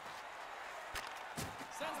relent.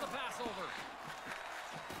 Sends the pass over.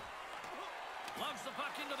 Loves the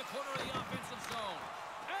puck into the corner of the offensive zone.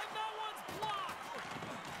 And that one's blocked.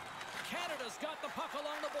 Canada's got the puck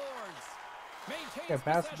along the boards. Maintains I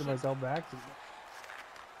passed it to possession. myself by accident.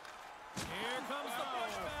 Here comes the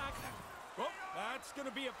pushback. Well, that's going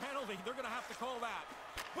to be a penalty. They're going to have to call that.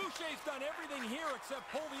 Boucher's done everything here except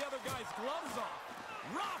pull the other guy's gloves off.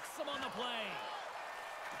 Rocks him on the play.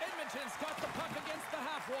 Edmonton's got the puck against the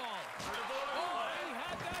half wall. Oh, he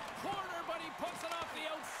had that corner, but he puts it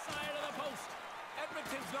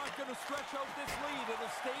Edmonton's not going to stretch out this lead.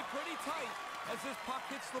 It'll stay pretty tight as this puck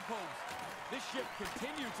hits the post. This shift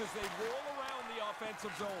continues as they roll around the offensive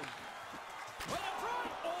zone. Well, in front!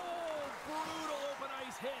 Oh, brutal open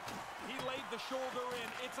ice hit. He laid the shoulder in.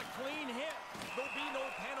 It's a clean hit. There'll be no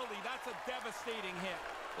penalty. That's a devastating hit.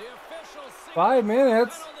 The official 5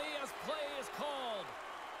 minutes. penalty as play is called.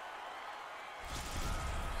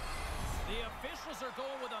 The officials are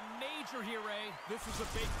going with a major here, Ray. This is a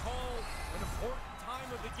big call, an important time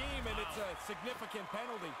of the game, and it's a significant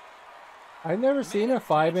penalty. I've never seen a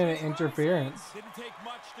 5-minute interference. Didn't take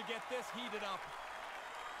much to get this heated up.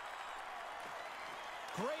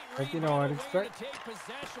 Great Like, read you know, by I'd the winger expect. to take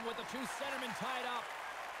possession with the two centermen tied up.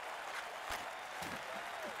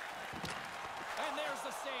 And there's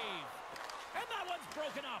the save. And that one's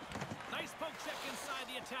broken up. Nice poke check inside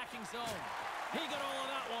the attacking zone. He got all of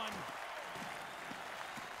that one.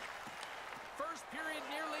 First period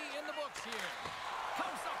nearly in the books here.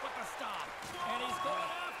 Comes up with the stop. And he's going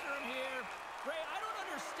after him here. Ray, I don't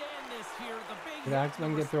understand this here. The big Did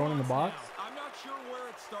Axeman get thrown in the box? now. I'm not sure where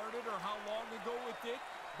it started or how long ago it did,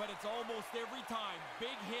 but it's almost every time.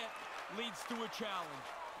 Big hit leads to a challenge.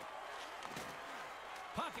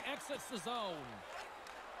 Puck exits the zone.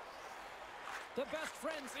 The best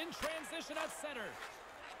friends in transition at center.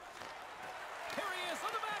 Here he is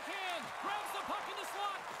on the backhand. Grabs the puck in the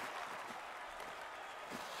slot.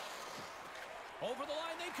 Over the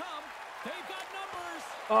line they come. They've got numbers.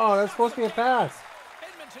 Oh, that's supposed to be a pass.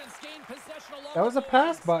 Edmonton's gained possession along That was a the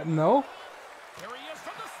pass boards. button, though. Here he is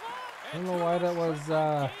from the slot. I don't know why that was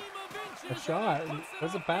a shot. It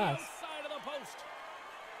was a pass. Side of the post.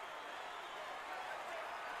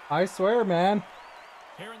 I swear, man.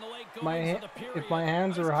 Here in the late My goings of ha- the period. if my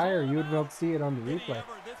hands were higher, you would be able to see it on the Did he replay.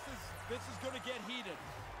 ever? This is going to get heated.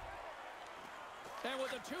 And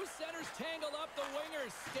with the two centers tangled up, the winger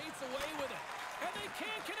skates away with it. And they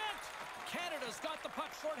can't connect. Canada's got the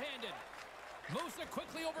puck shorthanded. Moves it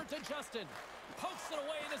quickly over to Justin. Pokes it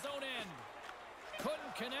away in his own end.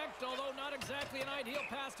 Couldn't connect, although not exactly an ideal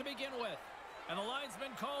pass to begin with. And the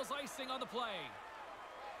linesman calls icing on the play.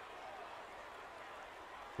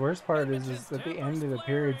 Worst part is at the end of the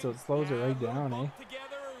period, so it slows it right little down, eh? bump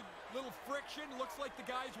together, little friction. Looks like the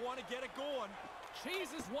guys want to get it going. Cheese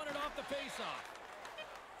has won it off the faceoff.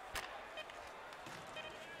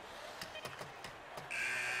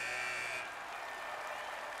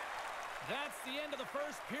 That's the end of the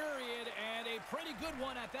first period, and a pretty good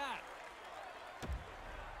one at that.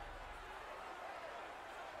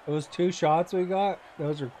 Those 2 shots we got,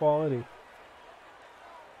 those are quality.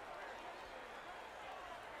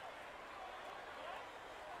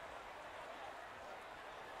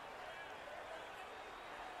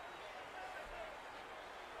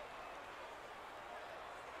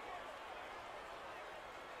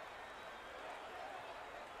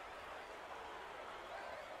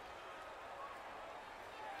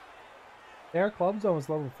 Their club's almost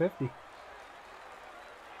level 50.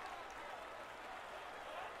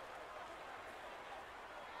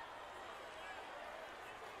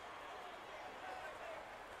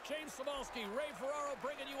 James Sabalski, Ray Ferraro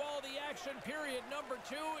bringing you all the action. Period number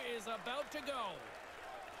 2 is about to go.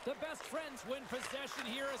 The best friends win possession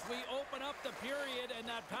here as we open up the period, and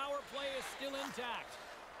that power play is still intact.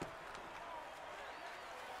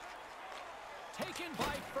 Taken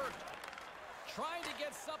by Furt. Trying to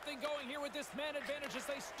get something going here with this man advantage as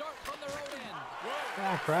they start from their own end.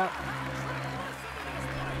 Ah, crap.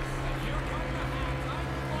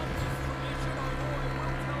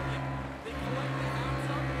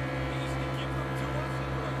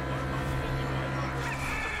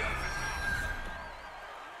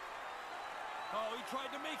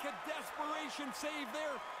 Tried to make a desperation save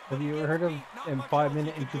there. Have you ever heard of a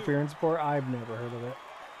 5-minute interference before? I've never heard of it.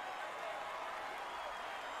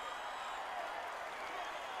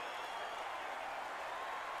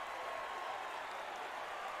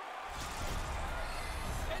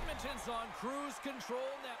 Edmonton's on cruise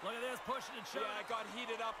control now. Look at this, pushing and shoving. Yeah, it got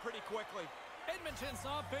heated up pretty quickly. Edmonton's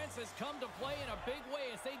offense has come to play in a big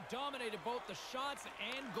way as they dominated both the shots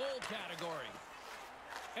and goal category.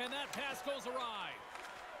 And that pass goes awry.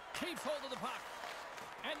 Keeps hold of the puck.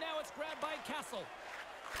 And now it's grabbed by Castle.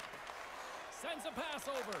 Sends a pass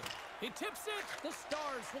over. He tips it. The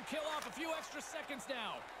Stars will kill off a few extra seconds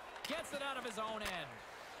now. Gets it out of his own end.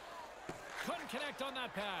 Couldn't connect on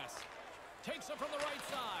that pass. Takes it from the right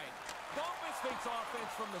side. Bombas thinks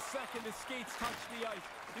offense from the second his skates touch the ice.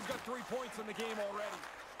 He's got 3 points in the game already.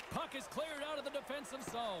 Puck is cleared out of the defensive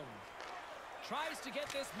zone. Tries to get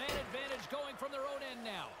this man advantage going from their own end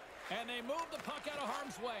now. And they move the puck out of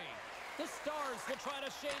harm's way. The Stars will try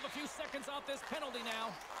to shave a few seconds off this penalty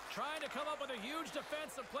now. Trying to come up with a huge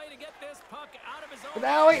defensive play to get this puck out of his own.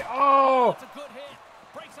 Howie! Oh! That's a good hit.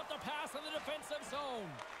 Breaks up the pass in the defensive zone.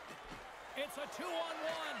 It's a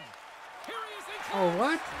 2-on-1. Here he is in. Oh,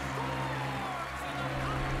 what?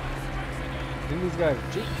 I think these guys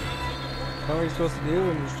are cheating. That's what you're supposed to do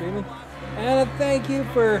when you're streaming. And thank you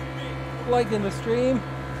for liking the stream.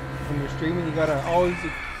 When you're streaming, you gotta always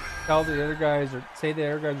tell the other guys or say the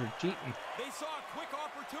other guys are cheating. They saw a quick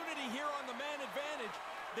opportunity here on the man advantage.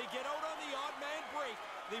 They get out on the odd man break.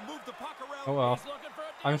 They move the puck around. Oh well.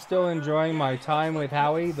 I'm still enjoying my time with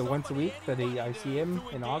Howie the once a week that I see him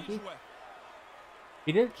in hockey.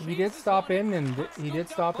 He did stop in and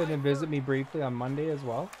visit me briefly on Monday as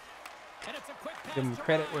well. Give him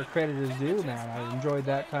credit where credit is due, man. I enjoyed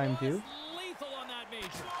that time too.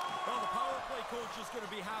 Well, the power play coach is going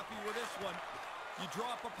to be happy with this one. You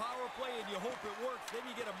drop a power play and you hope it works. Then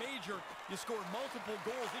you get a major. You score multiple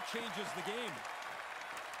goals. It changes the game.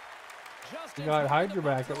 You got Hydra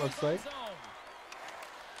back, it looks like.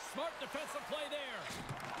 Smart defensive play there.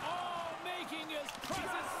 Oh, making his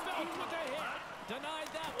presence felt with the hit. Denied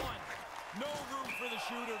that one. No room for the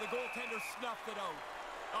shooter. The goaltender snuffed it out.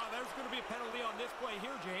 There's going to be a penalty on this play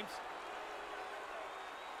here, James.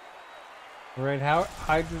 All right,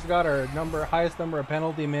 Hydra's got our highest number of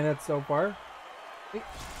penalty minutes so far.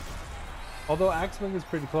 Although Axman is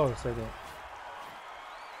pretty close, I think.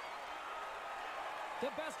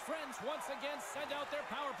 The best friends once again send out their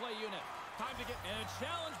power play unit. Time to get and a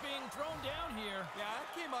challenge being thrown down here. Yeah, that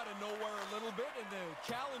came out of nowhere a little bit, and the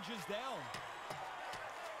challenge is down.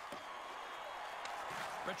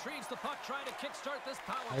 Retrieves the puck, trying to kickstart this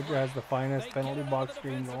power play. Hydra has the finest penalty box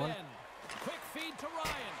screen going. Quick feed to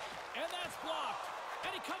Ryan, and that's blocked.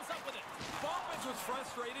 And he comes up with it. Bombage was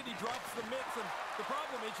frustrated. He drops the mitts, and the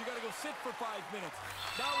problem is you got to go sit for 5 minutes.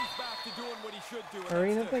 Now he's back to doing what he should do.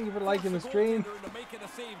 Arena, thank you for liking the stream. Making a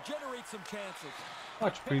save, generate some chances.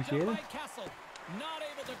 Much appreciated. Castle, not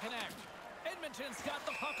able to connect. Edmonton's got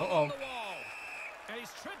the puck along the wall, and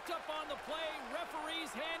he's tripped up on the play.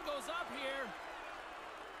 Referee's hand goes up here.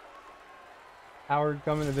 Howard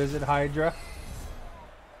coming to visit Hydra.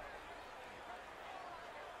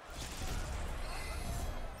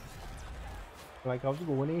 Like, how's it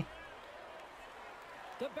going?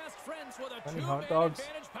 The best friends with a two-man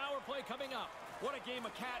advantage power play coming up. What a game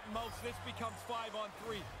of cat and mouse. This becomes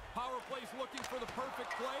 5-on-3. Power plays looking for the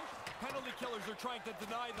perfect play. Penalty killers are trying to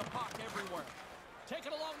deny the puck everywhere.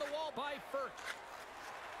 Taken along the wall by Furt.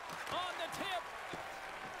 On the tip.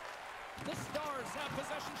 The Stars have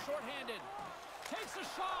possession shorthanded. Takes a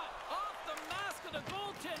shot off the mask of the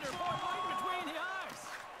goaltender. Boy, right between the eyes.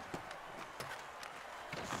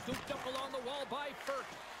 Scooped up along the wall by Furt.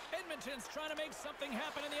 Edmonton's trying to make something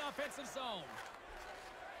happen in the offensive zone.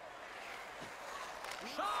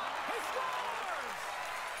 Shot! He scores!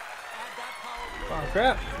 Add that power play. Oh,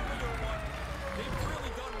 crap. They've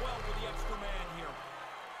really done well with the extra man here.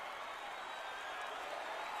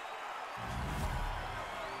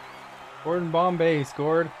 Gordon Bombay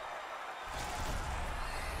scored.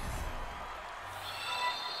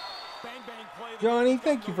 Johnny,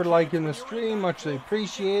 thank you for liking the stream. Much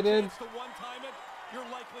appreciated. You're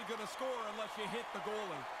likely going to score unless you hit the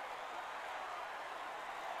goalie.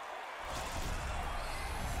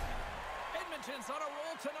 Edmonton's on a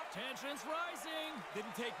roll tonight. Tensions rising.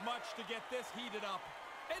 Didn't take much to get this heated up.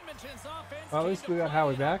 Edmonton's offense. Well, at least we got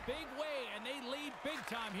Howie back. Big way, and they lead big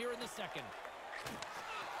time here in the second.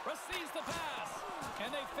 Receives the pass, and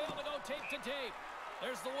they fail to go tape to tape.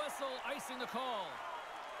 There's the whistle, icing the call.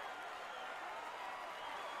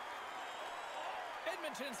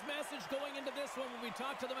 Edmonton's message going into this one when we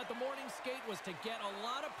talked to them at the morning skate was to get a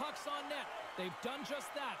lot of pucks on net. They've done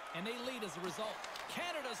just that, and they lead as a result.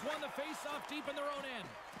 Canada's won the face-off deep in their own end.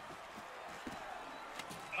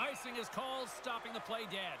 Icing is called, stopping the play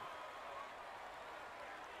dead.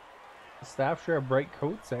 The staff sure have bright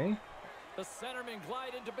coats, eh? The centermen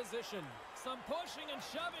glide into position. Some pushing and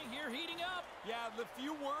shoving here, heating up. Yeah, the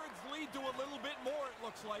few words lead to a little bit more, it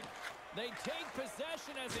looks like. They take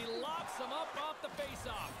possession as he locks them up off the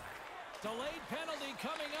faceoff. Delayed penalty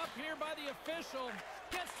coming up here by the official.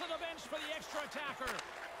 Gets to the bench for the extra attacker.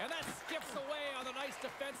 And that skips away on a nice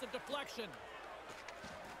defensive deflection.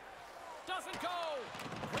 Doesn't go.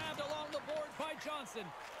 Grabbed along the boards by Johnson.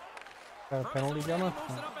 Got a penalty, Gemma?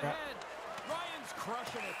 Moves it up ahead. Ryan's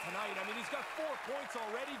crushing it tonight. I mean, he's got 4 points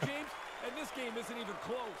already, James, and this game isn't even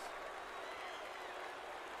close.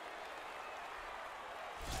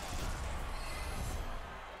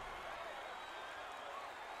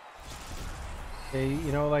 Hey,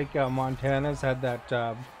 you know, like Montana's had that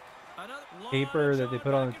paper that they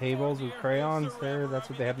put on the tables with crayons there. That's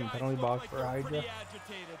what they have in the penalty box for Hydra.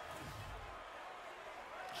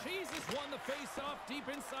 Jesus won the face-off deep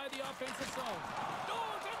inside the offensive zone.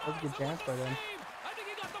 Oh, That's a good chance by them. I think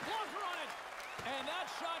he got the blocker on it. And that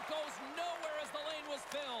shot goes nowhere as the lane was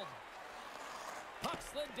filled. Puck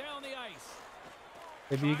slid down the ice.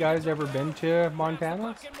 Have you guys ever been to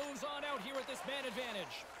Montana?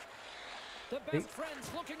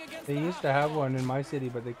 They used to have one in my city,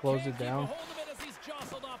 but they closed it down.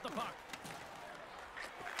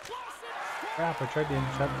 Crap, I tried to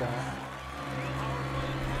intercept that.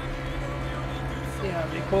 Yeah,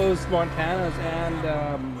 they closed Montana's and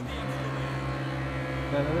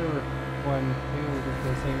that other one too that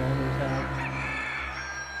the same owners have.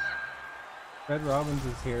 Red Robbins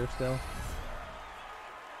is here still.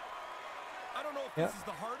 I don't know if this is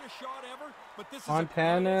the hardest shot ever, but this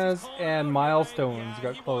Montana's and Milestones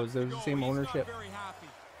got closed. They're the same ownership.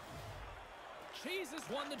 Jesus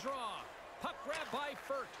won the draw. Puck grab by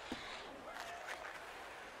Furt.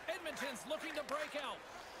 Edmonton's looking to break out.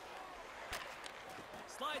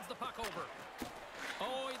 Slides the puck over.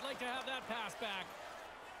 Oh, he'd like to have that pass back.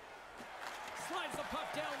 Slides the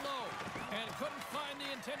puck down low and couldn't find the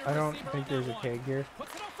intended receiver. I don't think there's a keg here.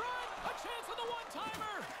 Puts it up front. A chance on the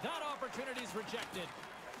one-timer. That opportunity's rejected.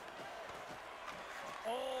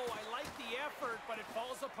 Oh, I like the effort, but it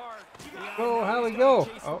falls apart. Oh, how we go?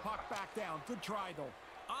 Oh. Puck back down. Good try though.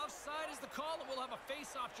 Offside is the call, and we'll have a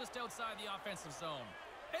face-off just outside the offensive zone.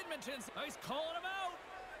 Edmonton's he's calling him out.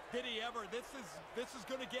 Did he ever? This is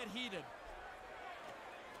going to get heated.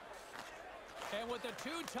 And with the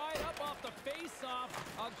two tied up off the face-off,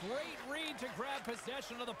 a great read to grab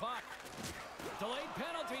possession of the puck. Delayed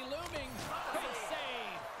penalty looming. Big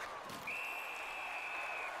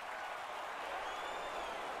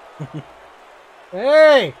save.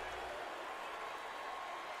 Hey!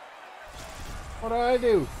 What do I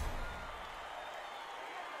do?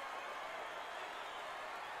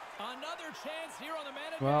 Another chance here on the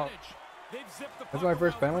man Well, advantage. They've zipped the that's my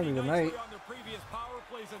first penalty tonight. on their previous power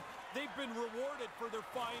plays, and they've been rewarded for their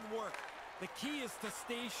fine work. The key is to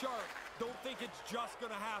stay sharp. Don't think it's just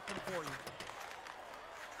going to happen for you.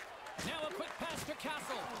 Now a quick pass to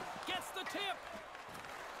Castle. Gets the tip.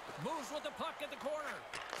 Moves with the puck at the corner.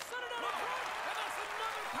 Set it out in front, and that's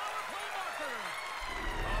another power play marker.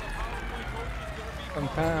 The power play coach is going to be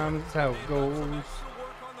Sometimes that's how it goes.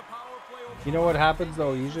 work on the power play over You know what happens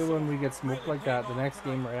though? Usually when we get smoked like that, the next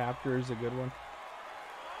game right after is a good one.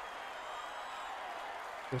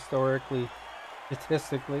 Historically,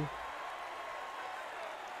 statistically.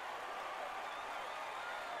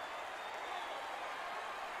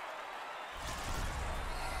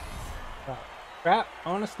 Crap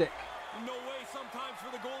on a stick. No way sometimes for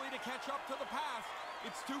the goalie to catch up to the pass.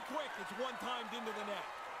 It's too quick. It's one-timed into the net.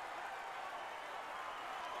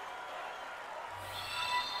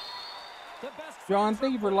 John,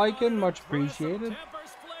 thank you for liking. Much appreciated.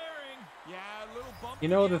 Yeah, a little bump You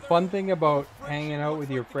know, the together. fun thing about hanging out with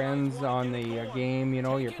your friends on the game, you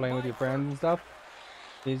know, you're playing with your friends and stuff,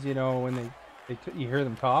 is, you know, when you hear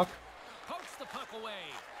them talk. Pokes the puck away.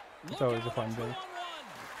 It's always a fun thing.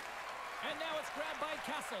 And now it's grabbed by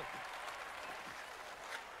Castle.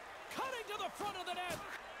 Cutting to the front of the net.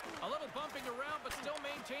 A little bumping around, but still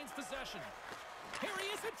maintains possession. Here he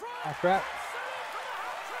is in front. Ah, crap.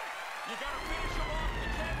 You gotta finish him off. The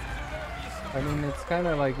chances are there, but you still I mean, it's kind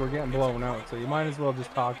of like we're getting blown out, so you might as well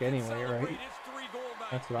just talk anyway, right?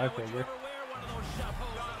 That's what I figure.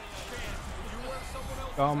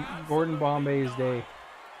 Gordon Bombay's day.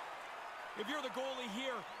 If you're the goalie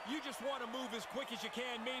here, you just want to move as quick as you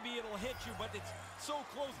can. Maybe it'll hit you, but it's so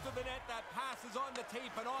close to the net that pass is on the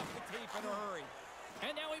tape and off the tape in a hurry.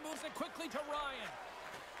 And now he moves it quickly to Ryan.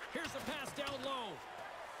 Here's a pass down low.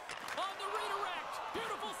 On the redirect.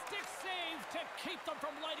 Beautiful stick save to keep them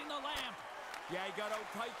from lighting the lamp. Yeah, he got out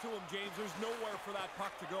tight to him, James. There's nowhere for that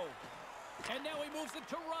puck to go. And now he moves it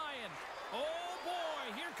to Ryan. Oh, boy.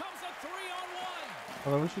 Here comes a 3-on-1.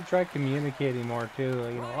 Although we should try communicating more too,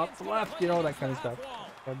 you know, up, left, you know, that kind of stuff.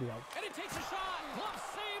 That'd be helpful. And he takes a shot. Glove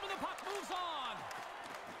save, and the puck moves on.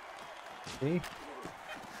 See?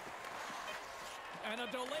 And a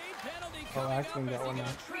delayed penalty Oh, coming Axman up got as one he now.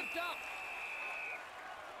 got tripped up.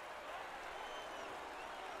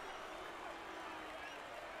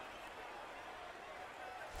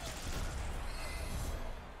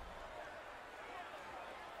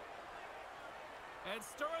 And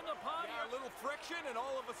stirring the pot Yeah, a here. little friction, and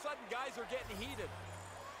all of a sudden, guys are getting heated.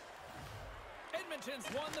 Edmonton's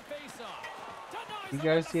won the faceoff. Denies You him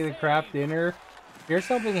guys with see the save. craft dinner? Here's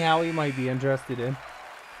something Howie might be interested in.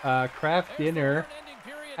 Craft There's the dinner third ending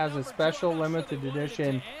period, has a number two. special I'm not sure limited they wanted it to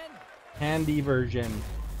edition end. candy version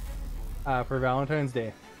for Valentine's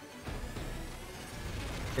Day.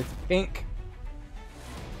 It's pink.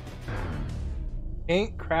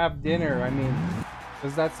 Pink crab dinner. I mean,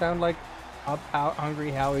 does that sound like Up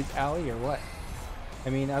Hungry Howie's alley or what? I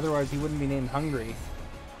mean, otherwise he wouldn't be named Hungry.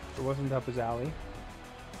 It wasn't up his alley.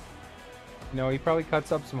 You know, he probably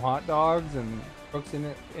cuts up some hot dogs and cooks in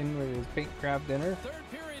with his pink crab dinner. Third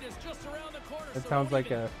period is just around the corner, That so sounds don't like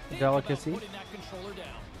even a think delicacy. about putting that controller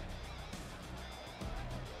down.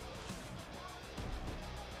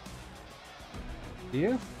 Do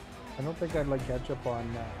you? I don't think I'd like ketchup on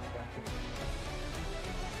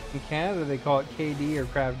in Canada they call it KD or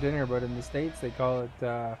crab dinner, but in the States they call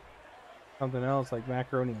it something else like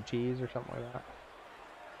macaroni and cheese or something like that.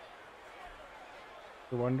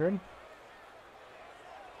 You're wondering?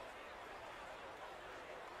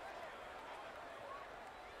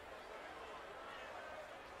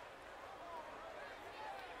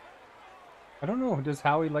 I don't know. Does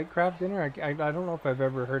Howie like crab dinner? I don't know if I've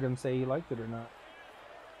ever heard him say he liked it or not.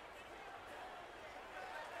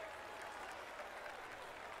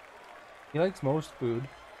 He likes most food.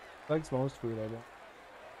 He likes most food, I think.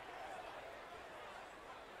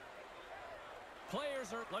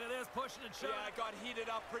 Players are, look at this, pushing and shoving. Yeah, it got heated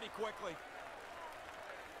up pretty quickly.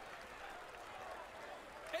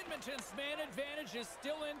 Edmonton's man advantage is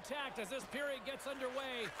still intact as this period gets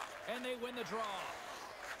underway, and they win the draw.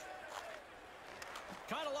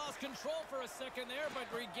 Kind of lost control for a second there, but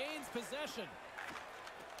regains possession.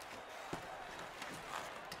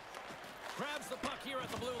 Grabs the puck here at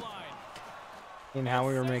the blue line. And how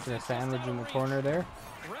we were making a sandwich in the corner there.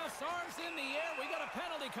 Ref's arms in the air. We got a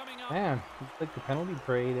penalty coming up. Man, it's like the penalty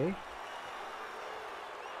parade, eh?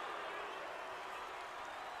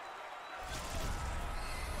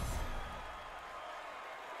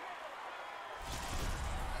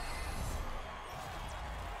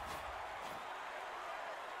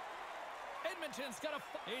 Edmonton's got a...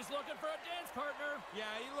 He's looking for a dance partner. Yeah,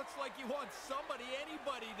 he looks like he wants somebody,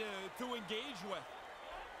 anybody to engage with.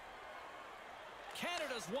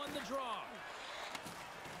 Canada's won the draw.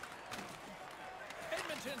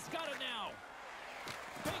 Edmonton's got it now.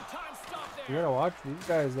 Big time stop there. You gotta watch these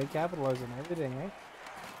guys. They capitalize on everything, eh?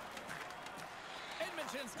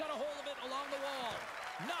 Edmonton's got a hold of it along the wall.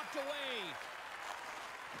 Knocked away.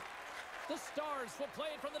 The Stars will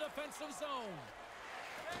play it from the defensive zone.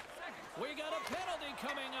 We got a penalty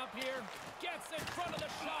coming up here. Gets in front of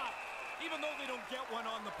the shot. Even though they don't get one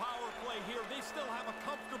on the power play here, they still have a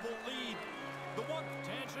comfortable lead. The one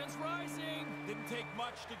Tension's rising. didn't take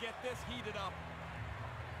much to get this heated up.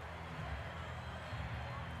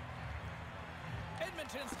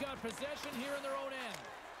 Edmonton's got possession here in their own end.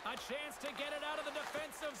 A chance to get it out of the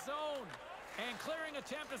defensive zone. And clearing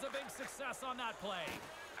attempt is a big success on that play.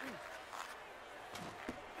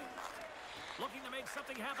 Looking to make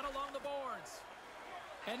something happen along the boards.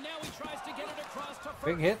 And now he tries to get it across to first.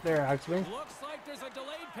 Big hit there, actually. Looks like there's a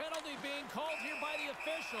delayed penalty being called here by the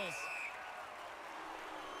officials.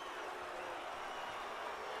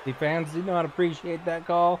 The fans did not appreciate that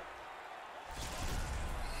call.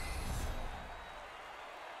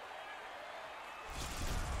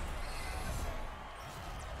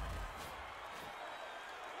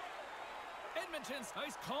 Edmonton's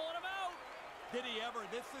he's calling him out. Did he ever?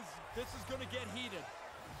 This is going to get heated.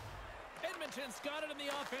 Edmonton's got it in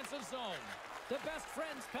the offensive zone. The best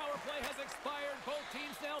friends power play has expired. Both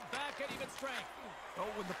teams now back at even strength. Oh,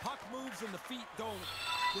 when the puck moves and the feet don't,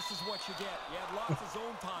 this is what you get. You had lots of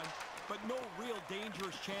zone time, but no real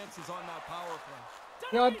dangerous chances on that power play.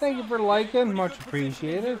 Yo, thank you for liking. Pretty Much good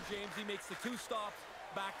positioning appreciated. here, James. He makes the 2 stops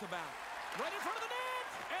back to back. Right in front of the net,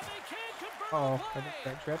 and they can't convert Oh, the I play. think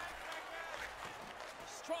that tripped.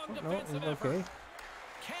 Strong Oh, no, defensive it's okay. effort.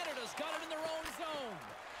 Canada's got it in their own zone.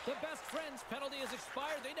 The best friends penalty has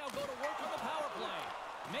expired. They now go to work on the power play.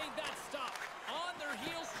 Made that stop. On their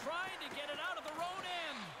heels, trying to get it out of their own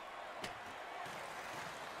end.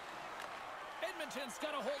 Edmonton's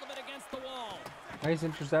got a hold of it against the wall. Nice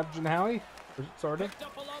interception, Howie. Sort of. Picked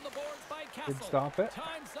up along the boards by Castle. Did stop it.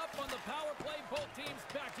 Time's up on the power play. Both teams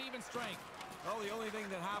back to even strength. Well, the only thing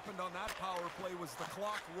that happened on that power play was the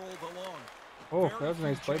clock rolled along. Oh, Very that was a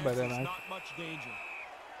nice few play by them, chances, man. Not much danger.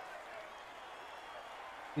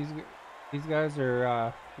 These guys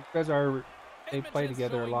are they play Edmonton's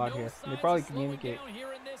together a showing lot no here. signs They probably of slowing communicate down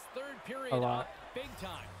here in this third period a lot. up big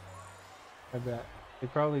time. I bet. They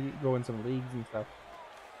probably go in some leagues and stuff.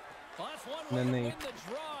 Well, that's one And way then to they win the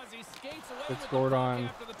draw as he skates away get with scored the puck on.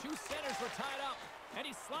 after the two centers were tied up. And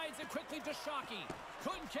he slides it quickly to Shockey.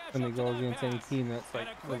 Couldn't catch When up they to go that against any pass. team that's And like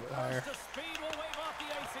a a quick little bit higher. burst of speed will wave off the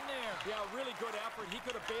icing there. Yeah, really good effort. He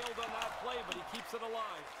could have bailed on that play, but he keeps it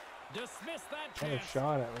alive. Dismiss that Got a chance.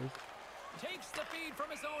 shot at least. Takes the feed from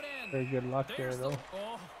his own end. Very good luck there, There's though.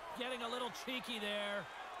 Oh, getting a little cheeky there.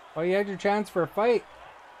 Oh, you had your chance for a fight.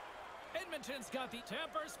 Edmonton's got the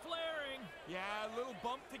tempers flaring. Yeah, a little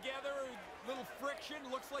bump together, a little friction.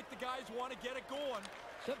 Looks like the guys want to get it going.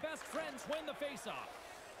 The best friends win the faceoff.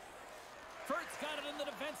 Furt's got it in the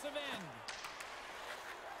defensive end.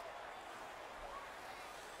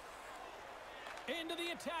 Into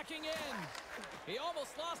the attacking end. He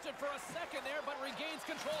almost lost it for a second there, but regains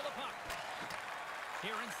control of the puck.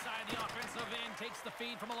 Here inside the offensive end, takes the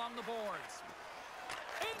feed from along the boards.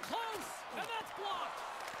 In close, and that's blocked.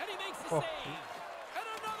 And he makes the save. And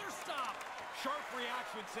another stop. Sharp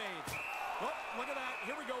reaction save. Oh, look at that.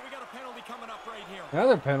 Here we go. We got a penalty coming up right here.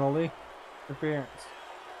 Another penalty. Interference.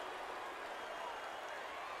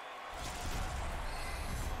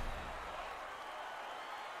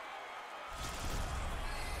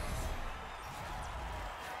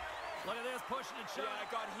 Look at this, pushing and shot. Yeah, it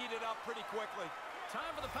got heated up pretty quickly. Time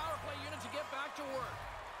for the power play unit to get back to work.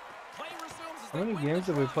 Play resumes as How many they win games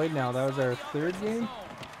the have we draw played now? That was our inside the third offensive game?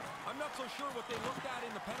 zone. I'm not so sure what they looked at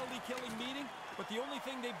in the penalty-killing meeting, but the only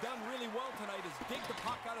thing they've done really well tonight is dig the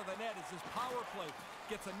puck out of the net as this power play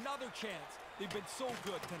gets another chance. They've been so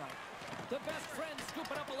good tonight. The best friends scoop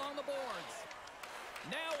it up along the boards.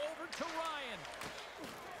 Now over to Ryan.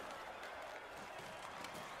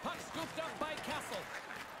 Puck scooped up by Kessel.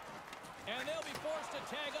 And they'll be forced to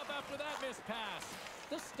tag up after that missed pass.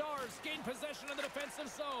 The Stars gain possession of the defensive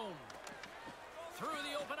zone. Through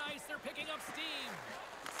the open ice, they're picking up steam.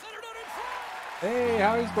 Centered out in front. Hey,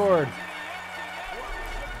 Howie scored.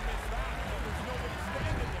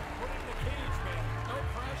 No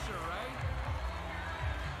pressure, right?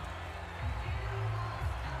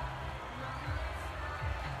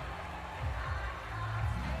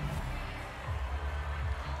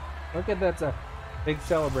 Look at that's a big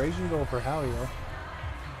celebration goal for Howie, though.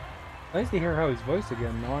 Nice to hear Howie's voice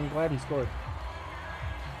again, though. I'm glad he scored.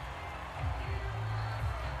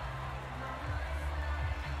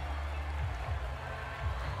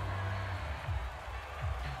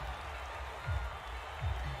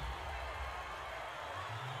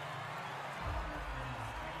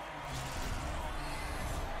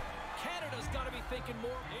 Canada's got to be thinking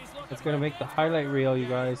more. He's looking It's gonna for make the hands highlight right reel, there. you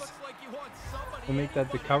guys. Looks like he wants somebody, We'll make that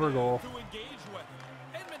the anybody cover goal. to engage with.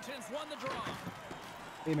 Edmonton's won the draw.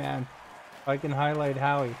 Hey, man. If I can highlight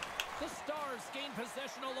Howie. The Stars gain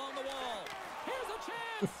possession along the wall. Here's a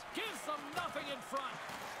chance. Gives them nothing in front.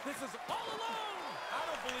 This is all alone. I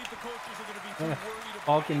don't believe the coaches are going to be too worried about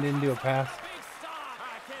Falcon didn't do a pass. Big stop.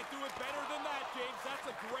 I can't do it better than that, James. That's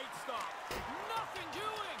a great stop. Nothing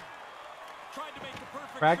doing. Tried to make the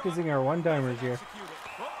perfect Practicing shot. our one-timers here. Execute it.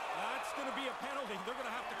 Well, that's going to be a penalty. They're going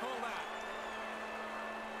to have to call that.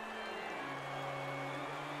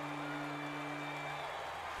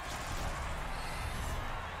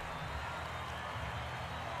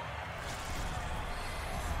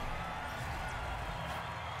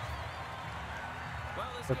 Well,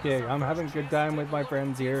 this gives Okay, us our I'm first having a good chance to time take with a my look at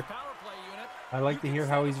friends the here. power play unit. I like You to can hear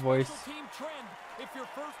set Howie's a voice. special team trend if your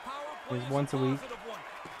first power play Is is once a week. positive one.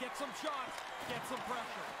 Get some shots, get some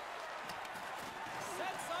pressure.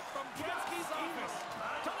 Sets up from Gretzky's office.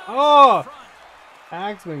 Oh! Front.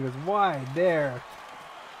 Axman was wide there.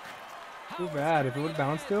 Too Howard's bad. If it carrying would have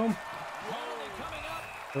bounced to him, Penalty coming up.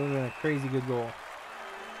 it would have been a crazy good goal.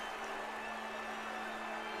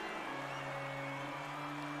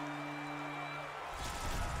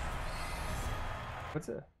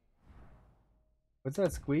 What's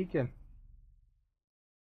that squeaking?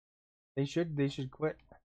 They should quit.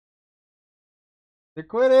 They're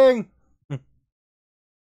quitting.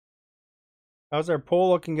 How's our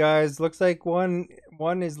poll looking, guys? Looks like one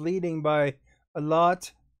is leading by a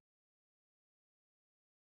lot.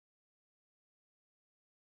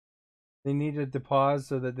 They needed to pause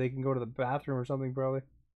so that they can go to the bathroom or something, probably.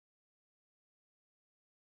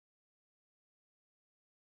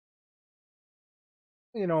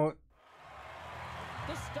 You know,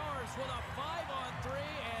 The Stars with a 5-on-3,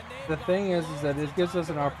 and they've the got thing is loads that it of gives time us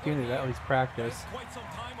an to work opportunity to with at here. least practice. Quite some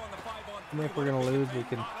time on the 5-on-3. And if we're gonna lose, we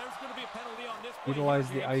can There's going to be a penalty on this play utilize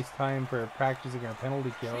here, the James. ice time for practicing our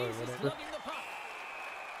penalty kill or Jesus whatever. lugging the puck.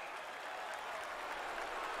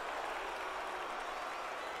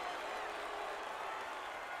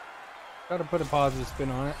 Gotta put a positive spin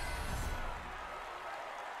on it.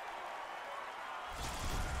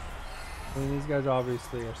 I mean, these guys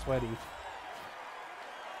obviously are sweaty.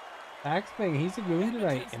 Axman, he's a goon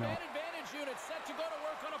tonight, you know. Man advantage unit set to go to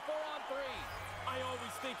work on a 4-on-3. I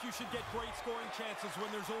always think you should get great scoring chances when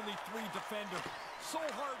there's only 3 defenders. So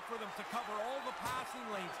hard for them to cover all the passing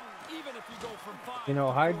lanes, even if you go from 5 You know,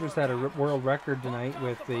 to Hydra's 4 had a back. world record tonight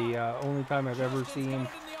with the only time I've ever Just gets seen going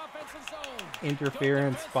in the offensive zone.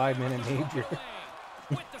 interference Good 5-minute defensive effort major. on the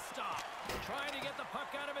play. With the stop. Trying to get the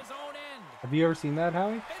puck out of his own end. Have you ever seen that,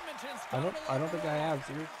 Howie? Edmonton's I got don't. him I don't think I along have. the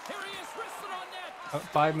Seriously. wall. Here he is, wristed on net. 5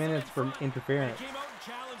 Steals him minutes in from front. interference. He came out and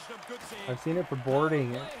challenged him. Good save. I've seen it for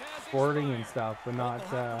boarding and stuff, but not.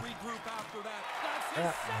 They'll have to regroup after that. That's his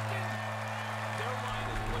Yeah. second. Their line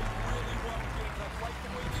has played really well, James. I like the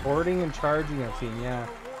way they Boarding and charging, I've seen. Yeah.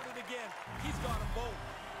 rewarded again. He's got them both.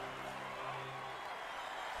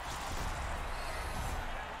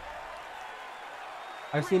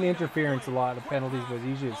 I've seen interference a lot of penalties, but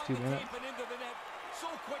usually it's 2 On the minutes. tape and into the net. So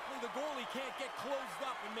quickly the goalie can't get closed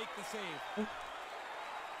up and make the save.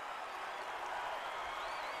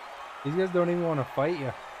 These guys don't even want to fight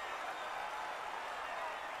you.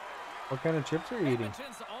 What kind of chips are you eating?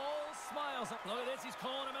 Edmonton's all smiles. Look at this. He's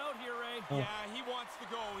calling him out here, Ray. Oh. Yeah, he wants to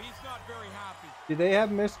go. He's not very happy. Do they have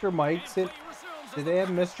Mr. Mike's in? And play resumes Do as they the have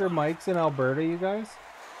puck is Mr. dropped. Mike's in Alberta, you guys?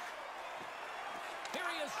 Here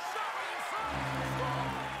he is, shot right in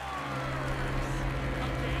front.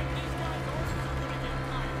 Again, these guys' orders are going to get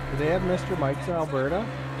tired. Do they have Mr. Mike's in Alberta?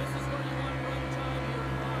 This is where you want run time here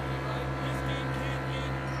in hockey, right? This game can't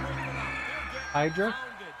end quick enough. They're getting Hydra?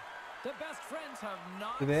 pounded. The best friends have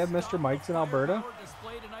not. Do they have Mr. stopped Mike's the in Alberta? firepower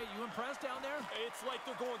display tonight. You impressed down there? It's like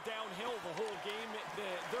they're going downhill the whole game.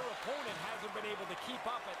 Their opponent hasn't been able to keep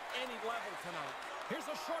up at any level tonight. Here's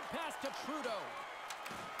a short pass to Trudeau.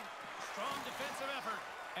 Strong defensive effort.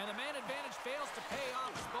 And the man advantage fails to pay off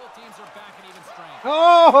as both teams are back at even strength.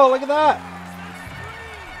 Oh, look at that!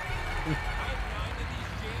 I have 9 of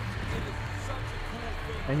these, James. It is such a cool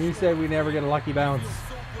thing. And you said we never get a lucky bounce. Feel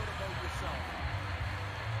so good about yourself.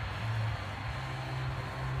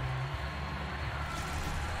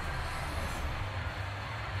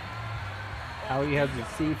 Howie has a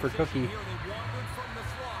C for cookie. Here they wandered from the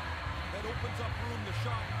slot. That opens up room to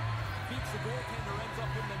shot. Beats the goaltender, ends up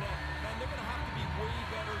in the net. Man, they're going to have to be way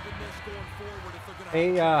better than this going forward if they're going to Hey,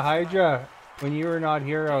 have a chance Hydra, when you were not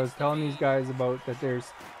here, I was telling these guys about that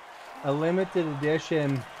there's a limited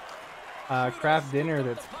edition craft dinner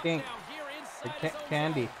that's pink, like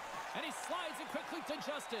candy. And he slides it quickly to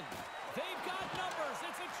Justin. They've got numbers.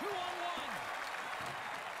 It's a 2-on-1.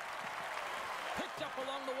 Picked up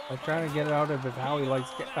along the wall. I was trying to get it out of if Howie likes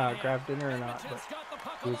craft dinner or not, but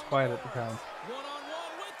he was quiet at the time.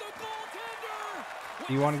 1-on-1 with the goaltender.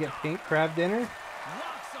 Do you want to get pink craft dinner?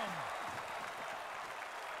 Rocks him.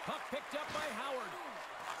 Puck picked up by Howard.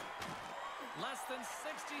 Less than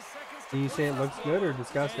 60 seconds to Can you say it play. looks good or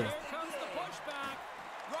disgusting? And here comes the pushback.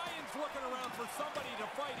 Ryan's looking around for somebody to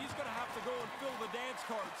fight. He's going to have to go and fill the dance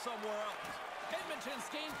card somewhere else. Edmonton's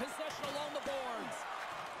gained possession along the boards.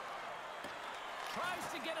 Tries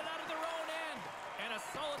to get it out of their own end. And a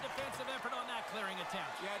solid defensive effort on that clearing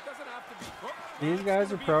attempt. Yeah, it doesn't have to be. Oh, These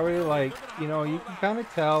guys are probably like, you know, you can kind of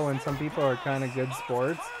tell when some people are kind of good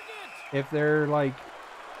sports. If they're like,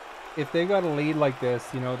 if they got a lead like this,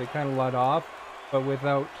 you know, they kind of let off, but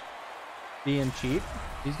without being cheap.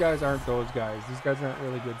 These guys aren't those guys. These guys aren't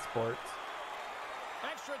really good sports.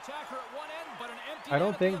 Extra attacker at one end, but an empty I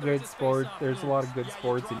don't net at the think other good as a sports, face-off there's a moves. lot of good Yeah, you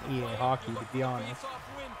sports in drop EA the hockey, puck, to be honest. face-off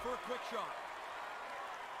win for a quick shot.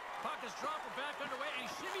 Puck is dropped and back underway, and he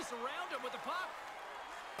shimmies around him with the puck.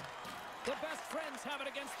 The best friends have it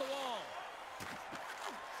against the wall.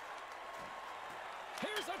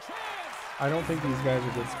 Here's a chance. I don't think these guys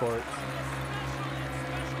are good sports.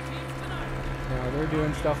 Special teams tonight. You know, they're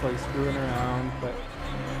doing stuff like screwing around, but,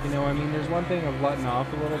 you know, I mean, there's one thing of letting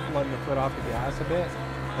off a little, letting the foot off the gas a bit,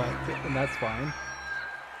 but, and that's fine.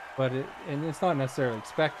 But and it's not necessarily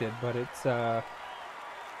expected, but it's, you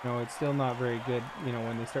know, it's still not very good, you know,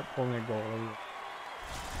 when they start pulling their goalie,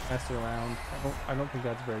 messing around. I don't think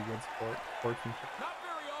that's very good sportsmanship. Not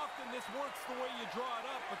very often this works the way you draw it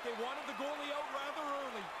up, but they wanted the goalie out rather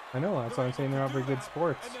early. I know, that's why I'm saying they're not very good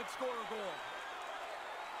sports. And then score a goal.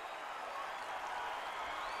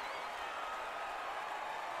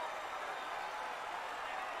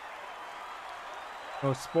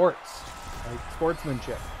 No sports, like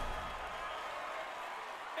sportsmanship.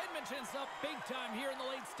 Edmonton's up big time here in the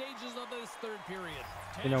late stages of this third period.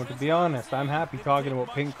 You know, to be honest, I'm happy talking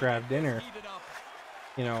about pink crab dinner. Heated up.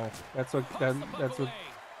 You know, that's what,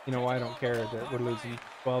 you know, I don't care that we're losing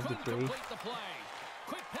 12 to 3. Complete the play.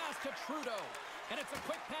 Quick pass to Trudeau. And it's a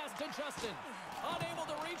quick pass to Justin. Unable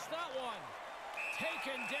to reach that one.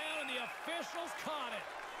 Taken down, and the officials caught it.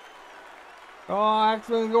 Oh,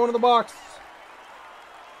 accidentally going to the box.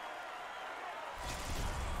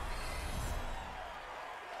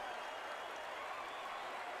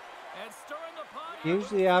 And And stirring the pot.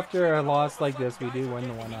 Usually after a loss like this, we do win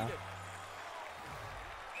the one off.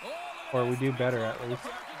 Or we do better at least.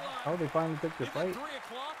 Oh, they finally picked their fight. 3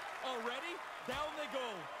 o'clock already. Down they go.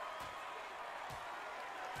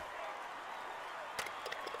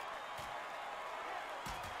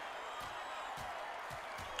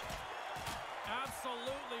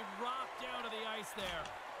 Absolutely rocked down to the ice there.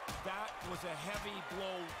 That was a heavy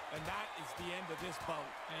blow, and that is the end of this bout.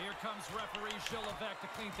 And here comes referee Gilles Levesque to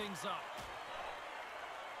clean things up.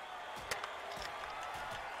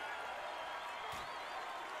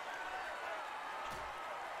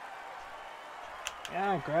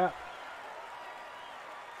 Yeah, crap.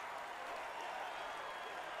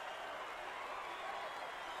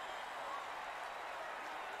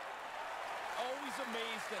 Always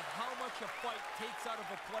amazed at how much a fight takes out of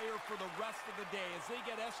a player for the rest of the day. As they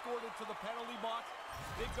get escorted to the penalty box,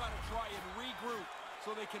 they've got to try and regroup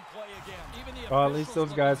so they can play again. Well, at least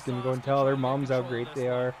those guys can go and tell their moms how great they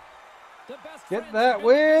are. Get that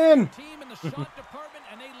win! Team in the shot department,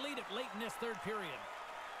 and they lead it late in this third period.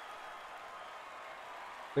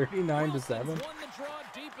 39-7. Won the draw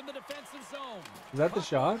deep in the defensive zone. Is that the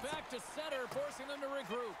shot? Back to center, forcing them to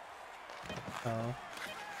regroup. Oh.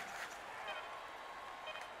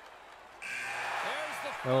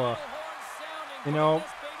 Oh, you know,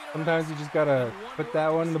 sometimes you just gotta put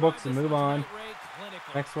that one in the books and move on.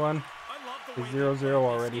 Next one is 0-0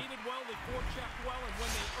 already.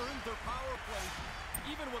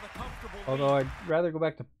 Although I'd rather go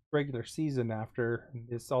back to regular season after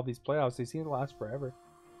this, all these playoffs. They seem to last forever.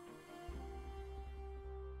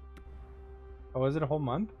 Oh, is it a whole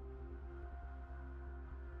month?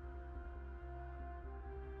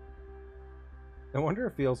 No wonder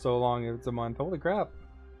it feels so long if it's a month. Holy crap.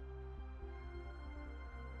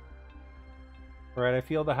 Alright, I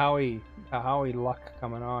feel the Howie luck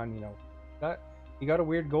coming on, you know. That you got a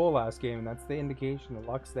weird goal last game, and that's the indication the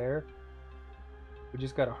luck's there. We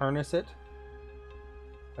just gotta harness it.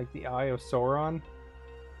 Like the Eye of Sauron.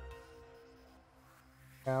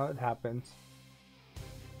 Yeah, it happens.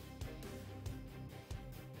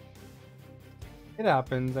 It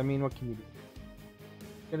happens. I mean, what can you do?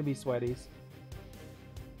 It's gonna be sweaties.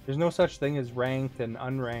 There's no such thing as ranked and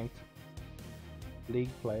unranked league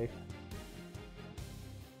play.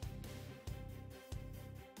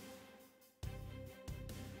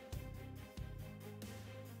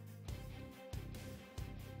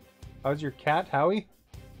 How's your cat, Howie?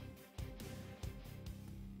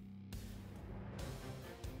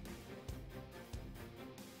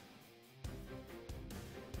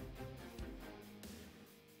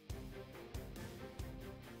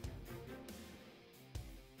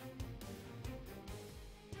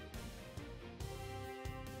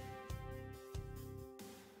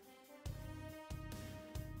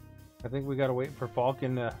 I think we gotta wait for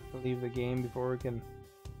Falcon to leave the game before we can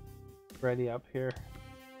ready up here.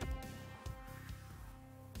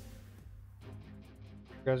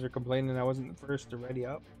 You guys are complaining I wasn't the first to ready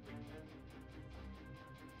up.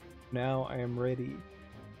 Now I am ready.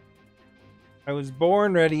 I was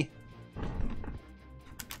born ready.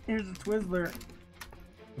 Here's a Twizzler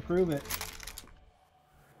to prove it.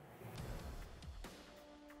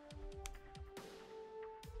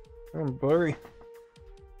 I'm blurry.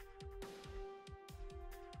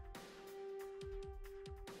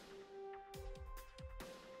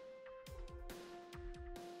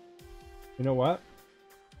 You know what?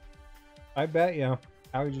 I bet you.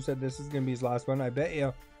 Howie just said this is going to be his last one. I bet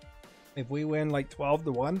you if we win like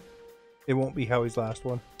 12-1, it won't be Howie's last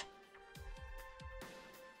one.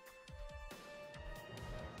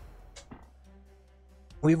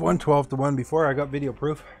 We've won 12-1 before. I got video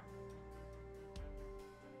proof.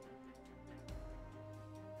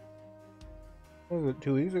 What was it,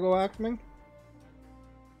 2 weeks ago, Axman?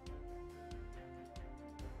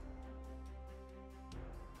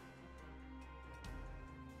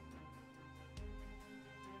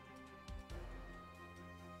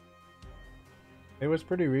 It was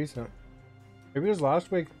pretty recent. Maybe it was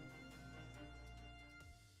last week.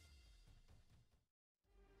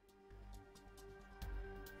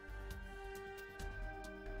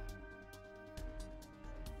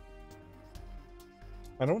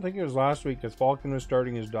 I don't think it was last week because Falcon was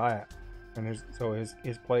starting his diet, and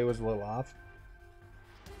his play was a little off.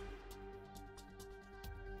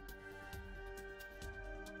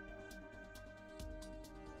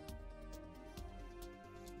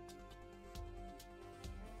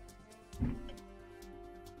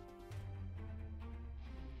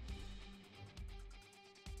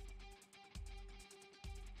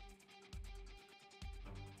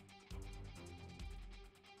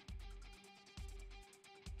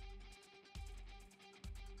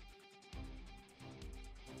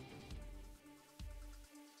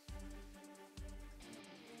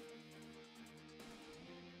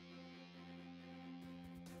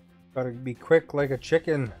 Gotta be quick like a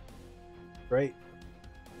chicken. Right.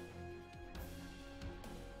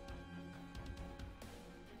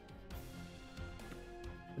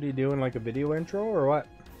 What are you doing, like a video intro or what?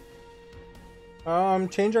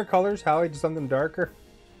 Change our colors, Howie, to something darker.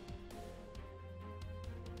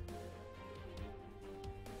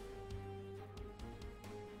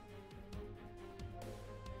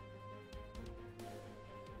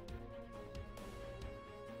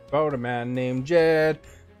 About a man named Jed.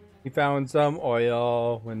 He found some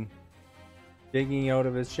oil when digging out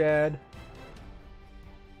of his shed.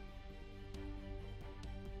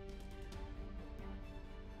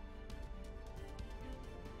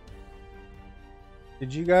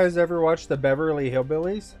 Did you guys ever watch the Beverly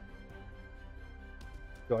Hillbillies?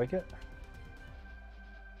 You like it?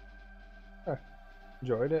 Huh.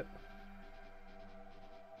 Enjoyed it.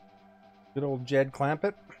 Good old Jed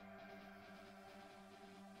Clampett.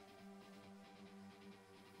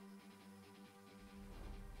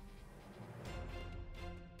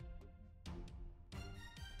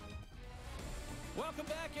 Welcome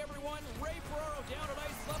back, everyone. Ray Ferraro down at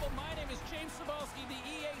ice level. My name is James Cebulski. The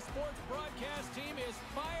EA Sports broadcast team is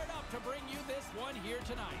fired up to bring you this one here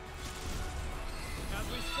tonight. As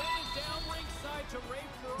we send it down ringside to Ray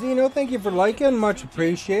Ferraro. Zeno, thank you for liking. Much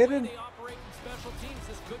appreciated. They operate in special teams.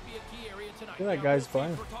 This could be a key area tonight. Yeah, that guy's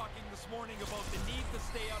fine. We're talking this morning about the need to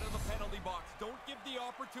stay out of the penalty box. Don't give the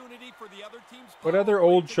opportunity for the other team's. What other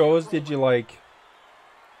old shows did you like?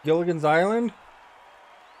 Gilligan's Island?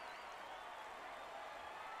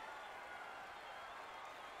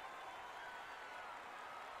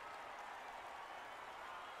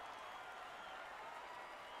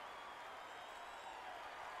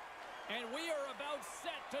 And we are about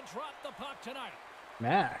set to drop the puck tonight.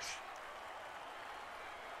 MASH.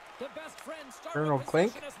 The best friends start Colonel with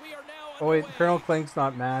Klink? possession as we are now Oh wait, underway. Colonel Klink's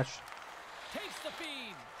not MASH. Takes the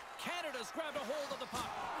feed. Canada's grabbed a hold of the puck.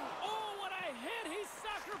 Oh, what a hit! He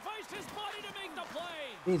sacrificed his body to make the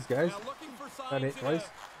play. These guys. Now looking for signs That hit in twice.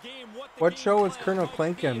 a game, the What game show was plan Colonel might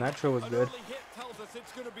Klink be. in? That show was An good. early hit tells us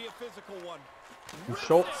it's going to be a physical one. And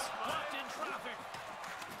Schultz. Blocked in traffic.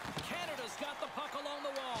 Canada's got the puck along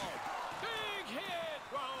the wall. Big hit.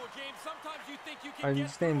 Whoa, James, sometimes you think you I can get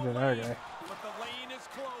just named through a another lane, guy. but the lane is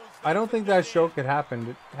closed. I don't That's think a that good show hit. could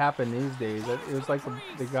happen these days. It was like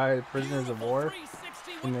the guy, Prisoners of War,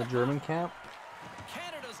 360 in with the the German puck. camp.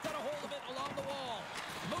 Canada's got a hold of it along the wall.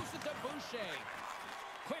 Moves it to Boucher.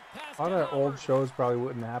 Quick pass A lot to of old Howard. shows probably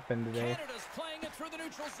wouldn't happen today. Canada's playing it through the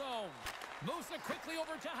neutral zone. Moves it quickly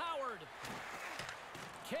over to Howard.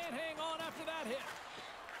 Can't hang on after that hit.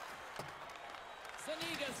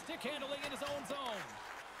 Zaniga stick handling in his own zone.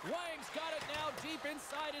 Wang's got it now deep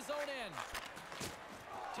inside his own end.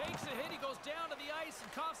 Takes a hit, he goes down to the ice and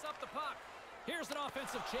coughs up the puck. Here's an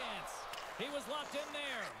offensive chance. He was locked in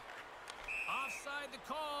there. Offside the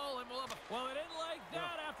call, and we'll have a... Well, it didn't like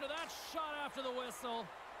that after that shot after the whistle.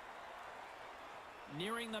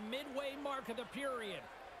 Nearing the midway mark of the period.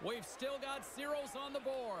 We've still got zeros on the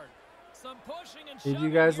board. Some pushing and Did you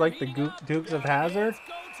shoving guys here, like the heating up. Dukes of Hazzard? It's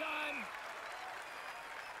go time.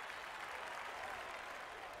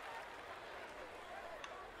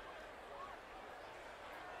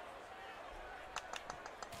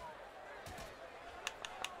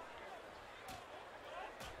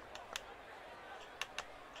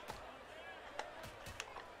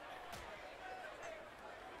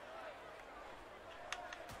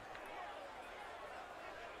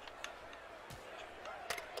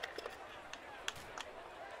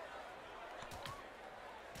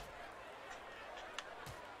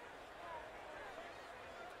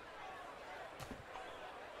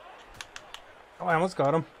 Oh, I almost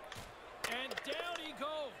got him. And down he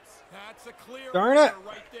goes. That's a clear Darn it. winner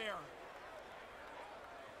right there.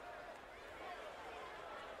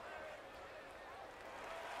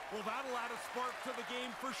 Well, that'll add a spark to the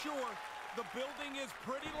game for sure. The building is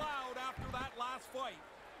pretty loud after that last fight.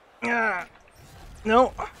 Yeah.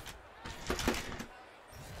 No.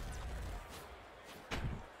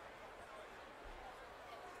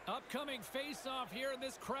 Upcoming face-off here, and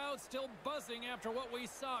this crowd still buzzing after what we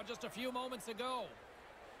saw just a few moments ago.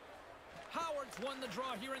 Howard's won the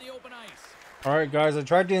draw here in the open ice. All right, guys. I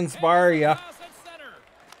tried to inspire you. Pass at center.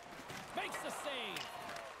 Makes the save.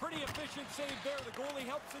 Pretty efficient save there. The goalie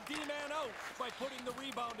helps the D-man out by putting the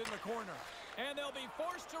rebound in the corner. And they'll be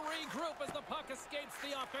forced to regroup as the puck escapes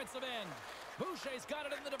the offensive end. Boucher's got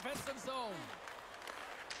it in the defensive zone.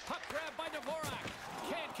 Puck grab by Dvorak.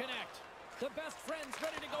 Can't connect. The best friends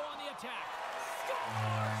ready to go on the attack.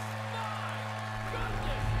 Scores! My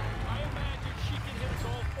goodness! I imagine she can hit us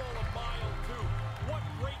all full a mile, too. What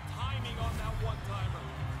great timing on that one-timer.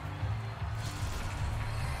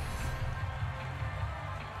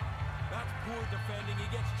 poor defending. He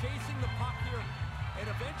gets chasing the puck here, and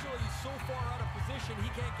eventually he's so far out of position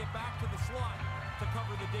he can't get back to the slot to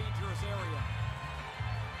cover the dangerous area.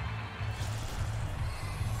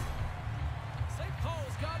 St.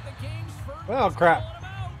 Paul's got the game's first. Well, crap.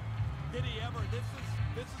 Did he ever?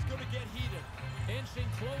 This is going to get heated. Inching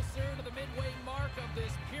closer to the midway mark of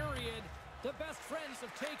this period, the best friends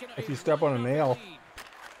have taken If you step on a 1-0 nail, lead.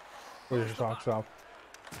 pull your socks off.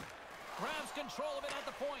 Grabs control of it at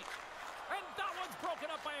the point. And that one's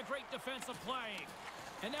broken up by a great defensive play.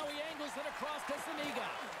 And now he angles it across to Zuniga.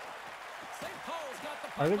 St. Paul's got the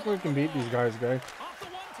puck. I think we can beat these guys, guys. Off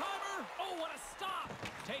the one-timer. Oh, what a stop.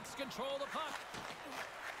 Takes control of the puck.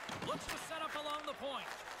 Looks to set up along the point.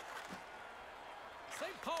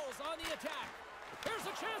 St. Paul's on the attack. Here's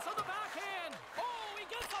a chance on the backhand. Oh, he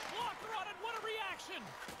gets a blocker on it. What a reaction.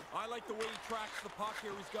 I like the way he tracks the puck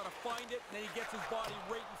here. He's got to find it, and then he gets his body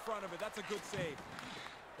right in front of it. That's a good save.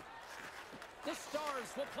 The Stars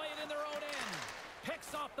will play it in their own end.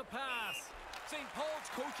 Picks off the pass. St. Paul's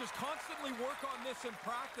coaches constantly work on this in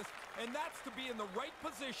practice, and that's to be in the right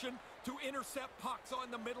position to intercept pucks on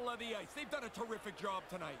the middle of the ice. They've done a terrific job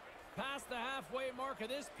tonight. Past the halfway mark of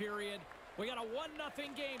this period, we got a 1-0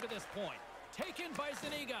 game to this point. Taken by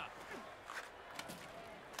Zuniga.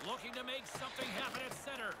 Looking to make something happen at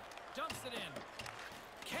center. Dumps it in.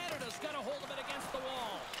 Canada's got a hold of it against the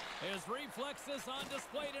wall. His reflexes on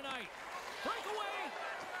display tonight. Breakaway.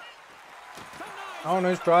 Oh,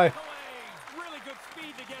 nice try. Really good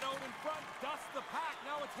speed to get out in front. Dust the pack.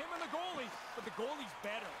 Now it's him and the goalie. But the goalie's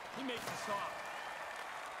better. He makes the stop.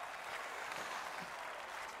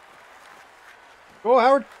 Go,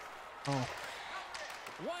 Howard. Oh.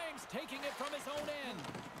 Wang's taking it from his own end.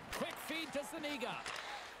 Quick feed to Zuniga.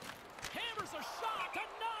 Hammers a shot.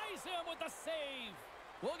 Denies him with the save.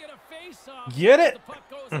 We'll get a face-off. Get it. The puck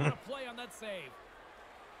goes out of play on that save.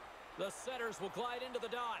 The setters will glide into the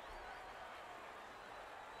dot.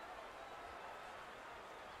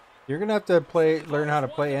 You're gonna have to learn how to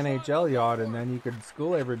play NHL yacht, and then you could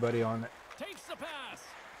school everybody on it. Takes the pass.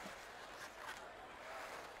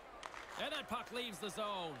 And that puck leaves the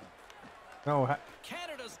zone. No,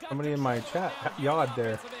 Canada's got somebody in my control chat down yawed the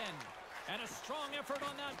there. offensive end. And a strong effort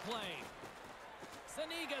on that play.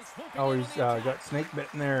 Zuniga's swooping Oh, in he's on the attack. got snake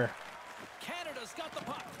bitten there. Canada's got the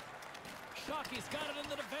puck. Shockey's got it in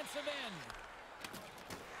the defensive end.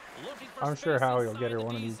 Looking for I'm sure space Howie will inside get her the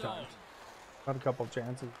one of D these zone. times. Got a couple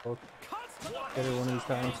chances. Both. Cuts to the Get her one of these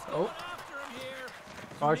times. He's Oh, going after him here.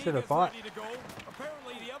 oh, I should have thought. Ready to go.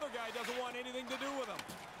 Apparently the other guy doesn't want anything to do with him.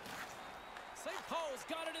 St. Paul's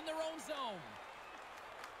got it in their own zone.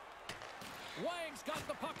 Wang's got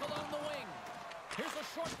the puck along the wing. Here's a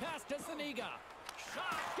short pass to Zuniga.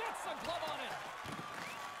 Shot, gets a glove on it.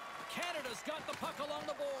 Canada's got the puck along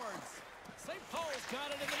the boards. St. Paul's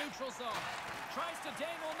got it in the neutral zone. Tries to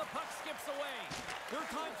dangle and the puck skips away. There are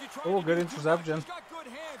times you try Oh, to good do too much. interception. He's got good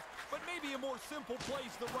hands, but maybe a more simple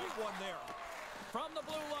play's the right one there. From the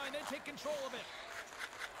blue line, they take control of it.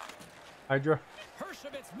 Hydra.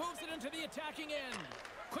 Hershevitz moves it into the attacking end.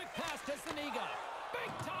 Quick pass to Zuniga.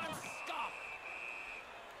 Big time stop.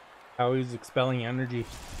 How he's expelling energy.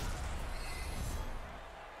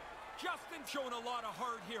 Justin showing a lot of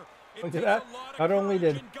heart here. It Look takes at that. a lot of Not only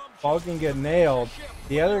courage did and gumption Falcon get to nailed, shift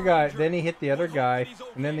the when other you're guy, injured. then he hit the other Let's hope guy, that he's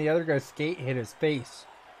and then okay. the other guy's skate hit his face.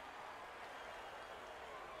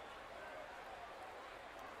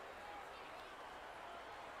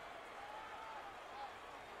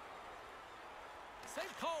 St.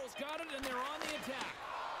 Paul's got it, and they're on the attack.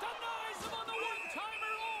 Denies him on the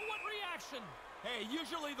one-timer. Oh, what reaction. Hey,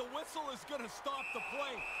 usually the whistle is going to stop the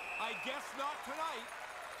play. I guess not tonight.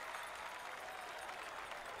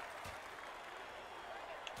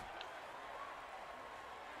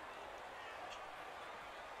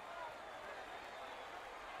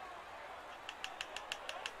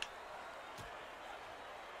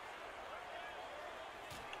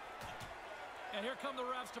 And here come the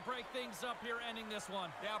refs to break things up here, ending this one.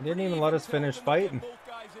 Yeah, They didn't pretty even let even us finish till when they fighting. get both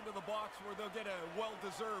guys into the box where they'll get a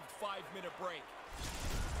well-deserved 5-minute break.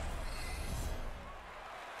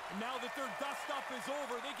 And now that their dust-up is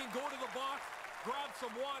over, they can go to the box, grab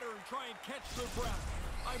some water, and try and catch their breath.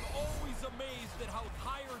 I'm always amazed at how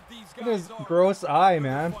tired these Look at his guys are. gross eye, after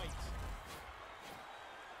their man. fights.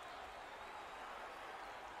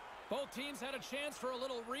 Both teams had a chance for a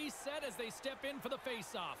little reset as they step in for the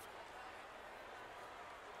face-off.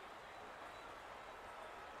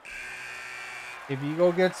 If you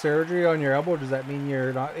go get surgery on your elbow, does that mean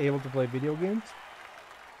you're not able to play video games?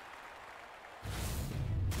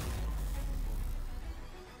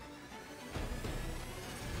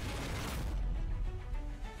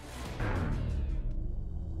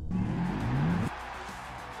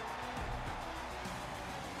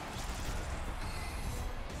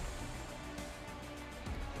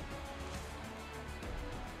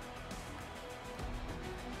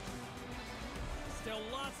 Still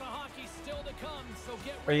lots of hockey still to come, so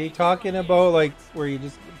get Are ready you for talking the about action. like where you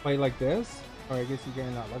just play like this? Or I guess you're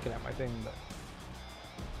not looking at my thing, but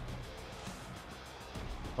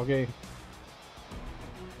okay.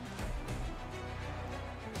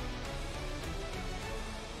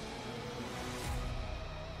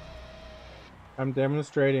 I'm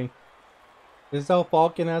demonstrating. This is how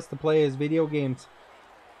Falcon has to play his video games.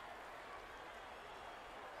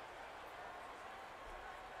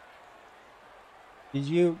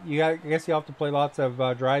 I guess you have to play lots of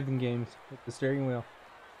driving games with the steering wheel.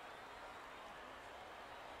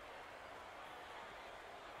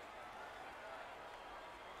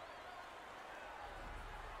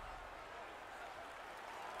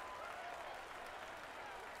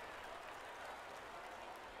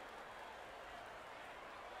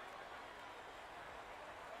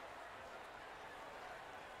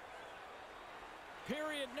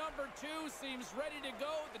 Period number 2 seems ready to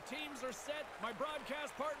go. The teams are set. My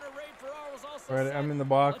broadcast partner Ray Ferraro is also All right, set. I'm in the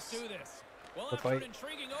box. Let's do this. Well, The after fight. an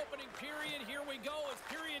intriguing opening period, here we go. It's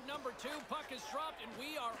period number 2. Puck is dropped, and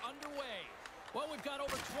we are underway. Well, we've got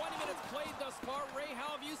over 20 minutes played thus far. Ray,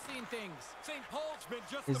 how have you seen things? St. Paul's been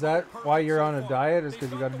just Is about that perfect why you're so on a far. diet? Is They've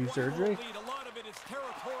because you got got to the do 1-0 surgery? lead. A lot of it is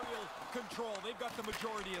territorial control. They've got the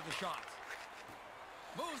majority of the shots.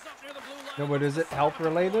 Moves up near the blue line. No, but is it health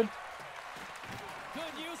related?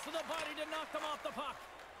 Good use of the body to knock them off the puck.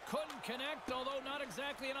 Couldn't connect, although not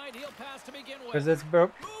exactly an ideal pass to begin with. Because Move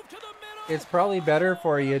to the middle. it's probably better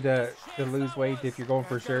for you to Chance lose that weight was. if you're going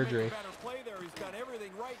for He's gotta make a surgery. better play there. He's got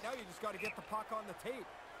everything right. Now you just got to get the puck on the tape.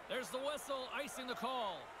 There's the whistle, icing the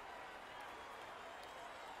call.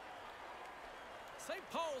 St.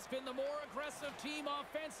 Paul's been the more aggressive team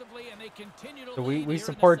offensively, and they continue to So lead we here in the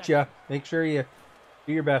support you. second. Make sure you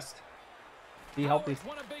do your best. Be healthy. Howard's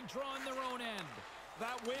won a big draw on their own end.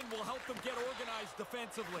 That win will help them get organized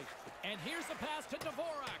defensively. And here's a pass to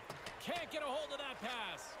Dvorak. Can't get a hold of that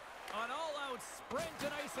pass. An all-out sprint, and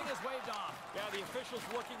icing is waved off. Yeah, the officials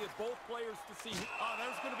looking at both players to see. Oh,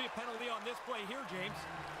 there's going to be a penalty on this play here, James.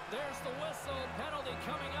 There's the whistle, penalty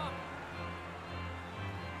coming up.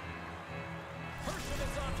 Hersham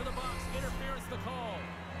is off to the box, interference the call.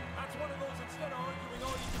 That's one of those, instead of arguing,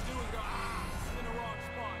 all you can do is go, I'm in the wrong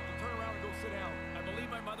spot. You turn around and go sit down. I believe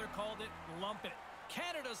my mother called it lump it.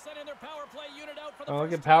 Canada sending their power play unit out for the Oh,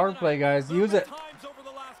 look first at power time play, tonight. guys. Use it. Times over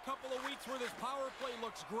the last couple of weeks where this power play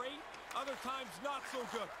looks great, other times not so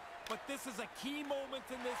good. But this is a key moment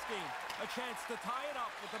in this game. A chance to tie it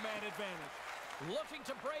up with the man advantage. Looking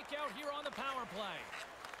to break out here on the power play.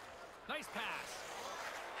 Nice pass.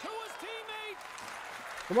 To his teammate.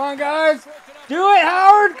 Come on, guys. Broken up. Do it,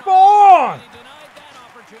 Howard. Come on. He denied that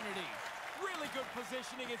opportunity. Really good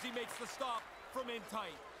positioning as he makes the stop from in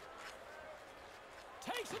tight.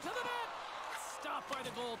 Takes it to the net. Stopped by the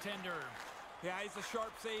goaltender. Yeah, he's a sharp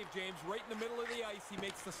save, James. Right in the middle of the ice, he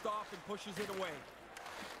makes the stop and pushes it away.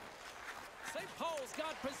 St. Paul's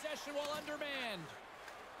got possession while undermanned.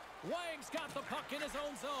 Wang's got the puck in his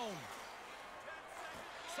own zone.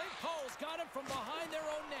 St. Paul's got him from behind their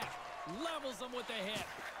own net. Levels them with a hit.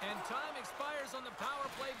 And time expires on the power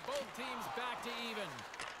play. Both teams back to even.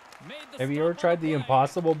 Have you ever tried the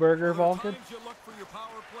Impossible Burger, Vulcan? Times you look for your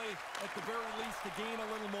power play at the very least to gain a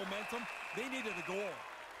little momentum. They needed a goal.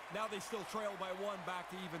 Now they still trail by 1 back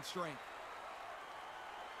to even strength.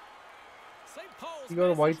 You go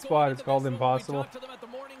to White Spot, it's called Impossible.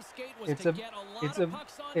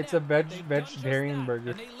 It's a vegetarian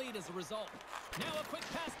burger.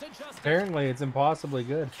 Apparently, it's impossibly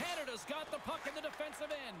good. Canada's got the puck in the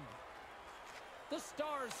defensive end. The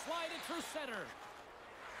Stars slide it through center.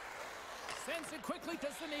 Sends it quickly to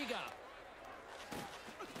Zuniga.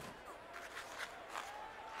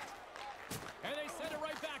 And they send it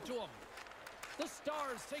right back to him. The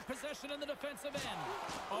Stars take possession in the defensive end.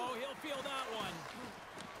 Oh, he'll feel that one.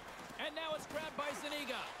 And now it's grabbed by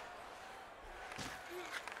Zuniga.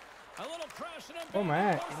 A little crash and Oh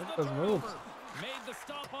man, look at those moves. Made the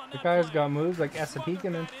stop on The that guy's play. got moves like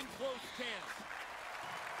Esapikinen.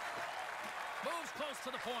 Moves close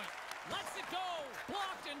to the point. Lets it go.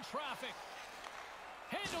 Blocked in traffic.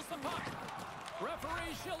 Handles the puck.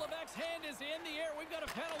 Referee Shilevek's hand is in the air. We've got a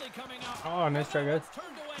penalty coming up. Oh, nice try, guys.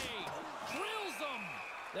 Turned away. Drills them.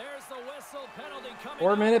 There's the whistle. Penalty coming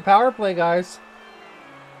 4 up. minute power play, guys.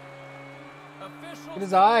 Officials Look at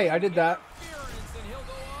his eye. I did that. interference, and he'll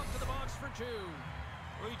go off to the box for 2.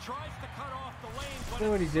 Well, he tries to cut off the lane, but Look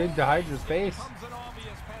at what he it's did so to hide easy, his it face. becomes an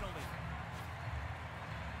obvious penalty.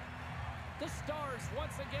 The Stars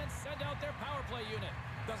once again send out their power play unit.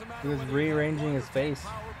 Doesn't matter He was whether you have rearranging 1 his or 10 face.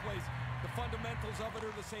 Power plays. The fundamentals of it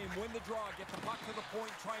are the same. Win the draw, get the puck to the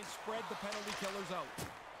point, try and spread the penalty killers out.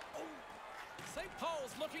 St. St. Paul's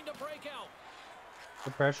looking to break out. To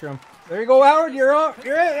pressure him. There you go, Howard. You're up.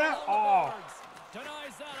 You're in. Oh.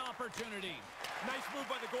 Denies that opportunity. Nice move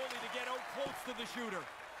by the goalie to get out close to the shooter.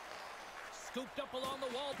 Scooped up along the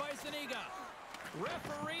wall by Zuniga.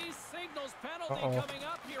 Referee signals penalty coming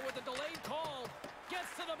up here with a delayed call.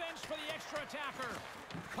 Gets to the bench for the extra attacker.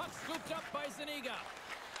 Puck scooped up by Zuniga.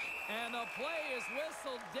 And the play is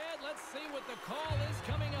whistled dead. Let's see what the call is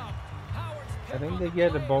coming up. Howard's I think they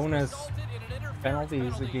get a bonus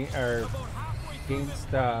penalties against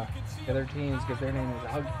the other teams because their name is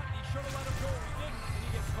out.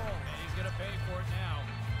 He's going to pay for it now.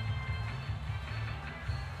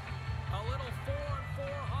 A little 4-on-4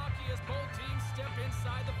 hockey as both teams step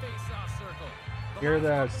inside the face-off circle. You're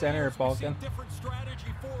the center, Balkan. Different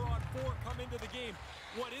strategy 4-on-4 come into the game.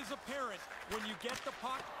 What is apparent when you get the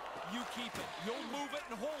puck, you keep it. You'll move it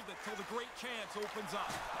and hold it till the great chance opens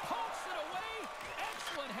up. Pokes it away.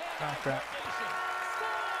 Excellent hand. Oh, crap.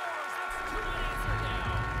 Scores. That's too unanswered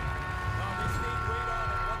now. Well, they stayed great on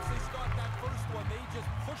it. Once they got that first one, they just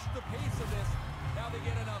pushed the pace of this. Now they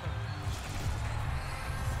get another.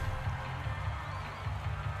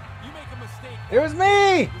 You make a mistake. It was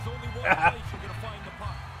me! There's only one place you're going to find the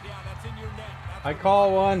puck. Yeah, that's in your net. I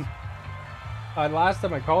call one. Last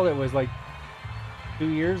time I called it was like 2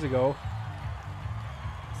 years ago.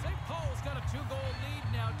 St. Paul's got a 2-goal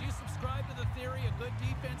lead now. Do you subscribe to the theory a good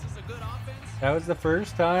defense is a good offense? That was the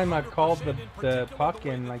first time I've called the puck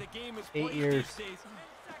in like 8 years.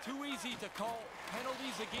 Too easy to call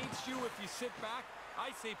penalties against you if you sit back.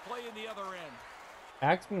 I say play in the other end.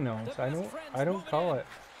 Axme knows. I don't call it.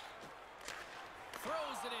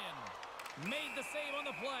 Throws it in. Made the save on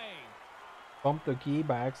the play. Bumped the key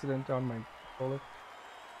by accident on my shoulder.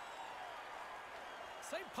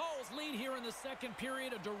 St. Paul's lead here in the second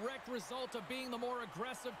period, a direct result of being the more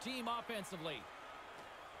aggressive team offensively.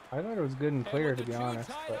 I thought it was good and clear, to be honest.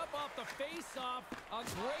 Tied up off the face-off, a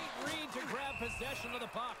great read to grab possession of the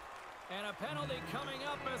puck. And a penalty coming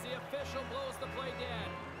up as the official blows the play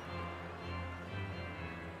dead.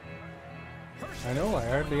 I know, I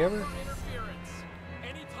hardly ever.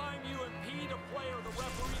 Anytime you impede a player, the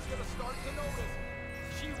referee's going to start to notice.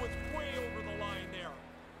 She was way over the line there.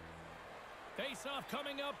 Face-off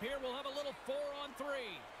coming up here. We'll have a little 4-on-3.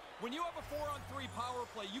 When you have a 4-on-3 power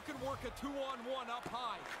play, you can work a 2-on-1 up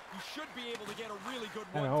high. You should be able to get a really good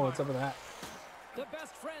one. I know, what's up with that? The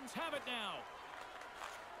best friends have it now.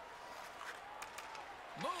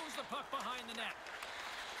 Moves the puck behind the net.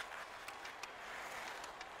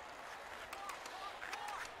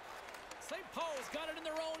 St. Paul's got it in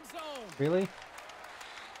their own zone. Really?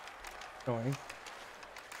 Going.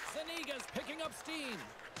 Zuniga's picking up steam.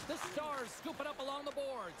 The Stars scoop it up along the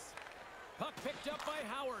boards. Puck picked up by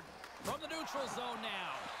Howard from the neutral zone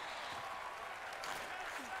now.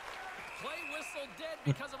 Play whistle dead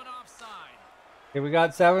because of an offside. Okay, we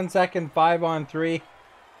got 7 second 5-on-3.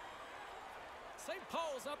 St.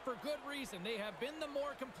 Paul's up for good reason. They have been the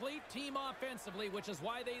more complete team offensively, which is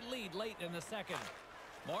why they lead late in the second.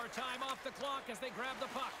 More time off the clock as they grab the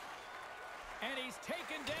puck. And he's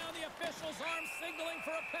taken down the official's arm, signaling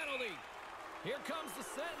for a penalty. Here comes the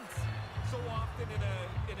sentence. So often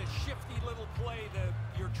in a shifty little play that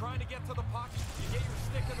you're trying to get to the puck, you get your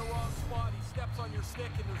stick in the wrong spot, he steps on your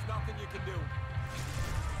stick, and there's nothing you can do.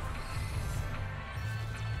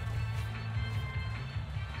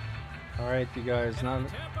 All right, you guys. Now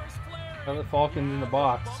the Falcon's in the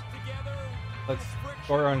box. Let's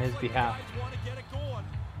score on his behalf.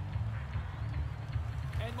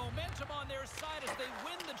 And momentum on their side as they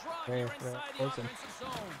win the draw Okay, here inside the offensive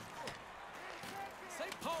zone.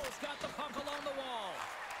 St. Paul's got the puck along the wall.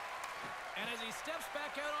 And as he steps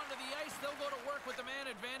back out onto the ice, they'll go to work with the man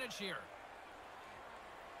advantage here.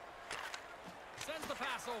 Sends the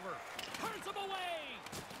pass over. Turns him away.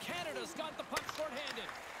 Canada's got the puck shorthanded.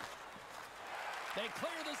 They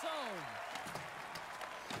clear the zone.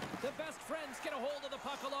 The best friends get a hold of the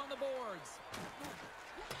puck along the boards.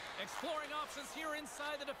 Exploring options here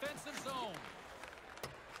inside the defensive zone.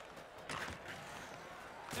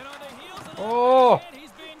 And on the heels of that,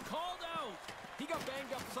 he's being called out. He got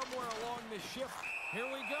banged up somewhere along this shift. Here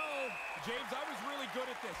we go. James, I was really good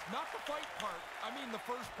at this. Not the fight part. I mean the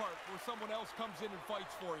first part where someone else comes in and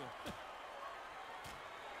fights for you.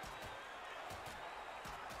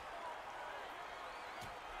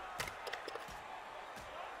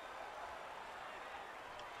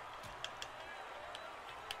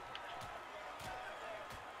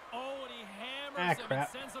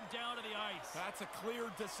 Crap. Sends him down to the ice. That's a clear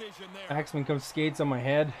decision there. Axman comes skates on my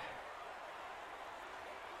head.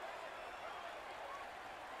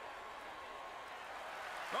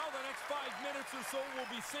 Well, the next 5 minutes or or so will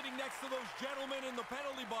be sitting next to those gentlemen in the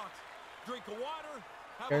penalty box. Drink of water.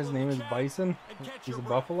 Guy's name is Bison. He's a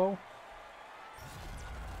buffalo.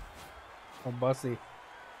 Oh, Bussy.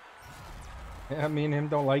 Yeah, me and him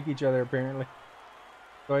don't like each other apparently.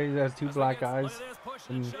 So he has two black eyes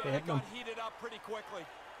and hit him. Heated up pretty quickly.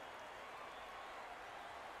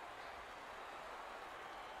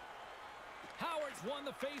 Howard's won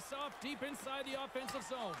the face-off deep inside the offensive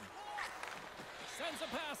zone. Sends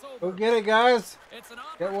a pass over. Go get it, guys. It's an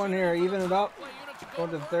Get one here. Even it up. Go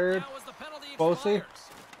to the third. Closely.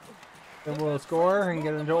 Then we'll score and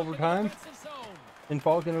get into overtime. Then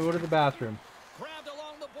Falcon will go to the bathroom. Grabbed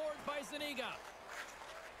along the board by Zuniga.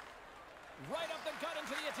 Right up the gut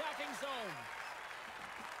into the attacking zone.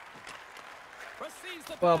 Receives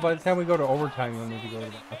the Well, pass. by the time we go to overtime, we'll need to go to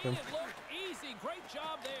the He bathroom. made it look easy. Great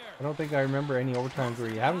job there. I don't think I remember any overtimes where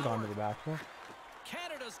you haven't gone to the bathroom.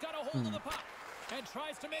 Canada's got a hold of the puck and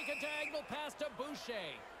tries to make a diagonal pass to Boucher.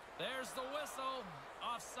 There's the whistle.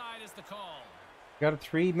 Offside is the call. Got a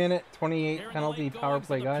 3-minute 28 Here in the penalty late power goings of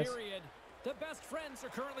play, the guys. period, the best friends are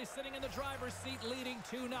currently sitting in the driver's seat, leading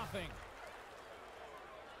 2-0.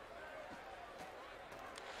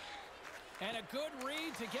 And a good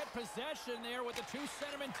read to get possession there with the two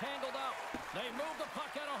centermen tangled up. They move the puck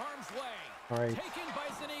out of harm's way. All right. Taken by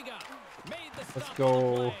Zuniga. Made the Let's stop go,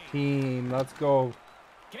 on the play. team. Let's go.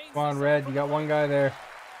 Gains Come on, the Red. side You got from one guy there.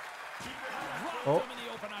 Robbed Oh. him in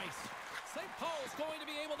the open ice. St. Paul's going to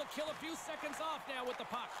be able to kill a few seconds off now with the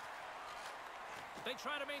puck. They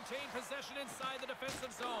try to maintain possession inside the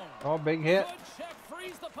defensive zone. Oh, big hit. Good check,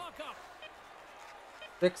 frees the puck up.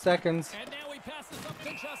 6 seconds. And now he passes up to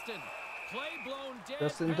Justin. Play blown dead.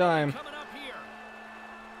 Just in Penalty time. Coming up here.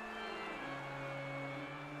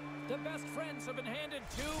 The best friends have been handed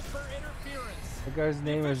 2 for interference. The guy's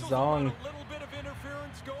name is Officials want Zong. A little bit of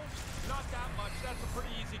interference go. Not that much. That's a pretty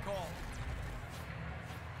easy call.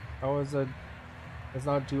 How is it? It's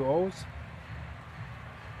not 2 O's.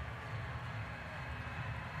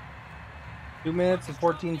 2 minutes and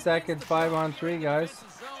 14 seconds. 5 on 3, guys.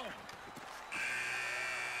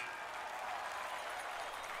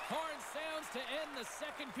 Horn sounds to end the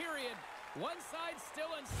second period. One side still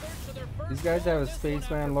in search of their first. These guys have a goal. This one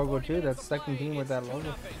Spaceman after logo 40 too. minutes That's of the second play, team with that it's logo.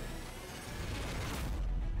 2-0.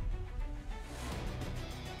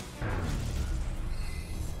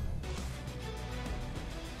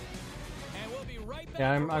 And we'll be right back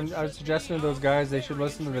Yeah, for what I was should suggesting be to those a guys they should very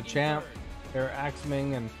listen to the intriguing champ. third. They're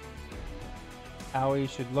Axming and Howie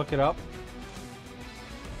should look it up.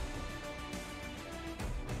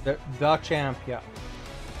 The champ, yeah.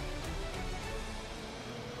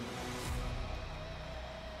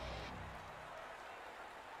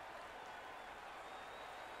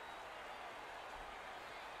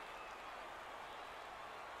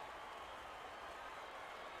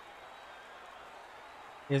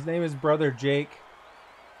 His name is Brother Jake.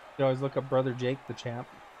 You always look up Brother Jake, the champ.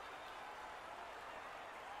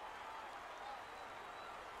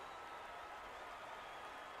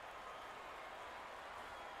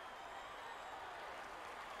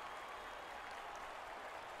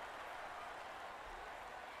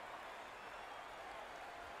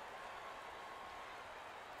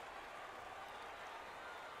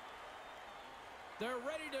 They're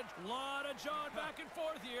ready to lot of John back and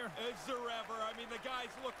forth here. Is there ever? I mean, the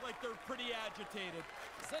guys look like they're pretty agitated.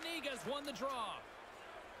 Zuniga's won the draw.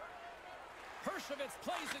 Hershevitz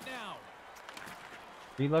plays it now.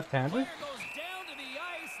 He left-handed? Player goes down to the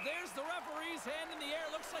ice. There's the referee's hand in the air.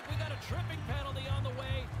 Looks like we got a tripping penalty on the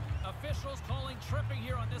way. Officials calling tripping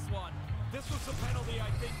here on this one. This was the penalty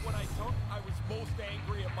I think when I took, I was most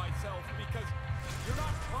angry at myself because you're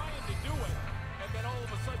not trying to do it. And then all of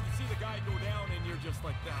a sudden you see the guy go down and you're just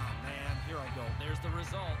like, ah, man, here I go. There's the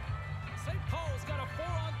result. St. Paul's got a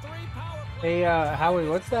 4-on-3 power play. Hey, Howie,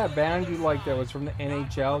 what's that band you like that was from the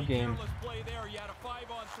NHL game? Play there. You had a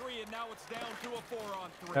 5-on-3 and now it's down to a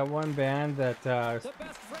 4-on-3. That one band that The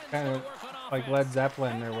best friends kind of gonna work on like offense. Led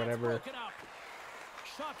Zeppelin And or that's whatever. broken up.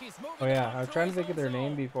 Shockey's moving Oh the yeah, puck I was through trying to his think of own their name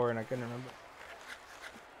zone. before and I couldn't remember.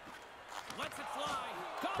 Lets it fly.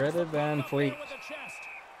 Greta Gobbles the Van puck up there Fleet. with the chest.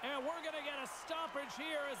 And we're gonna get a stoppage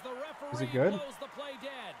here as the referee Is it good? blows the play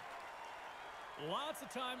dead. Lots of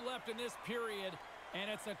time left in this period, and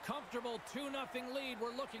it's a comfortable 2-0 lead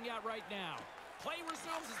we're looking at right now. Play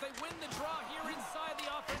resumes as they win the draw here inside the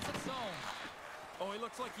offensive zone. Oh, he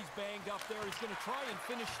looks like he's banged up there. He's going to try and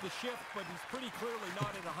finish the shift, but he's pretty clearly not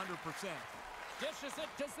at 100%. Dishes it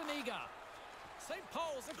to Zuniga. St.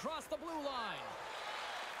 Paul's across the blue line.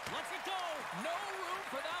 Lets it go. No room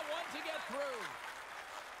for that one to get through.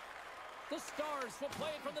 The Stars will play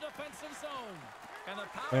it from the defensive zone. And the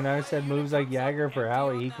power When I play said moves like comes up Jagger for empty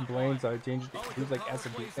Howie, on he that complains, so one. I changed it Oh, to moves like power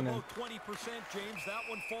play's Tikkanen. about 20%, James. That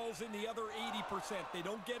one falls in the other 80%. They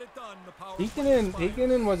don't get it done. The power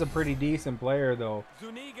Tikkanen was a pretty decent player though.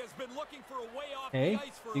 Zuniga's been looking for a way off Hey, the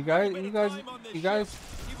ice for you a guys, little you bit of guys, time on this you guys,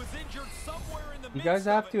 shift. He was injured somewhere in the you guys midst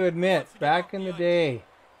of have it. to He admit, wants to get back off in the ice. day,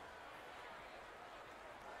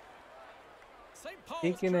 St. Paul's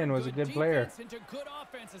Tikkanen turned was a good good player. defense into good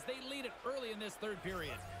offense as they lead it early in this third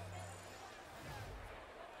period.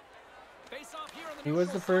 Face off here on the He was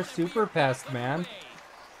the neutral first zone, and we super are back pest, man. underway.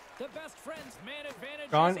 The best friends man advantage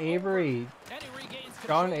John is Avery, over, and he regains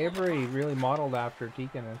John control of the Avery puck. really modeled after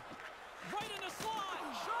Tikkanen. Right in the slot,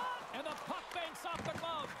 shot, and the puck banks off the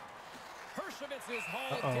glove. Hershevitz is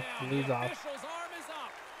hauled Uh-oh, down. he's The off. official's arm is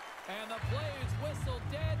up, and the play is whistled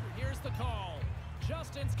dead. Here's the call.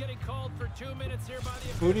 Justin's getting called for 2 minutes here by the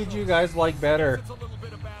officials. Who did you guys like better, It's a little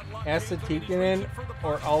bit of bad luck, Esa James. I mean, he's Tikkanen reaching for the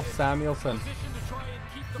or puck. Alf Samuelsson? Position to try and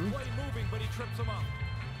keep the play moving, but he trips him up.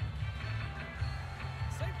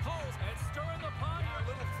 St. Paul's and stirring the pot. A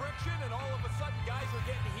little friction, and all of a sudden, guys are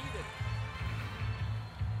getting heated.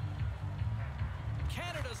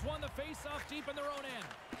 Canada's won the face-off deep in their own end.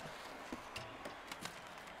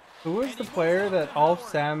 Who was the player that Alf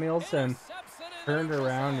Samuelsson turned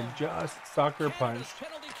around and just sucker punched?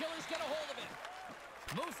 Penalty killers get a hold of it.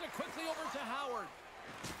 Moves it quickly over to Howard.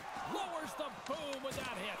 Lowers the boom with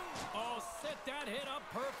that hit. Oh, set that hit up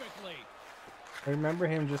perfectly. I remember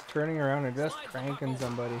him just turning around and just Slides the cranking puck over.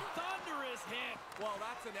 somebody. Thunderous hit. Well,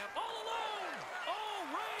 that's an All alone. Oh,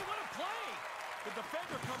 Ray, what a play. The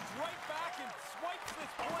defender comes right back and swipes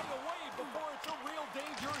this play away before it's a real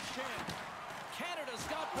dangerous chance. Canada's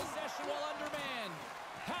got possession while undermanned.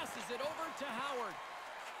 Passes it over to Howard.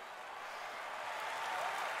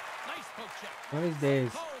 Nice poke check. One of these days,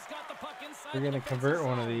 Cole's got the puck inside they're the gonna defensive convert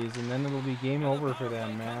one of zone. these, and then it'll be game And the over power for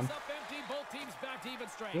them, play man. comes up empty. Both teams back to even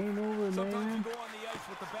strength. Game over, Sometimes man. you go on the ice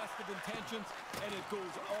with the best of intentions, and it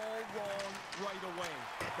goes all wrong right away.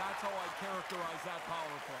 That's how I characterize that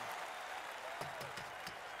power play.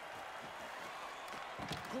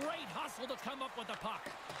 Great hustle to come up with the puck.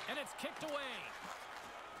 And it's kicked away.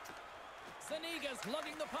 Zuniga's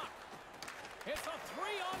lugging the puck. It's a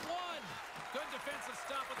 3-on-1. Good defensive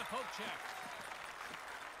stop with the poke check.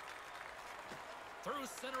 Through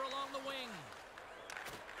center along the wing.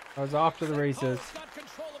 I was off to the St. races. Paul's got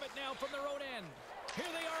control of it now from their own end. Here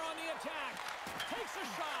they are on the attack. Takes a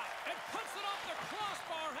shot and puts it off the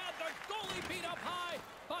crossbar. Had the goalie beat up high,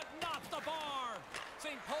 but not the bar.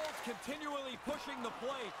 St. Paul's continually pushing the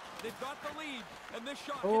play. They've got the lead, and this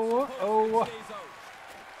shot Oh, hits the post oh. and stays out.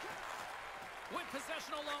 With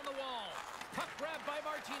possession along the wall. Puck grabbed by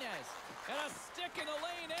Martinez. And a stick in the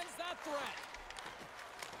lane ends that threat.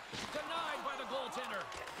 Denied by the goaltender.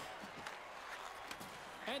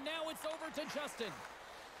 And now it's over to Justin.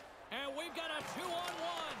 And we've got a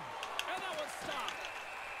 2-on-1. And that one's stopped.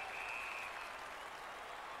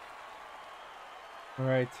 All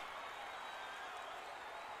right.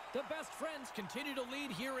 The best friends continue to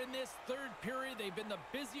lead here in this third period. They've been the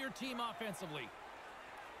busier team offensively.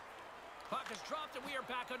 Puck is dropped and we are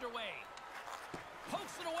back underway.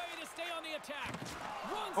 Pokes it away to stay on the attack.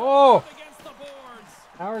 Runs Oh! against the boards.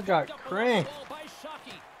 Howard got Picked up cranked. along the wall by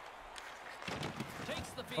Shockey. Takes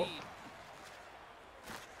the feed.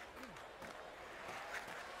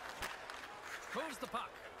 Moves the puck.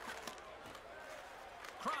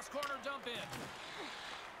 Cross corner dump in.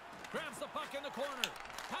 Grabs the puck in the corner.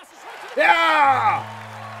 Passes right to the Yeah!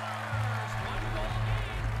 One goal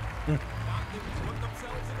game. They put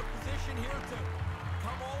themselves in a position here to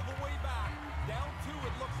come all the way back. Down two,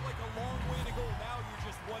 it looks like a long way to go. Now you're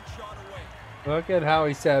just one shot away. Look at how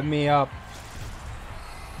he set me up.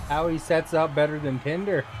 How he sets up better than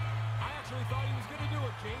Tinder. I actually thought he was going to do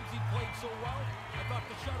it, James. He played so well. I thought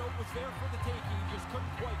the shutout was there for the taking. He just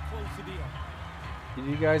couldn't quite close the deal. Did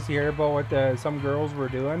you guys hear about what some girls were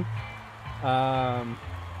doing?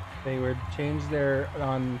 They would change their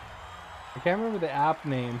I can't remember the app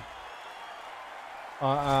name.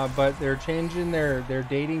 But they're changing their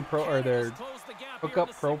dating or their Close the gap hookup here in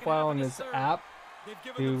the second profile half in of this third. app They've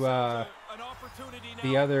given to themselves an opportunity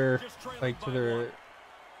the now, other, just trailing like to by the one.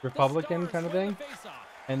 Republican Stars kind of win thing. the faceoff.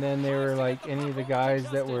 And then they were like any of the guys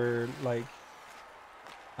that were like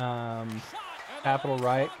Shot, and the Capitol Lions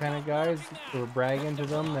Riot on kind of top, guys blocking who were that. bragging to Put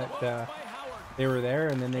the them ball that by Howard. they were there,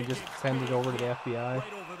 and then they just send it over to the FBI.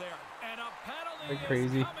 Right over there. And a penalty Like is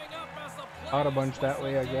crazy. coming up as the play Out a is bunch that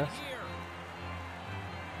way, I whistled dead guess. here.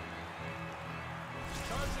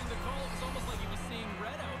 Charging the call, it was almost like he was seeing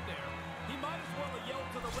red out there. He might as well have yelled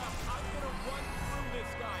to the ref, I'm going to run through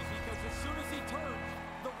this guy, because as soon as he turns,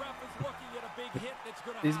 the ref is looking at a big hit that's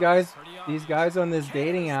going to These guys, Pretty These guys on this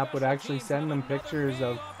dating app would actually send them pictures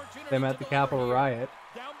of them at the Capitol riot,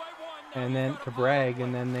 and then to brag,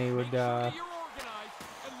 and then they would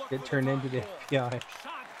get turned into the FBI.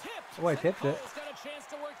 Oh, I tipped it. Got a chance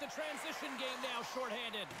to work the transition game now,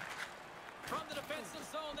 shorthanded. From the defensive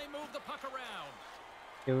zone, they move the puck around.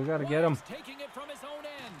 Okay, we gotta get him. Taking it from his own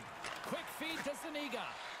end. Quick feed to Zuniga.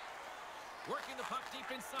 Working the puck deep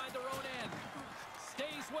inside their own end.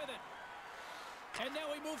 Stays with it. And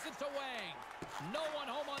now he moves it to Wang. No one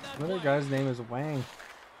home on that Another play. guy's name is Wang.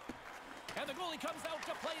 And the goalie comes out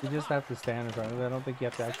to play You the just puck. have to stand in front of it. I don't think you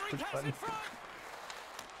have to actually push Henry has button. it front.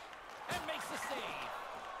 And makes the save.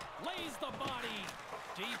 Lays the body.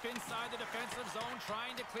 Deep inside the defensive zone,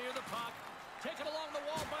 trying to clear the puck. Taken along the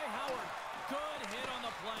wall by Howard. Good hit on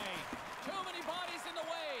the play. Too many bodies in the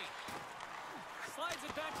way. Slides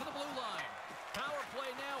it back to the blue line. Power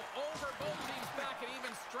play now over both teams back at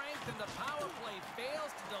even strength, and the power play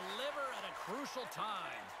fails to deliver at a crucial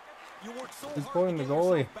time. You work so He's hard pulling to the get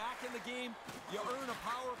goalie. yourself back in the game, you earn a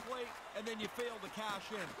power play, and then you fail to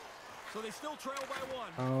cash in. So they still trail by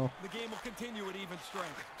one. Oh. The game will continue at even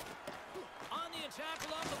strength. On the attack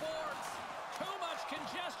along the boards. Too much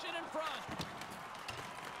congestion in front.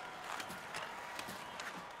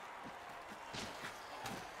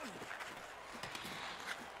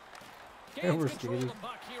 Yeah, we're Gains control of skating. the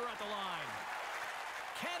puck here at the line.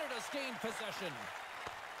 Canada's gained possession.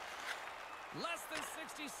 Less than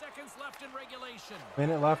 60 seconds left in regulation.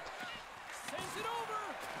 Minute left. Sends it over.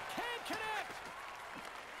 Can't connect.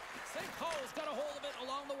 St. Paul's got a hold of it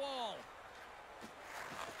along the wall.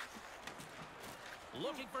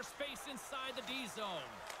 Looking for space inside the D zone.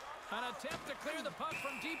 An attempt to clear the puck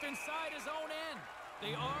from deep inside his own end.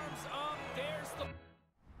 The arms up. There's the...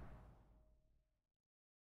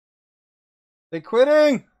 They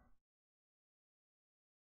quitting.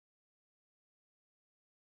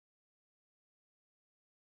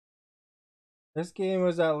 This game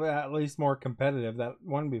was at least more competitive. That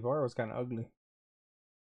one before was kind of ugly.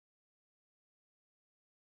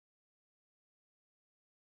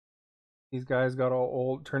 These guys got all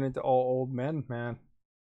old, turned into all old men, man.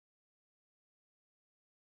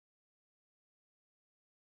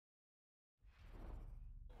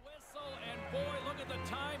 Whistle, and boy, look at the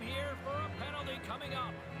time here for a penalty coming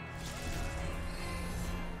up.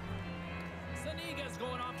 Zuniga's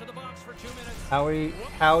going off to the box for 2 minutes.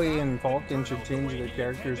 Howie and Falcon should change their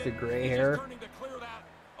characters to gray hair. Turning to clear that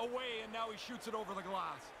away, and now he shoots it over the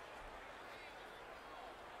glass.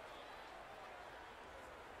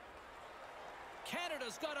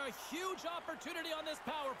 Canada's got a huge opportunity on this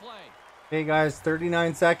power play. Hey guys,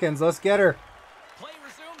 39 seconds. Let's get her. Play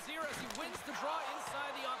resumes here as he wins the draw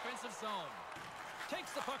inside the offensive zone.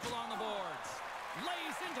 Takes the puck along the boards.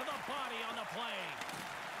 Lays into the body on the play.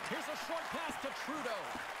 Here's a short pass to Trudeau.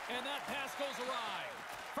 And that pass goes awry.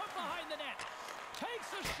 From behind the net.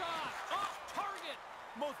 Takes a shot. Off target.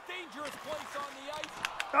 Most dangerous place on the ice.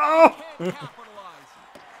 Oh! Can't capitalize.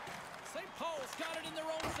 St. Paul's got it in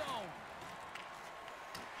their own zone.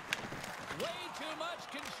 Way too much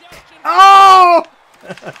congestion. Oh!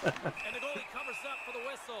 And the goalie covers up for the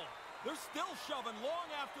whistle. They're still shoving long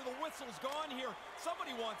after the whistle's gone here.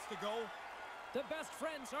 Somebody wants to go. The best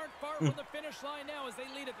friends aren't far from the finish line now as they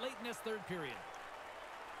lead it late in this third period.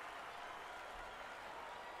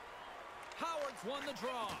 Howard's won the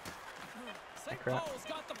draw. St. Crap. Paul's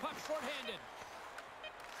got the puck shorthanded.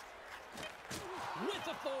 With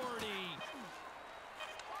authority.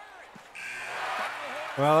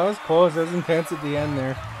 Well, that was close. That was intense at the end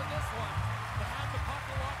there. With this one, they had the puck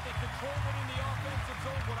a lot. They controlled it in the offensive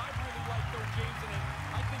zone. What I really like, though, James, and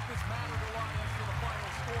I think this mattered a lot as to the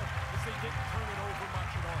final score, is they didn't turn it over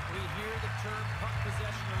much at all. We hear the term puck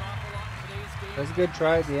possession an awful lot in today's game. That was a good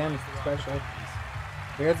try at the end, especially.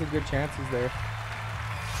 They had some good chances there.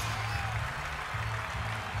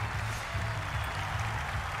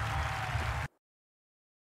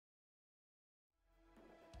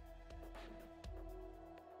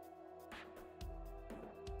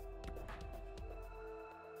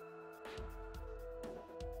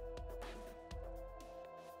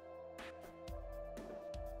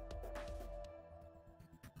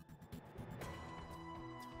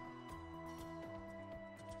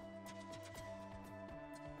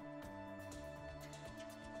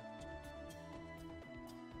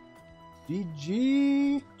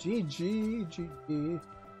 GG, GG, GG.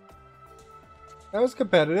 That was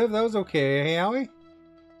competitive. That was okay, hey, Howie?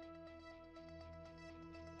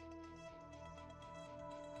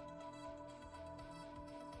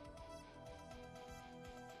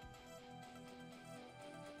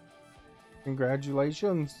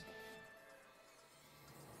 Congratulations.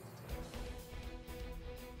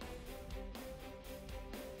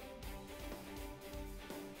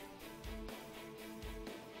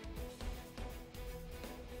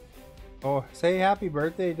 Oh, say happy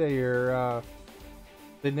birthday to your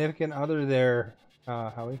significant other there,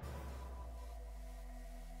 Howie.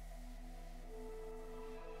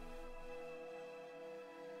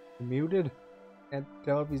 You're muted. Can't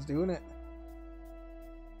tell if he's doing it.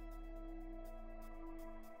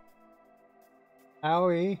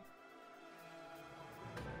 Howie,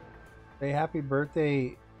 say happy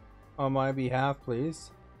birthday on my behalf,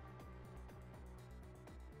 please.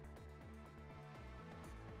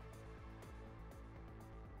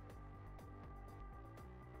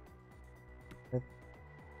 I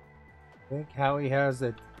think Howie has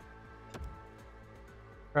it.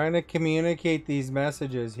 Trying to communicate these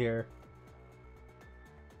messages here.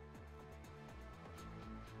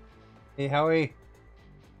 Hey, Howie.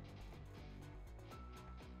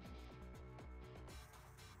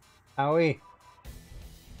 Howie.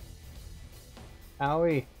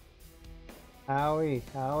 Howie. Howie.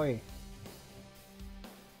 Howie.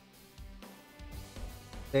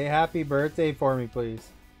 Say happy birthday for me, please.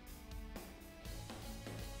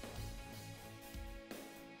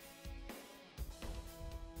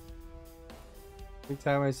 Every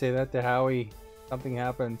time I say that to Howie, something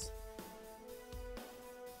happens.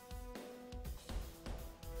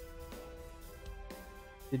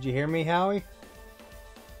 Did you hear me, Howie?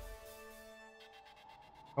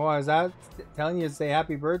 Oh, I was out telling you to say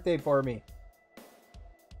happy birthday for me.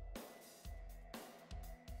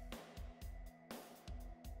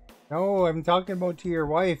 No, I'm talking about to your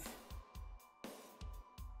wife.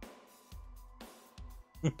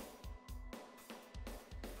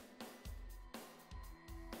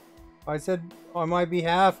 I said on my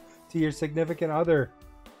behalf to your significant other.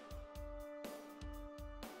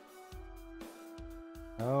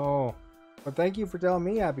 Oh, well, thank you for telling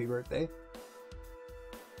me happy birthday.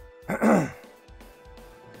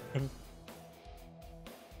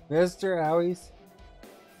 Mr.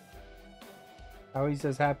 Howie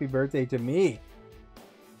says happy birthday to me.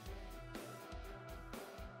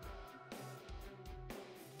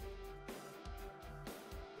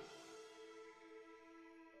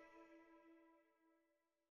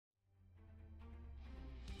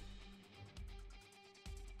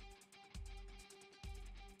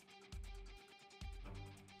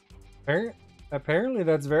 Apparently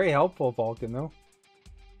that's very helpful, Falcon, though.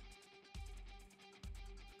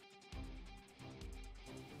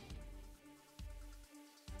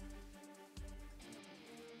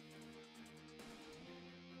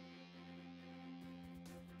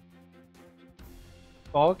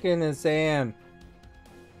 Falcon is saying,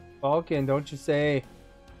 Falcon, don't you say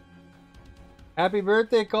happy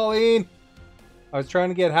birthday, Colleen. I was trying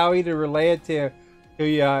to get Howie to relay it to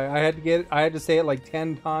you. I had to say it like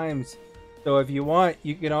 10 times. So if you want,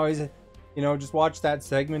 you can always, just watch that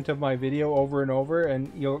segment of my video over and over,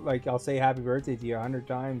 and I'll say happy birthday to you 100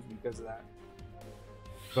 times because of that.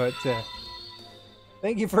 But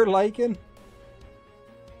thank you for liking.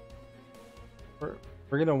 We're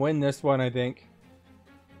gonna win this one, I think.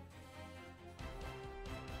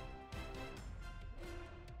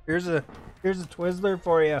 Here's a Twizzler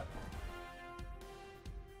for you.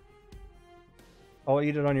 I'll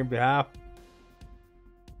eat it on your behalf.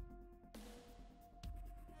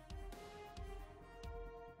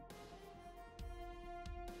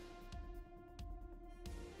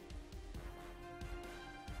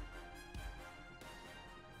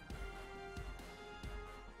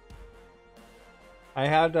 I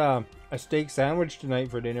had a steak sandwich tonight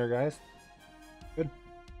for dinner, guys. Good.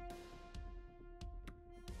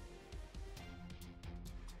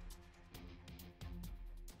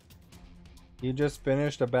 You just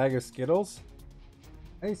finished a bag of Skittles?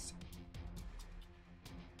 Nice.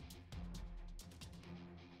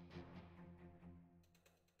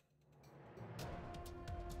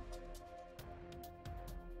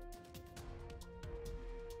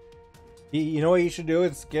 You know what you should do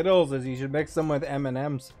with Skittles is you should mix them with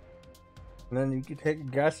M&Ms. And then you can take a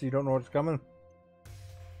guess, you don't know what's coming.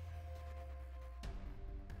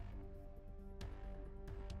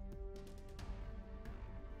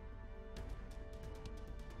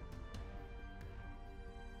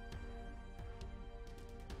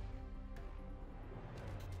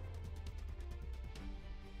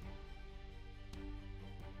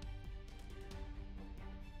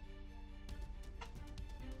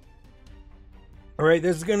 Alright,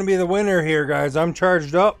 this is going to be the winner here, guys. I'm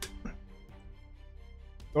charged up.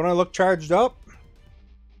 Don't I look charged up?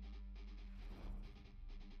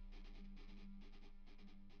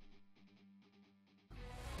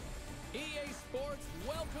 EA Sports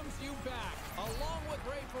welcomes you back, along with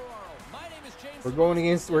Ray Ferraro. My name is James.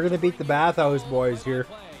 We're going to beat the Bathhouse Boys here.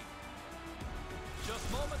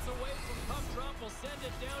 Just moments away. away from puck drop will send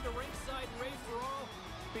it down to ringside Ray for all.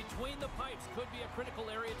 Between the pipes could be a critical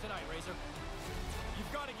area tonight, Razor.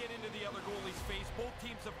 You've got to get into the other goalie's face. Both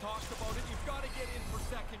teams have talked about it. You've got to get in for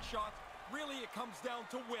second shots. Really, it comes down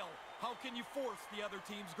to will. How can you force the other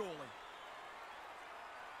team's goalie?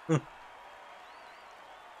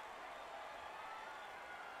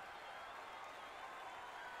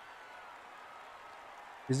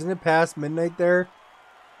 Isn't it past midnight there?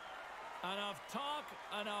 Enough talk,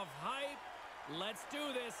 enough hype. Let's do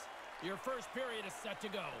this. Your first period is set to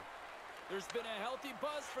go. There's been a healthy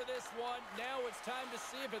buzz for this one. Now it's time to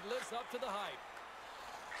see if it lives up to the hype.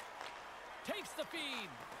 Takes the feed.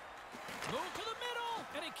 Move to the middle,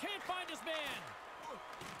 and he can't find his man.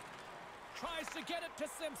 Tries to get it to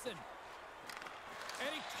Simpson. And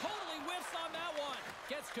he totally whiffs on that one.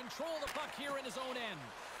 Gets control of the puck here in his own end.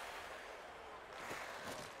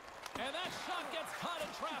 And that shot gets caught in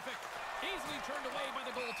traffic. Easily turned away by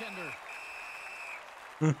the goaltender.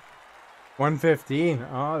 1:15.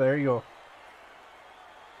 Oh, there you go.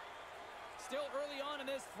 Still early on in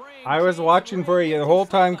this frame. I was watching for you the whole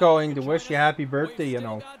time, calling to wish you happy birthday, you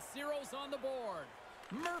know. Got zeros on the board.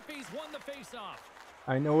 Murphy's won the faceoff.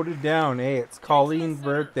 I noted down, hey, it's Colleen's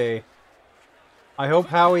birthday. I hope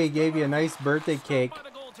Howie gave you a nice birthday cake.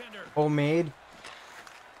 Homemade.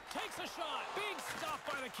 Takes a shot. Big stop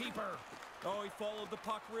by the keeper. Oh, he followed the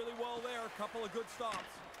puck really well there. A couple of good stops.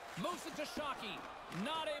 Moves it to Shockey.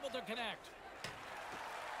 Not able to connect.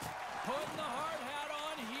 Putting the hard hat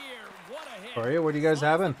on here. What a hit. Sorry, what are you guys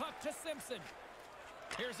having? Puck to Simpson.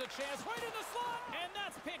 Here's a chance right in the slot, and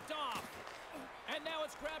that's picked off. And now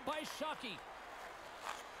it's grabbed by Shockey.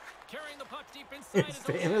 Carrying the puck deep inside It's his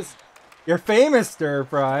own famous. end. You're famous, Stir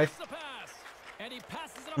Fry. The pass, and he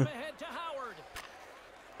passes it up ahead to Howard.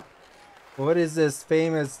 What is this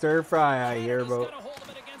famous Stir Fry I hear He's about? got a hold of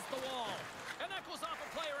it against the wall. And that goes off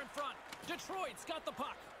a player in front. Detroit's got the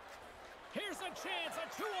puck. Here's a chance,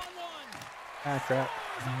 a 2-on-1. Ah, crap.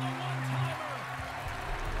 Scores on the one-timer.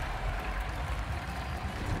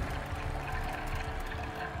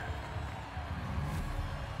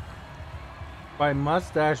 By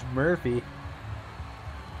Mustache Murphy.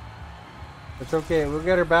 It's okay, we'll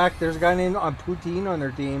get her back. There's a guy named Poutine on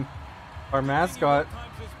their team. Our mascot.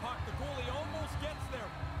 Sometimes his puck, the goalie almost gets there,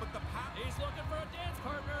 but the pass. He's looking for a dance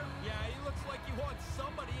partner. Yeah, he looks like he wants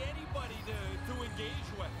somebody, anybody to engage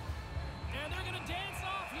with. And they're going to dance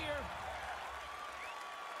off here.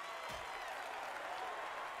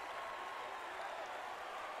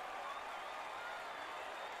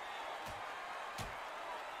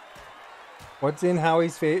 What's in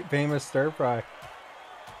Howie's famous Stir Fry?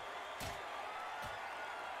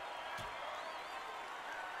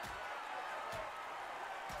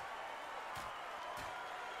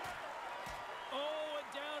 Oh, and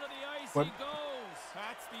down to the ice What? he goes.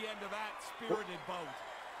 That's the end of that spirited bout.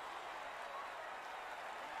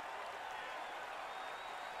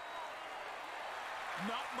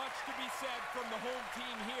 Not much to be said from the home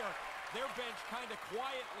team here. Their bench kind of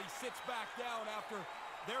quietly sits back down after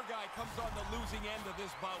their guy comes on the losing end of this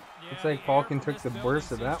bout. Yeah, Looks like the Falcon air from took this the building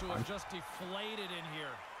worst of seems that to have one. just deflated in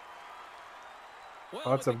here. Well,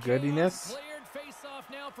 Lots with of the chaos goodiness. cleared, face-off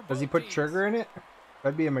now for Does he both put teams. sugar in it?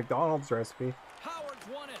 That'd be a McDonald's recipe. Howard's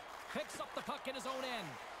won it. Picks up the puck in his own end.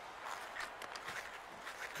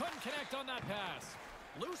 Couldn't connect on that pass.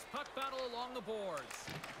 Loose puck battle along the boards.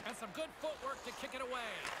 And some good footwork to kick it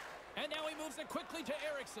away. And now he moves it quickly to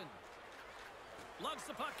Erickson. Lugs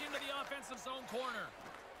the puck into the offensive zone corner.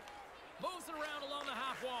 Moves it around along the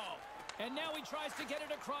half wall. And now he tries to get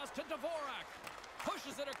it across to Dvorak.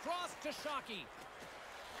 Pushes it across to Shockey.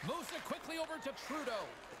 Moves it quickly over to Trudeau.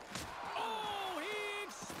 Oh, he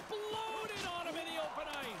exploded on him in the open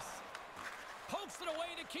ice. Pokes it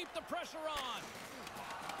away to keep the pressure on.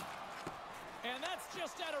 And that's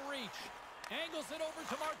just out of reach. Angles it over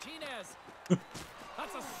to Martinez.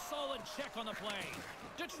 That's a solid check on the play.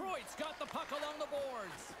 Detroit's got the puck along the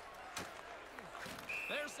boards.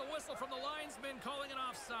 There's the whistle from the linesman calling an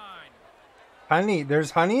offside. Honey,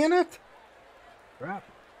 there's honey in it? Crap.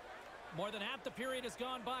 More than half the period has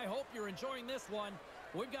gone by. Hope you're enjoying this one.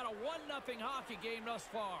 We've got a 1-0 hockey game thus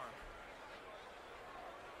far.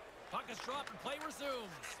 Puck is dropped and play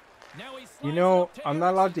resumes. Now he's You know, I'm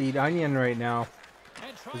not allowed to eat onion right now.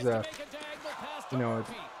 and tries Cause, to make a diagonal pass to You know, it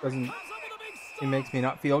Murphy. doesn't. Comes up with a big It stop. makes me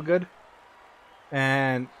not feel good.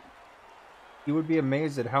 And you would be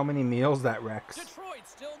amazed at how many meals that wrecks. Detroit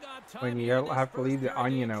still got time When you here in this have to leave first the period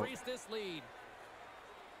onion out. increase this lead.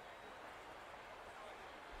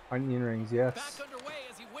 Onion rings, yes. Back underway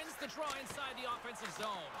as he wins the draw inside the offensive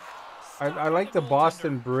zone. I like the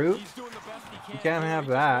Boston Brute. You can't have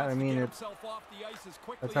that. I mean,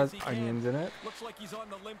 that has onions in it. Looks like he's on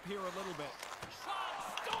the limp here a little bit.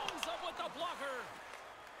 Shot stones him with the blocker.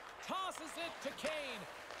 Tosses it to Kane.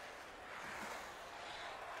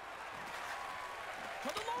 To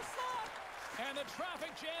the low slot. And the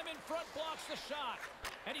traffic jam in front blocks the shot.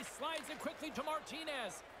 And he slides it quickly to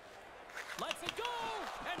Martinez. Lets it go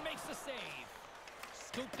and makes the save.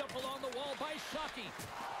 Scooped up along the wall by Shockey.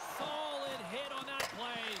 Solid hit on that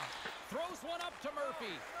play. Throws one up to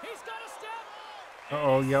Murphy. He's got a step.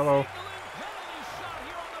 Uh-oh, yellow. Penalty shot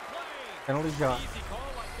here on the play. Penalty shot. Easy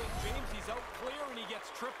call, I think, James. He's out clear and he gets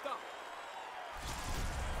tripped up.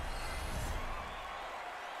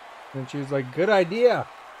 And she was like, good idea.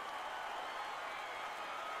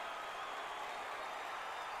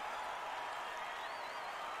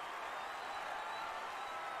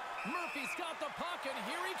 Murphy's got the puck, and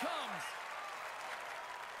here he comes.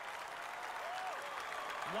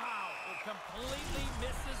 Wow, it completely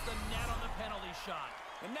misses the net on the penalty shot.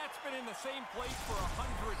 And that's been in the same place for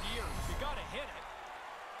 100 years. You got to hit it.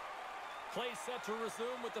 Play set to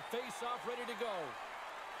resume with the face-off ready to go.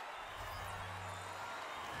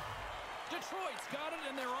 Detroit's got it,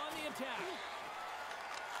 and they're on the attack.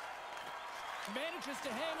 Manages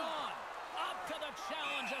to hang on. Up to the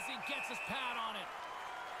challenge as he gets his pad on it.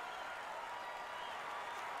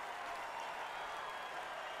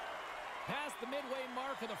 Past the midway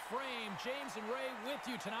mark of the frame, James and Ray with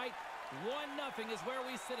you tonight. 1-0 is where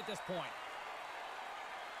we sit at this point.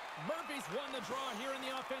 Murphy's won the draw here in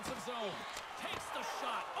the offensive zone. Takes the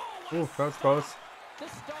shot. Oh, what Ooh, a close, close. The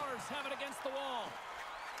Stars have it against the wall.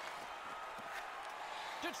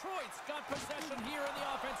 Detroit's got possession here in the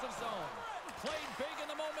offensive zone. Played big in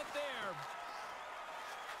the moment there.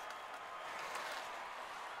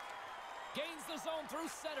 Gains the zone through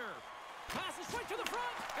center. Passes right to the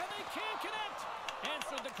front, and they can't connect.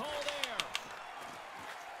 Answered the call there.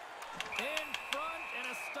 In front, and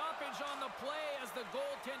a stoppage on the play as the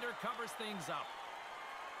goaltender covers things up.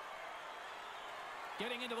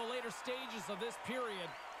 Getting into the later stages of this period,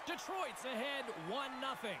 Detroit's ahead 1-0.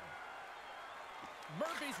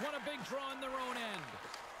 Murphy's won a big draw in their own end.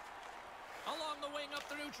 Along the wing up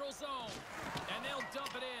the neutral zone, and they'll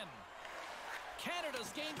dump it in.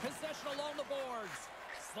 Canada's gained possession along the boards.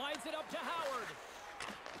 Slides it up to Howard.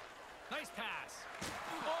 Nice pass.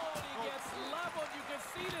 Oh, and he gets leveled. You can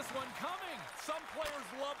see this one coming. Some players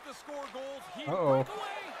love to score goals. He Uh-oh.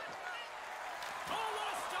 Away. Oh, what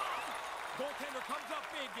a stop. Goaltender comes up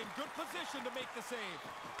big in good position to make the save.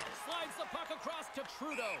 Slides the puck across to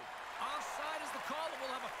Trudeau. Offside is the call, and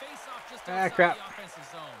we'll have a face-off just Ah, outside crap. the offensive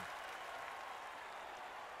zone.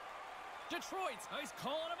 Detroit's nice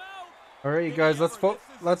calling him out. All right, you guys,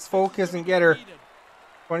 let's focus and get her.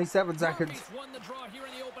 27 seconds. Murphy's won the draw here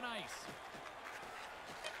in the open ice.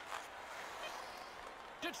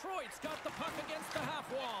 Detroit's got the puck against the half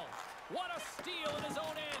wall. What a steal in his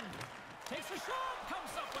own end. Takes a shot,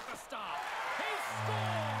 comes up with a stop. He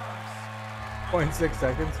scores! 0.6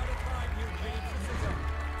 seconds. Time here, James. This is a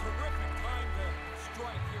terrific time to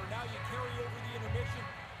strike here. Now you carry over the intermission.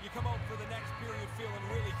 You come out for the next period feeling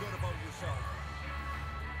really good about yourself.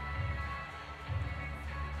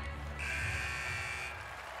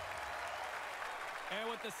 And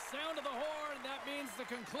with the sound of the horn, that means the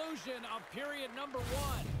conclusion of period number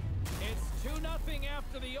 1. It's 2-0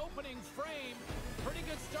 after the opening frame. Pretty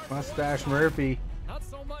good start. Mustache for one side. Murphy. Not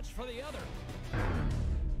so much for the other.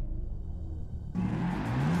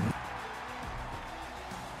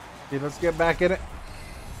 Okay, let's get back in it.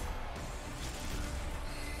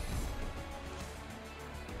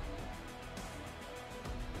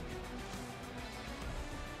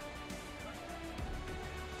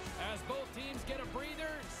 As both teams get a breather,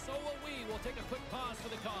 so will we. We'll take a quick pause for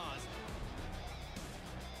the cause.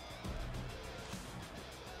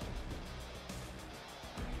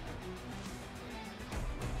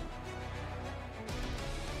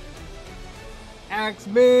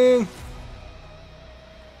 Axman.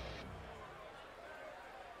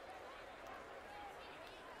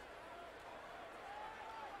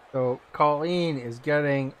 So Colleen is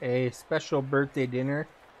getting a special birthday dinner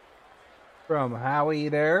from Howie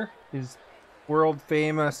there. His world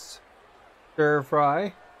famous stir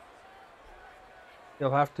fry.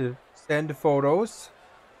 He'll have to send photos.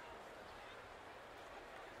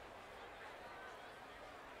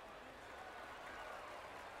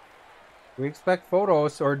 We expect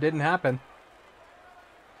photos, or it didn't happen.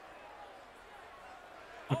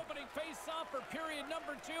 Opening face-off for period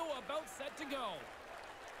number 2, about set to go.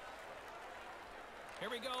 Here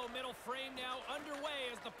we go, middle frame now underway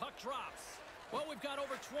as the puck drops. Well, we've got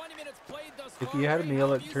over 20 minutes played thus If far. you had a Ray, meal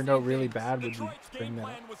how that have you turned seen out really things? bad, would you Detroit's bring game that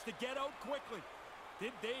plan up? was to get out quickly.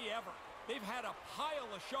 Did they ever? They've had a pile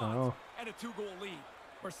of shots Oh. and a 2-goal lead.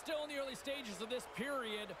 We're still in the early stages of this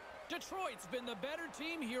period. Detroit's been the better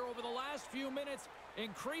team here over the last few minutes,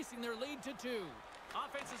 increasing their lead to 2.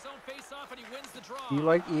 Offensive zone face-off, and he wins the draw. Do you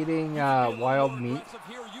like eating You can be a little wild more meat? aggressive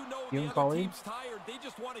here. You know You the and other Colleen? team's tired. They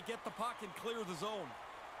just want to get the puck and clear the zone.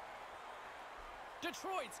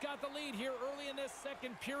 Detroit's got the lead here early in this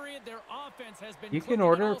second period. Their offense has been You can clicking on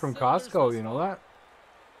order all it from cylinders Costco, thus you know far. that?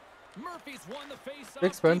 Murphy's won the face-off.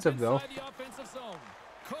 It's expensive, deep though. inside the offensive zone.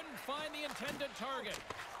 Couldn't find the intended target.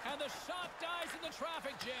 And the shot dies in the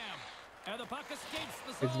traffic jam. And the puck escapes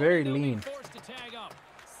the zone. It's very and they'll be lean. forced to tag up.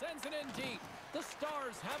 Sends it in deep. The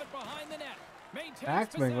Stars have it behind the net. Maintains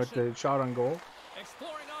Axman with possession. the shot on goal.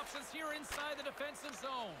 Exploring options here inside the defensive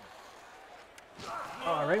zone.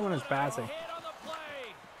 Oh, right when it's passing. Hit on the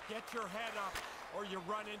play. Get your head up or you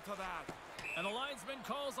run into that. And the linesman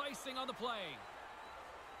calls icing on the play.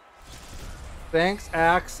 Thanks,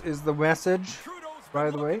 Axe is the message. Trudeau's By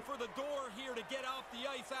been the looking way, for the door here to get off the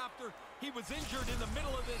ice after he was injured in the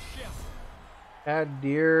middle of this shift. had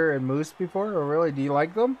deer and moose before. Oh, really? Do you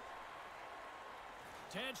like them?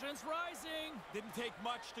 Tension's rising. Didn't take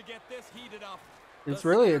much to get this heated up. It's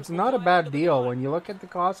really, it's not a bad deal. When you look at the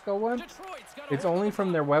Costco one, Detroit's got a it's hold of only the from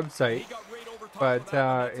puck. their website, He got right over top but of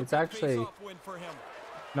that, and it's a big actually face-off win for him.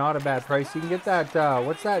 not a bad price. You can get that,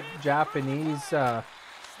 what's that Japanese, Slides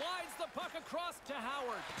the puck across to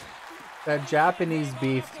Howard. that Japanese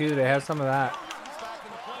beef too. They have some of that. He's back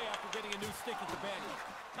in the play after getting a new stick at the bench.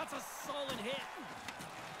 That's a solid hit.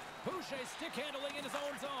 Boucher stick handling in his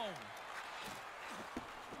own zone.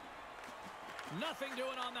 Nothing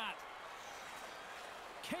doing on that.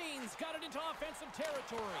 Kane's got it into offensive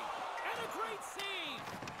territory. And a great save.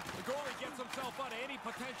 The goalie gets himself out of any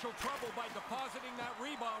potential trouble by depositing that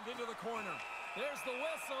rebound into the corner. There's the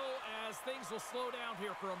whistle as things will slow down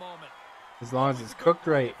here for a moment. As long as it's cooked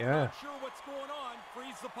right, yeah. Not sure what's going on.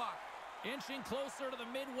 Frees the puck. Inching closer to the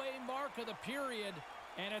midway mark of the period.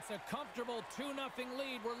 And it's a comfortable 2-0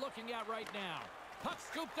 lead we're looking at right now. Puck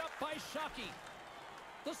scooped up by Shockey.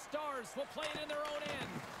 The Stars will play it in their own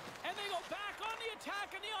end. And they go back on the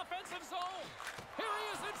attack in the offensive zone. Here he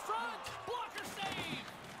is in front. Blocker save.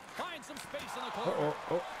 Finds some space in the corner.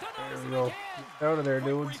 There we go. Get out of there,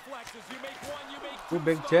 Quick dudes. reflexes. You make one, you make Ooh, two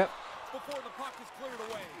big stops chip. before the puck is cleared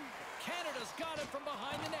away. Canada's got it from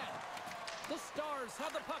behind the net. The Stars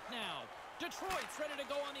have the puck now. Detroit's ready to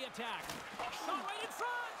go on the attack. Shot right in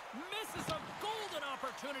front. Misses a golden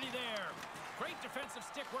opportunity there. Great defensive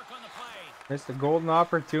stick work on the play. Missed a golden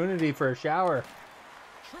opportunity for a shower.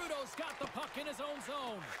 Trudeau's got the puck in his own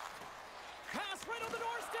zone. Pass right on the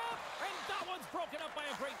doorstep. And that one's broken up by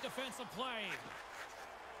a great defensive play.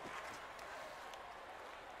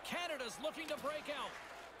 Canada's looking to break out.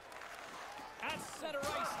 At center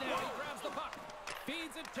ice now, he grabs the puck.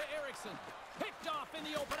 Feeds it to Erickson. Picked off in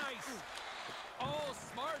the open ice. Oh,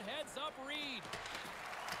 smart heads up Reed.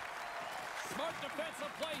 Smart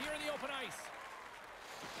defensive play here in the open ice.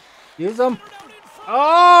 Use them. Centered out in front.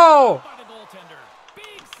 Oh! By the goaltender.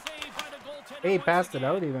 Big save by the goaltender. Hey, he once passed it again.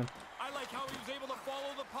 out even. I like how he was able to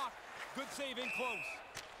follow the puck. Good save in close.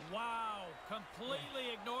 Wow,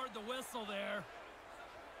 completely ignored the whistle there.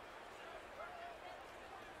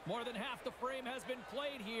 More than half the frame has been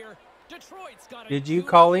played here. Detroit's got a Did you, 2-0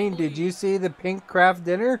 Colleen, did lead. you see the pink craft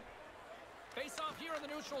dinner? Face off here in the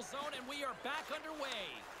neutral zone, and we are back underway.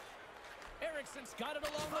 Erickson's got it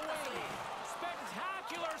along the way.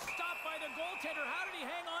 Spectacular stop by the goaltender. How did he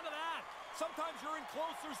hang on to that? Sometimes you're in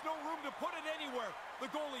close, there's no room to put it anywhere. The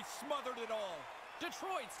goalie smothered it all.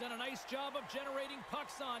 Detroit's done a nice job of generating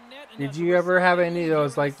pucks on net. And Did as you a ever result, have they any lead of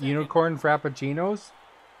those here in like the second. unicorn frappuccinos?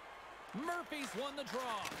 Murphy's won the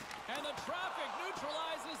draw, and the traffic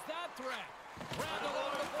neutralizes that threat. Grabbed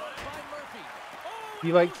along the board by Murphy. Oh,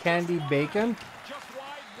 You like candied bacon? Just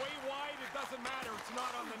wide, way wide, it doesn't matter. It's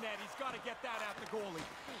not on the net. He's got to get that at the goalie.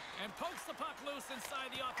 and pokes the puck loose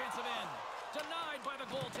inside the offensive end. Denied by the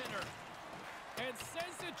goaltender. And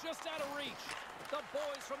sends it just out of reach. The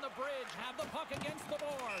boys from the bridge have the puck against the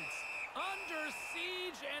boards. Under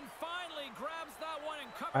siege, and finally grabs that one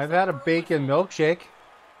and covers I've it had a for bacon whistle. milkshake.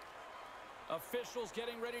 Officials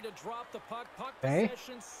getting ready to drop the puck. Puck Hey.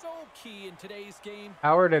 possession so key in today's game.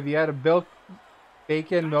 Howard, have you had a bacon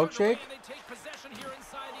Back milkshake? underway, and they take possession here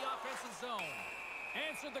inside the offensive zone.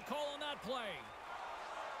 Answered the call on that play.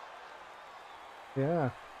 Yeah.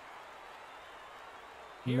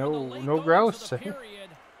 Here in No, the late no goings grouse. of the period,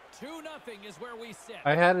 2-0 is where we sit.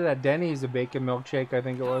 I had it at Denny's, a bacon milkshake, I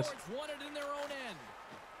think it was. Howard's won it in their own end.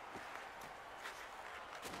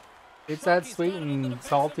 It's that Hockey's sweet got it in the and defensive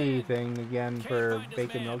salty end. thing again Can't for find his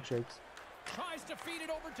bacon man. milkshakes. Tries to feed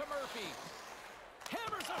it over to Murphy.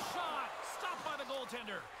 Hammers a shot. Stopped by the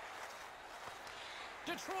goaltender.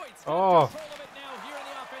 Detroit's got control of it now here in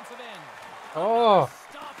the offensive end. Oh,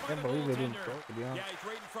 Stop by can't the believe they didn't goaltender. throw it, to be honest. Yeah, he's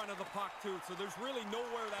right in front of the puck, too, so there's really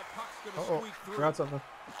nowhere that puck's going to Uh-oh, squeak through. forgot something.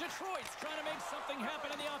 Detroit's trying to make something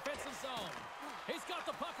happen in the offensive zone. He's got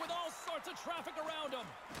the puck with all sorts of traffic around him.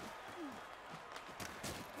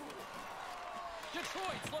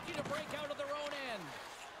 Detroit's looking to break out of their own end.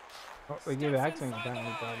 Oh, they gave Axing a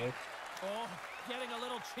penalty, probably. Oh, getting a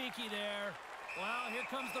little cheeky there. Well, here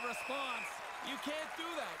comes the response. You can't do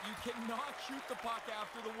that. You cannot shoot the puck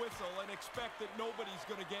after the whistle and expect that nobody's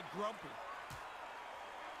going to get grumpy.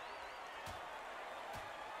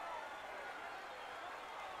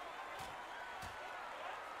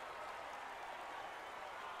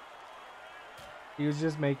 He was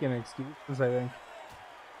just making excuses, I think.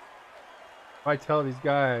 If I tell these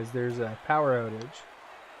guys there's a power outage.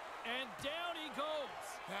 And down he goes.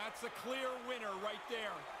 That's a clear winner right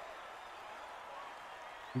there.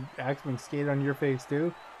 Axman skate on your face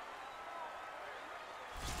too.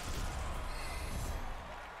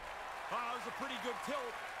 Oh, that was a pretty good tilt.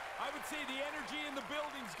 I would say the energy in the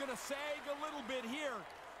building's going to sag a little bit here.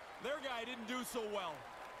 Their guy didn't do so well.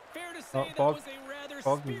 Fair to say that Falk- was a rather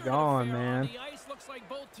Falk is spirited gone, affair man. on the ice. Looks like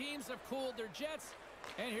both teams have cooled their jets.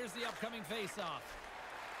 And here's the upcoming face-off.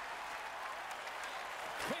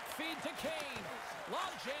 Quick feed to Kane.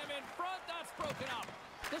 Long jam in front. That's broken up.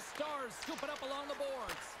 The Stars scoop it up along the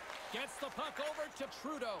boards. Gets the puck over to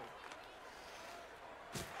Trudeau.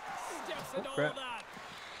 Steps into all crap. of that.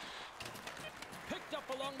 Picked up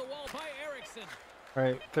along the wall by Eriksson. All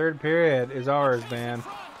right, third period is ours, Chase man. in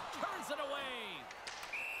front, turns it away.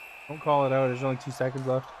 Don't call it out. There's only 2 seconds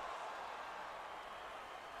left.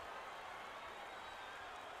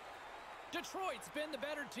 Detroit's been the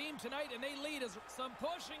better team tonight, and they lead as some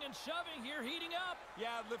pushing and shoving here heating up.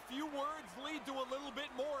 Yeah, the few words lead to a little bit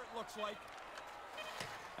more, it looks like.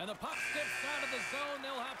 And the puck skips out of the zone.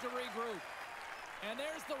 They'll have to regroup. And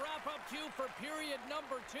there's the wrap-up cue for period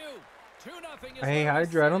number 2. 2-0 is Hey, where we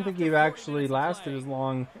Hydra, I sit don't think after you've 40 actually minutes of lasted play. as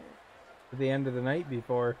long at the end of the night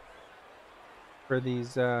before for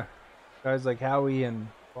these guys like Howie and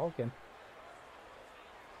Vulcan.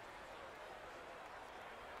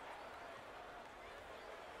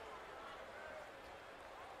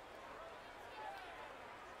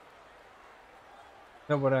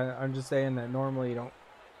 No, but I'm just saying that normally you don't.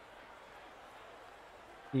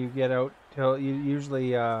 You get out till you usually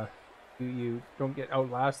you don't get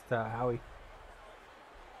outlast Howie.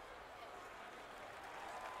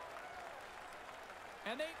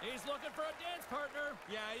 And he's looking for a dance partner.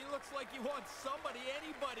 Yeah, he looks like he wants somebody,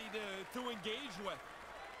 anybody to engage with.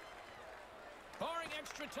 Barring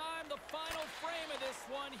extra time, the final frame of this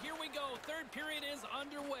one. Here we go. Third period is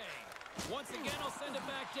underway. Once again, I'll send it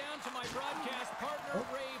back down to my broadcast partner,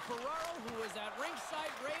 Ray Ferraro, who is at ringside.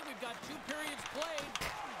 Ray, we've got 2 periods played.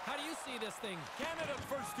 How do you see this thing? Canada's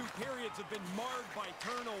first 2 periods have been marred by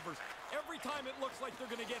turnovers. Every time it looks like they're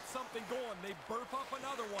going to get something going, they burp up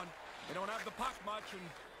another one. They don't have the puck much, and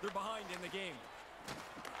they're behind in the game.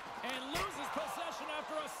 And loses possession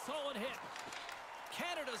after a solid hit.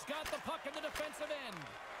 Canada's got the puck in the defensive end.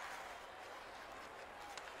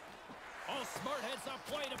 Oh, smart heads-up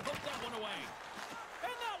play to put that one away.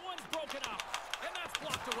 And that one's broken up. And that's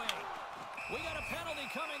blocked away. We got a penalty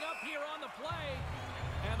coming up here on the play.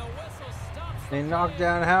 And the whistle stops the They knocked play.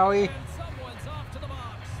 down Howie. And someone's off to the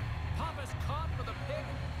box. Papa's caught for the pig.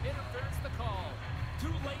 Interference the call.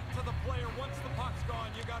 Too late to the player. Once the puck's gone,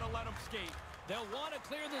 you got to let him skate. They'll want to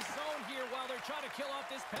clear the zone here while they're trying to kill off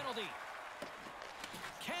this penalty.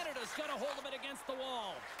 Canada's got a hold of it against the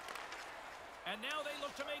wall. And now they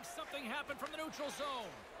look to make something happen from the neutral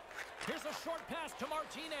zone. Here's a short pass to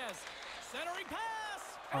Martinez. Centering pass.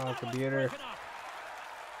 And that one's computer. broken up.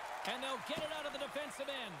 And they'll get it out of the defensive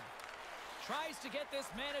end. Tries to get this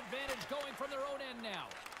man advantage going from their own end now.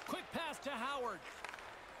 Quick pass to Howard.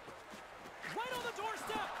 Right on the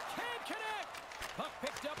doorstep. Can't connect. Puck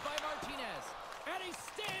picked up by Martinez. And he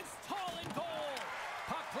stands tall in goal.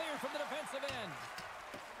 Puck cleared from the defensive end.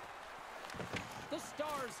 The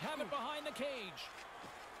Stars have it behind the cage.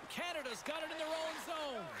 Canada's got it in their own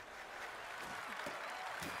zone.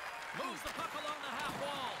 Moves the puck along the half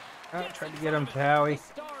wall. Gets Tried in to get front him of to it. Howie. The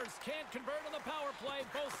Stars can't convert on the power play.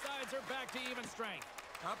 Both sides are back to even strength.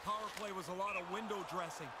 That power play was a lot of window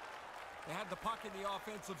dressing. They had the puck in the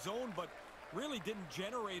offensive zone, but really didn't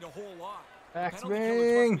generate a whole lot. Penalty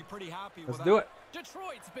killers must be pretty happy Let's with do that. it.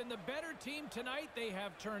 Detroit's been the better team tonight. They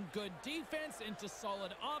have turned good defense into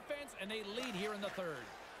solid offense, and they lead here in the third.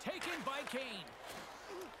 Taken by Kane.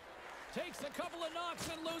 Takes a couple of knocks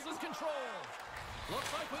and loses control.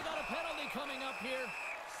 Looks like we got a penalty coming up here.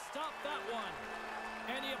 Stop that one.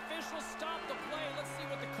 And the officials stop the play. Let's see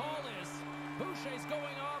what the call is. Boucher's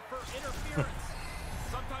going off for interference.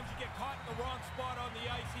 Sometimes you get caught in the wrong spot on the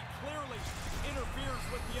ice. He clearly interferes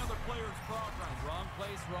with the other player's progress. Wrong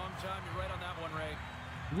place, wrong time. You're right on that one, Ray.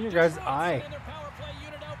 You guys' eye. Their power play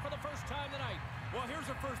unit out for the first time tonight. Well, here's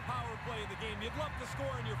your first power play of the game. You'd love to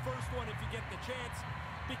score in your first one if you get the chance,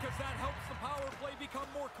 because that helps the power play become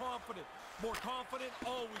more confident. More confident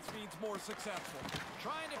always means more successful.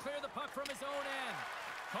 Trying to clear the puck from his own end.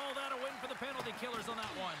 Call that a win for the penalty killers on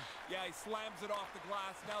that one. Yeah, he slams it off the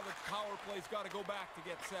glass. Now the power play's got to go back to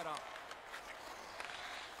get set up.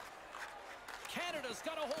 Canada's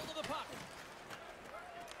got a hold of the puck.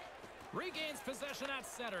 Regains possession at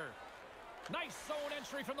center. Nice zone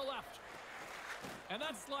entry from the left. And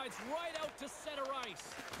that slides right out to center ice.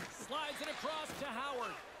 Slides it across to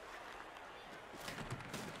Howard.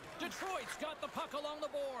 Detroit's got the puck along the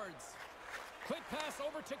boards. Quick pass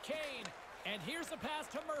over to Kane. And here's the pass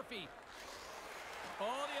to Murphy.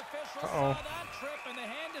 Oh, the officials saw that trip, and the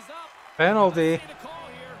hand is up. Penalty. Call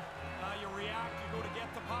here. You react, you go to get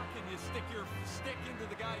the puck, and you stick your stick into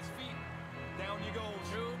the guy's feet. Down you go.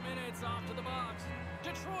 2 minutes off to the box.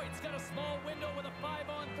 Detroit's got a small window with a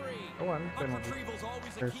 5-on-3. Go on, Puck penalty. retrieval's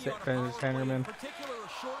always a Or key on a finish power play, Hangerman. in particular a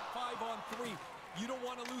short 5-on-3. You don't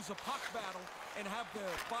want to lose a puck battle and have the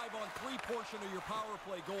 5-on-3 portion of your power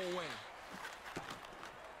play go away.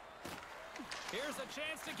 Here's a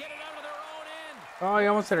chance to get it out of their own end. Oh, he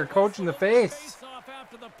almost hit her coach in the face. Face-off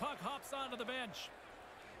after the puck hops onto the bench.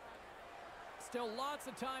 Still lots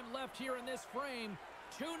of time left here in this frame.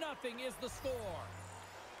 2-0 is the score.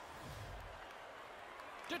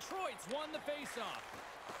 Detroit's won the face-off.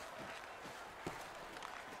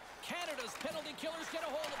 Canada's penalty killers get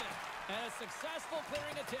a hold of it. And a successful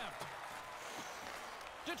clearing attempt.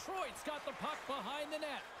 Detroit's got the puck behind the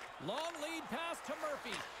net. Long lead pass to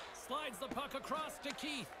Murphy. Slides the puck across to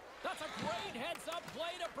Keith. That's a great heads-up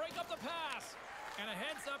play to break up the pass. And a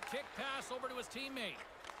heads-up kick pass over to his teammate.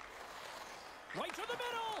 Right to the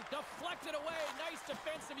middle. Deflected away. Nice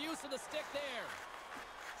defensive use of the stick there.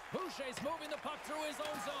 Boucher's moving the puck through his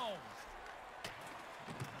own zone.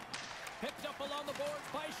 Picked up along the boards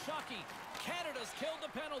by Shockey. Canada's killed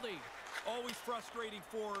the penalty. Always frustrating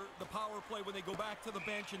for the power play when they go back to the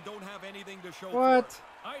bench and don't have anything to show What? for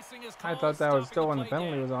it. Icing is I called, thought that was stopping still when the play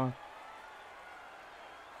penalty dead. was on.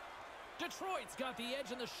 Detroit's got the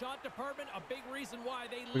edge in the shot department. A big reason why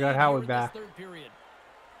they We got lead Howard here in back. this third period.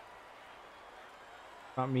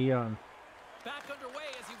 Not me on. Back underway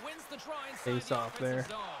as he wins the draw inside Face the off offensive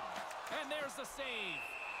there. zone. And there's the save.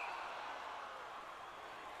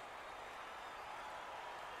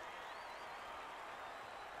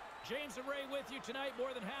 James and Ray with you tonight.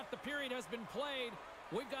 More than half the period has been played.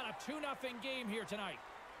 We've got a 2-0 game here tonight.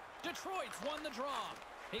 Detroit's won the draw.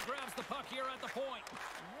 He grabs the puck here at the point.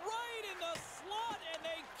 Right in the slot, and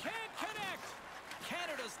they can't connect.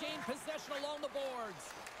 Canada's gained possession along the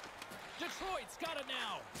boards. Detroit's got it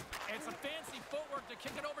now. It's a fancy footwork to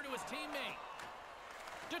kick it over to his teammate.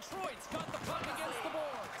 Detroit's got the puck against the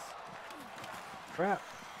boards. Crap.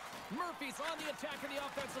 Murphy's on the attack in the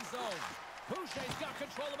offensive zone. Boucher's got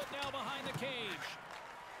control of it now behind the cage.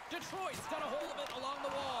 Detroit's got a hold of it along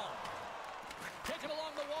the wall. Taken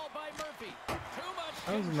along the wall by Murphy. Too much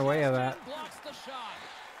I was in the way of that. congestion, blocks the shot.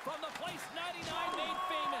 From the place 99 made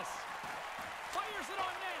famous. Fires it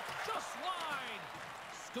on net. Just wide.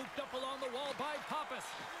 Scooped up along the wall by Pappas.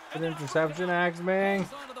 An interception, Axman.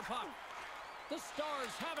 Onto the puck. The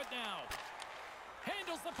Stars have it now.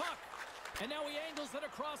 Handles the puck. And now he angles it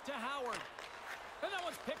across to Howard. And that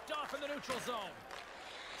one's picked off in the neutral zone.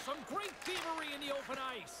 Some great thievery in the open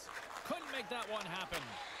ice. Couldn't make that one happen.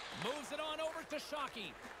 Moves it on over to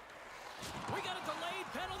Shockey. We got a delayed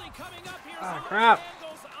penalty coming up here. Ah, crap.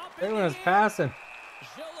 Everyone was passing.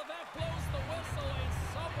 Gilles Levesque blows the whistle, and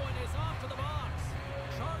someone is off to the box.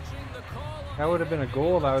 Charging the call on That would have been a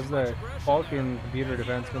goal. That was the Falcon computer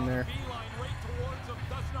Beeline defenseman there. right towards him,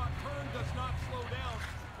 does not turn, does not slow down.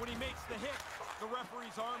 When he makes the hit, the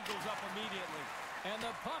referee's arm goes up immediately. And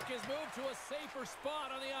the puck is moved to a safer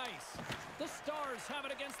spot on the ice. The Stars have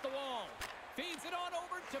it against the wall. Feeds it on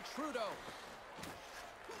over to Trudeau.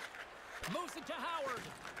 Moves it to Howard.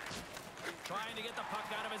 Trying to get the puck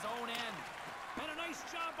out of his own end. And a nice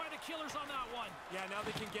job by the Killers on that one. Yeah, now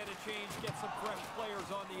they can get a change, get some fresh players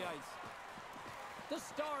on the ice. The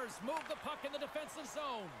Stars move the puck in the defensive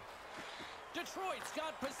zone. Detroit's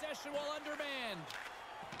got possession while undermanned.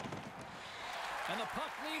 And the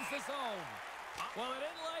puck leaves the zone. Well, it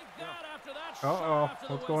didn't like that after that shot Uh-oh. after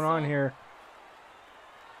the What's going on whistle. here?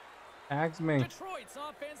 Axman. Detroit's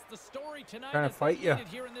offense, the story tonight, Trying to as fight they ya. lead it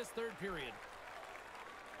here in this third period.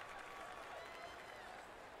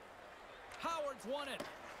 Howard's won it.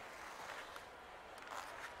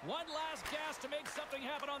 One last gas to make something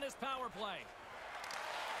happen on this power play.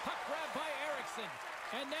 Puck grabbed by Erickson.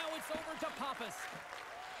 And now it's over to Pappas.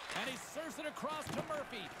 And he serves it across to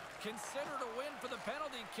Murphy. Considered a win for the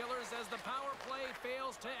penalty killers as the power play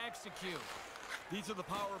fails to execute. These are the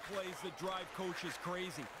power plays that drive coaches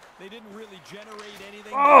crazy. They didn't really generate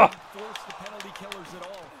anything. Oh! They didn't force the penalty killers at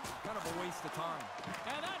all. Kind of a waste of time.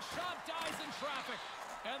 And that shot dies in traffic.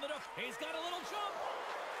 And he's got a little jump.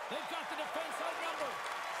 They've got the defense outnumbered.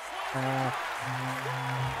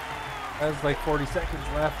 That's like 40 seconds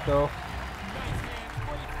left, though. Nice hands,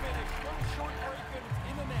 great finish. One short break and it's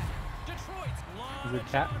in the net. Detroit's long Is the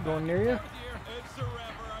cat going near you? It's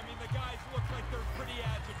forever. I mean, the guys look like they're pretty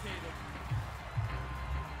agitated.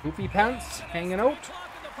 Goofy pants hanging out.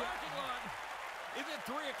 Is it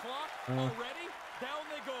 3 o'clock already? Down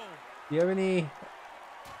they go. Do you have any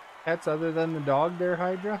pets other than the dog there,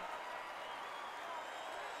 Hydra?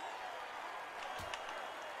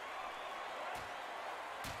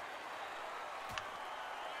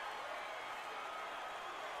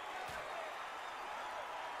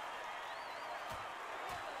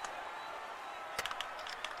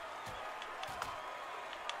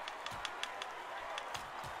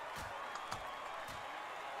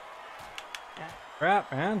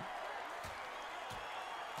 Crap, man.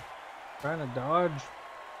 Trying to dodge.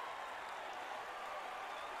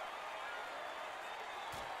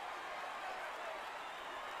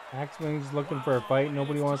 Axman's looking for a fight.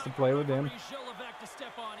 Nobody wants to play with him.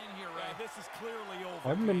 This is clearly over. I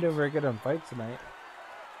haven't been doing very good on fights tonight.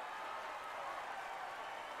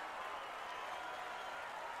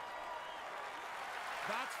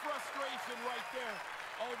 That's frustration right there.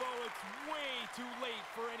 Although it's way too late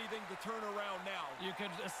for anything to turn around now. You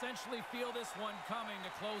could essentially feel this one coming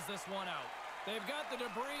to close this one out. They've got the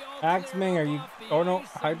debris all Axman, are you? Oh no,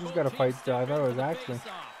 Hydra's got a fight still. I thought it was Axman.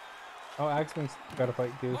 Axman. Oh, Axman's got a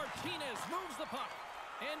fight too. Martinez moves the puck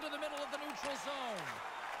into the middle of the neutral zone.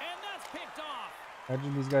 And that's picked off.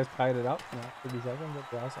 Imagine these guys tied it up in 30 seconds.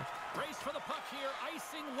 That's awesome. Race for the puck here.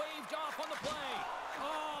 Icing waved off on the play.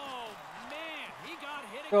 Oh, man. He got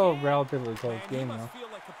hit Still again. relatively close Man, game he though. must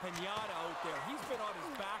feel like a pinata out there. He's been on his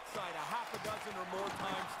backside a half a dozen or more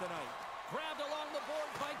times tonight. Grabbed along the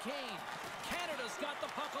boards by Kane. Canada's got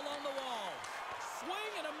the puck along the wall.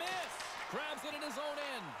 Swing and a miss. Grabs it in his own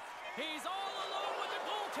end. He's all alone with the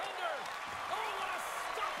goaltender. Oh, what a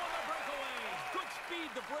stop on the breakaway. Good speed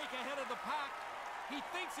to break ahead of the pack. He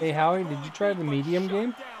thinks Hey Howie, did you try the medium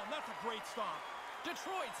game? Down. That's a great stop.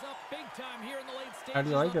 Detroit's up big time here in the late stages How do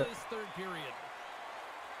you like of it? this third period.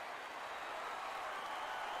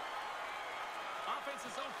 Offense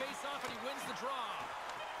is on face-off and he wins the draw.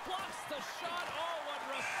 Blocks the shot. Oh, what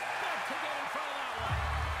respect to get in front of that one.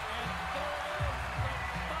 And there is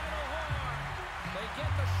the final horn. They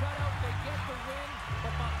get the shutout, they get the win,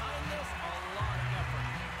 but behind this, a lot of effort.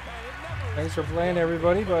 Man, it never Thanks for playing,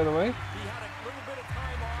 everybody. By the way. He had a little bit of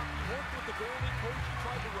time off. He worked with the goalie coach. He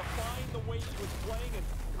tried to refine the way he was playing, and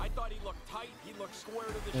I thought he looked tight. He looked square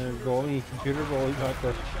to the shooter. Goalie, computer goalie got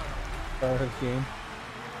the start of the game.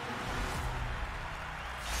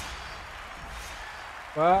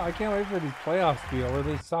 Well, I can't wait for these playoffs to be over.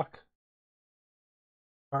 They suck.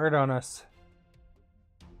 Hard on us.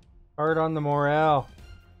 Hard on the morale.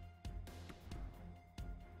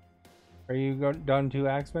 Are you done too,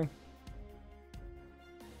 Axman?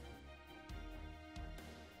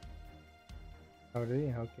 Oh, did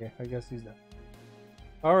he? Okay, I guess he's done.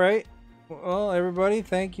 All right. Well, everybody,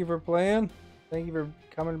 thank you for playing. Thank you for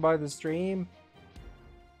coming by the stream.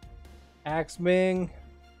 Axming,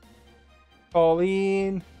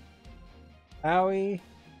 Pauline, Howie,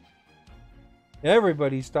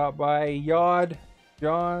 everybody stopped by. Yod,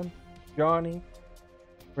 John, Johnny,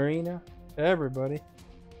 Marina, everybody.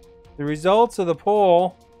 The results of the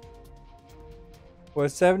poll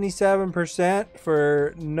was 77%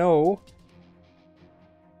 for no,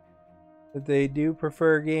 that they do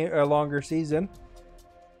prefer a longer season.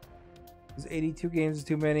 Because 82 games is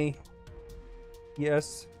too many.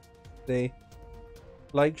 Yes, they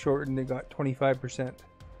like shortened. They got 25%.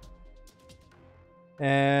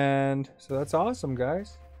 And so that's awesome,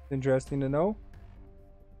 guys. Interesting to know.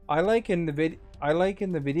 I like in the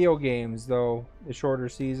video games though the shorter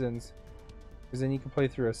seasons, because then you can play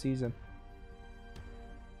through a season.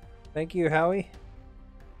 Thank you, Howie.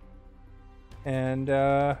 And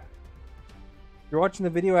if you're watching the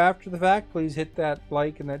video after the fact, please hit that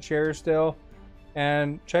like and that share still.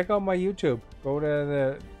 And check out my YouTube. Go to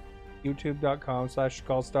the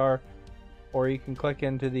youtube.com/callstar, or you can click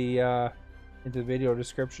into the video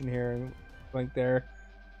description here and link there.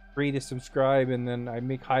 Free to subscribe, and then I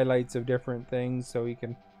make highlights of different things, so you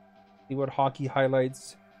can see what hockey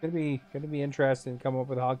highlights. Gonna be interesting to come up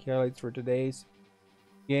with hockey highlights for today's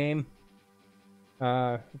game.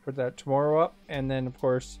 Put that tomorrow up, and then of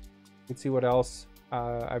course you can see what else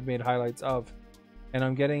I've made highlights of. And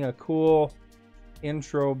I'm getting a cool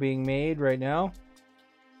intro being made right now,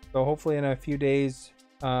 so hopefully in a few days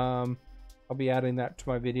I'll be adding that to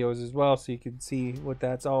my videos as well, so you can see what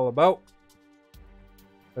that's all about.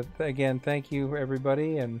 But again, thank you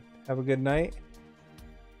everybody, and have a good night.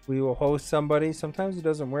 We will host somebody. Sometimes it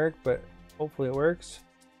doesn't work, but hopefully it works.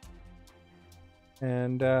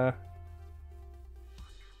 And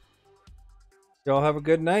y'all have a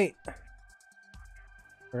good night.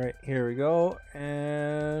 All right, here we go,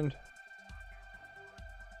 and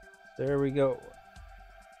there we go.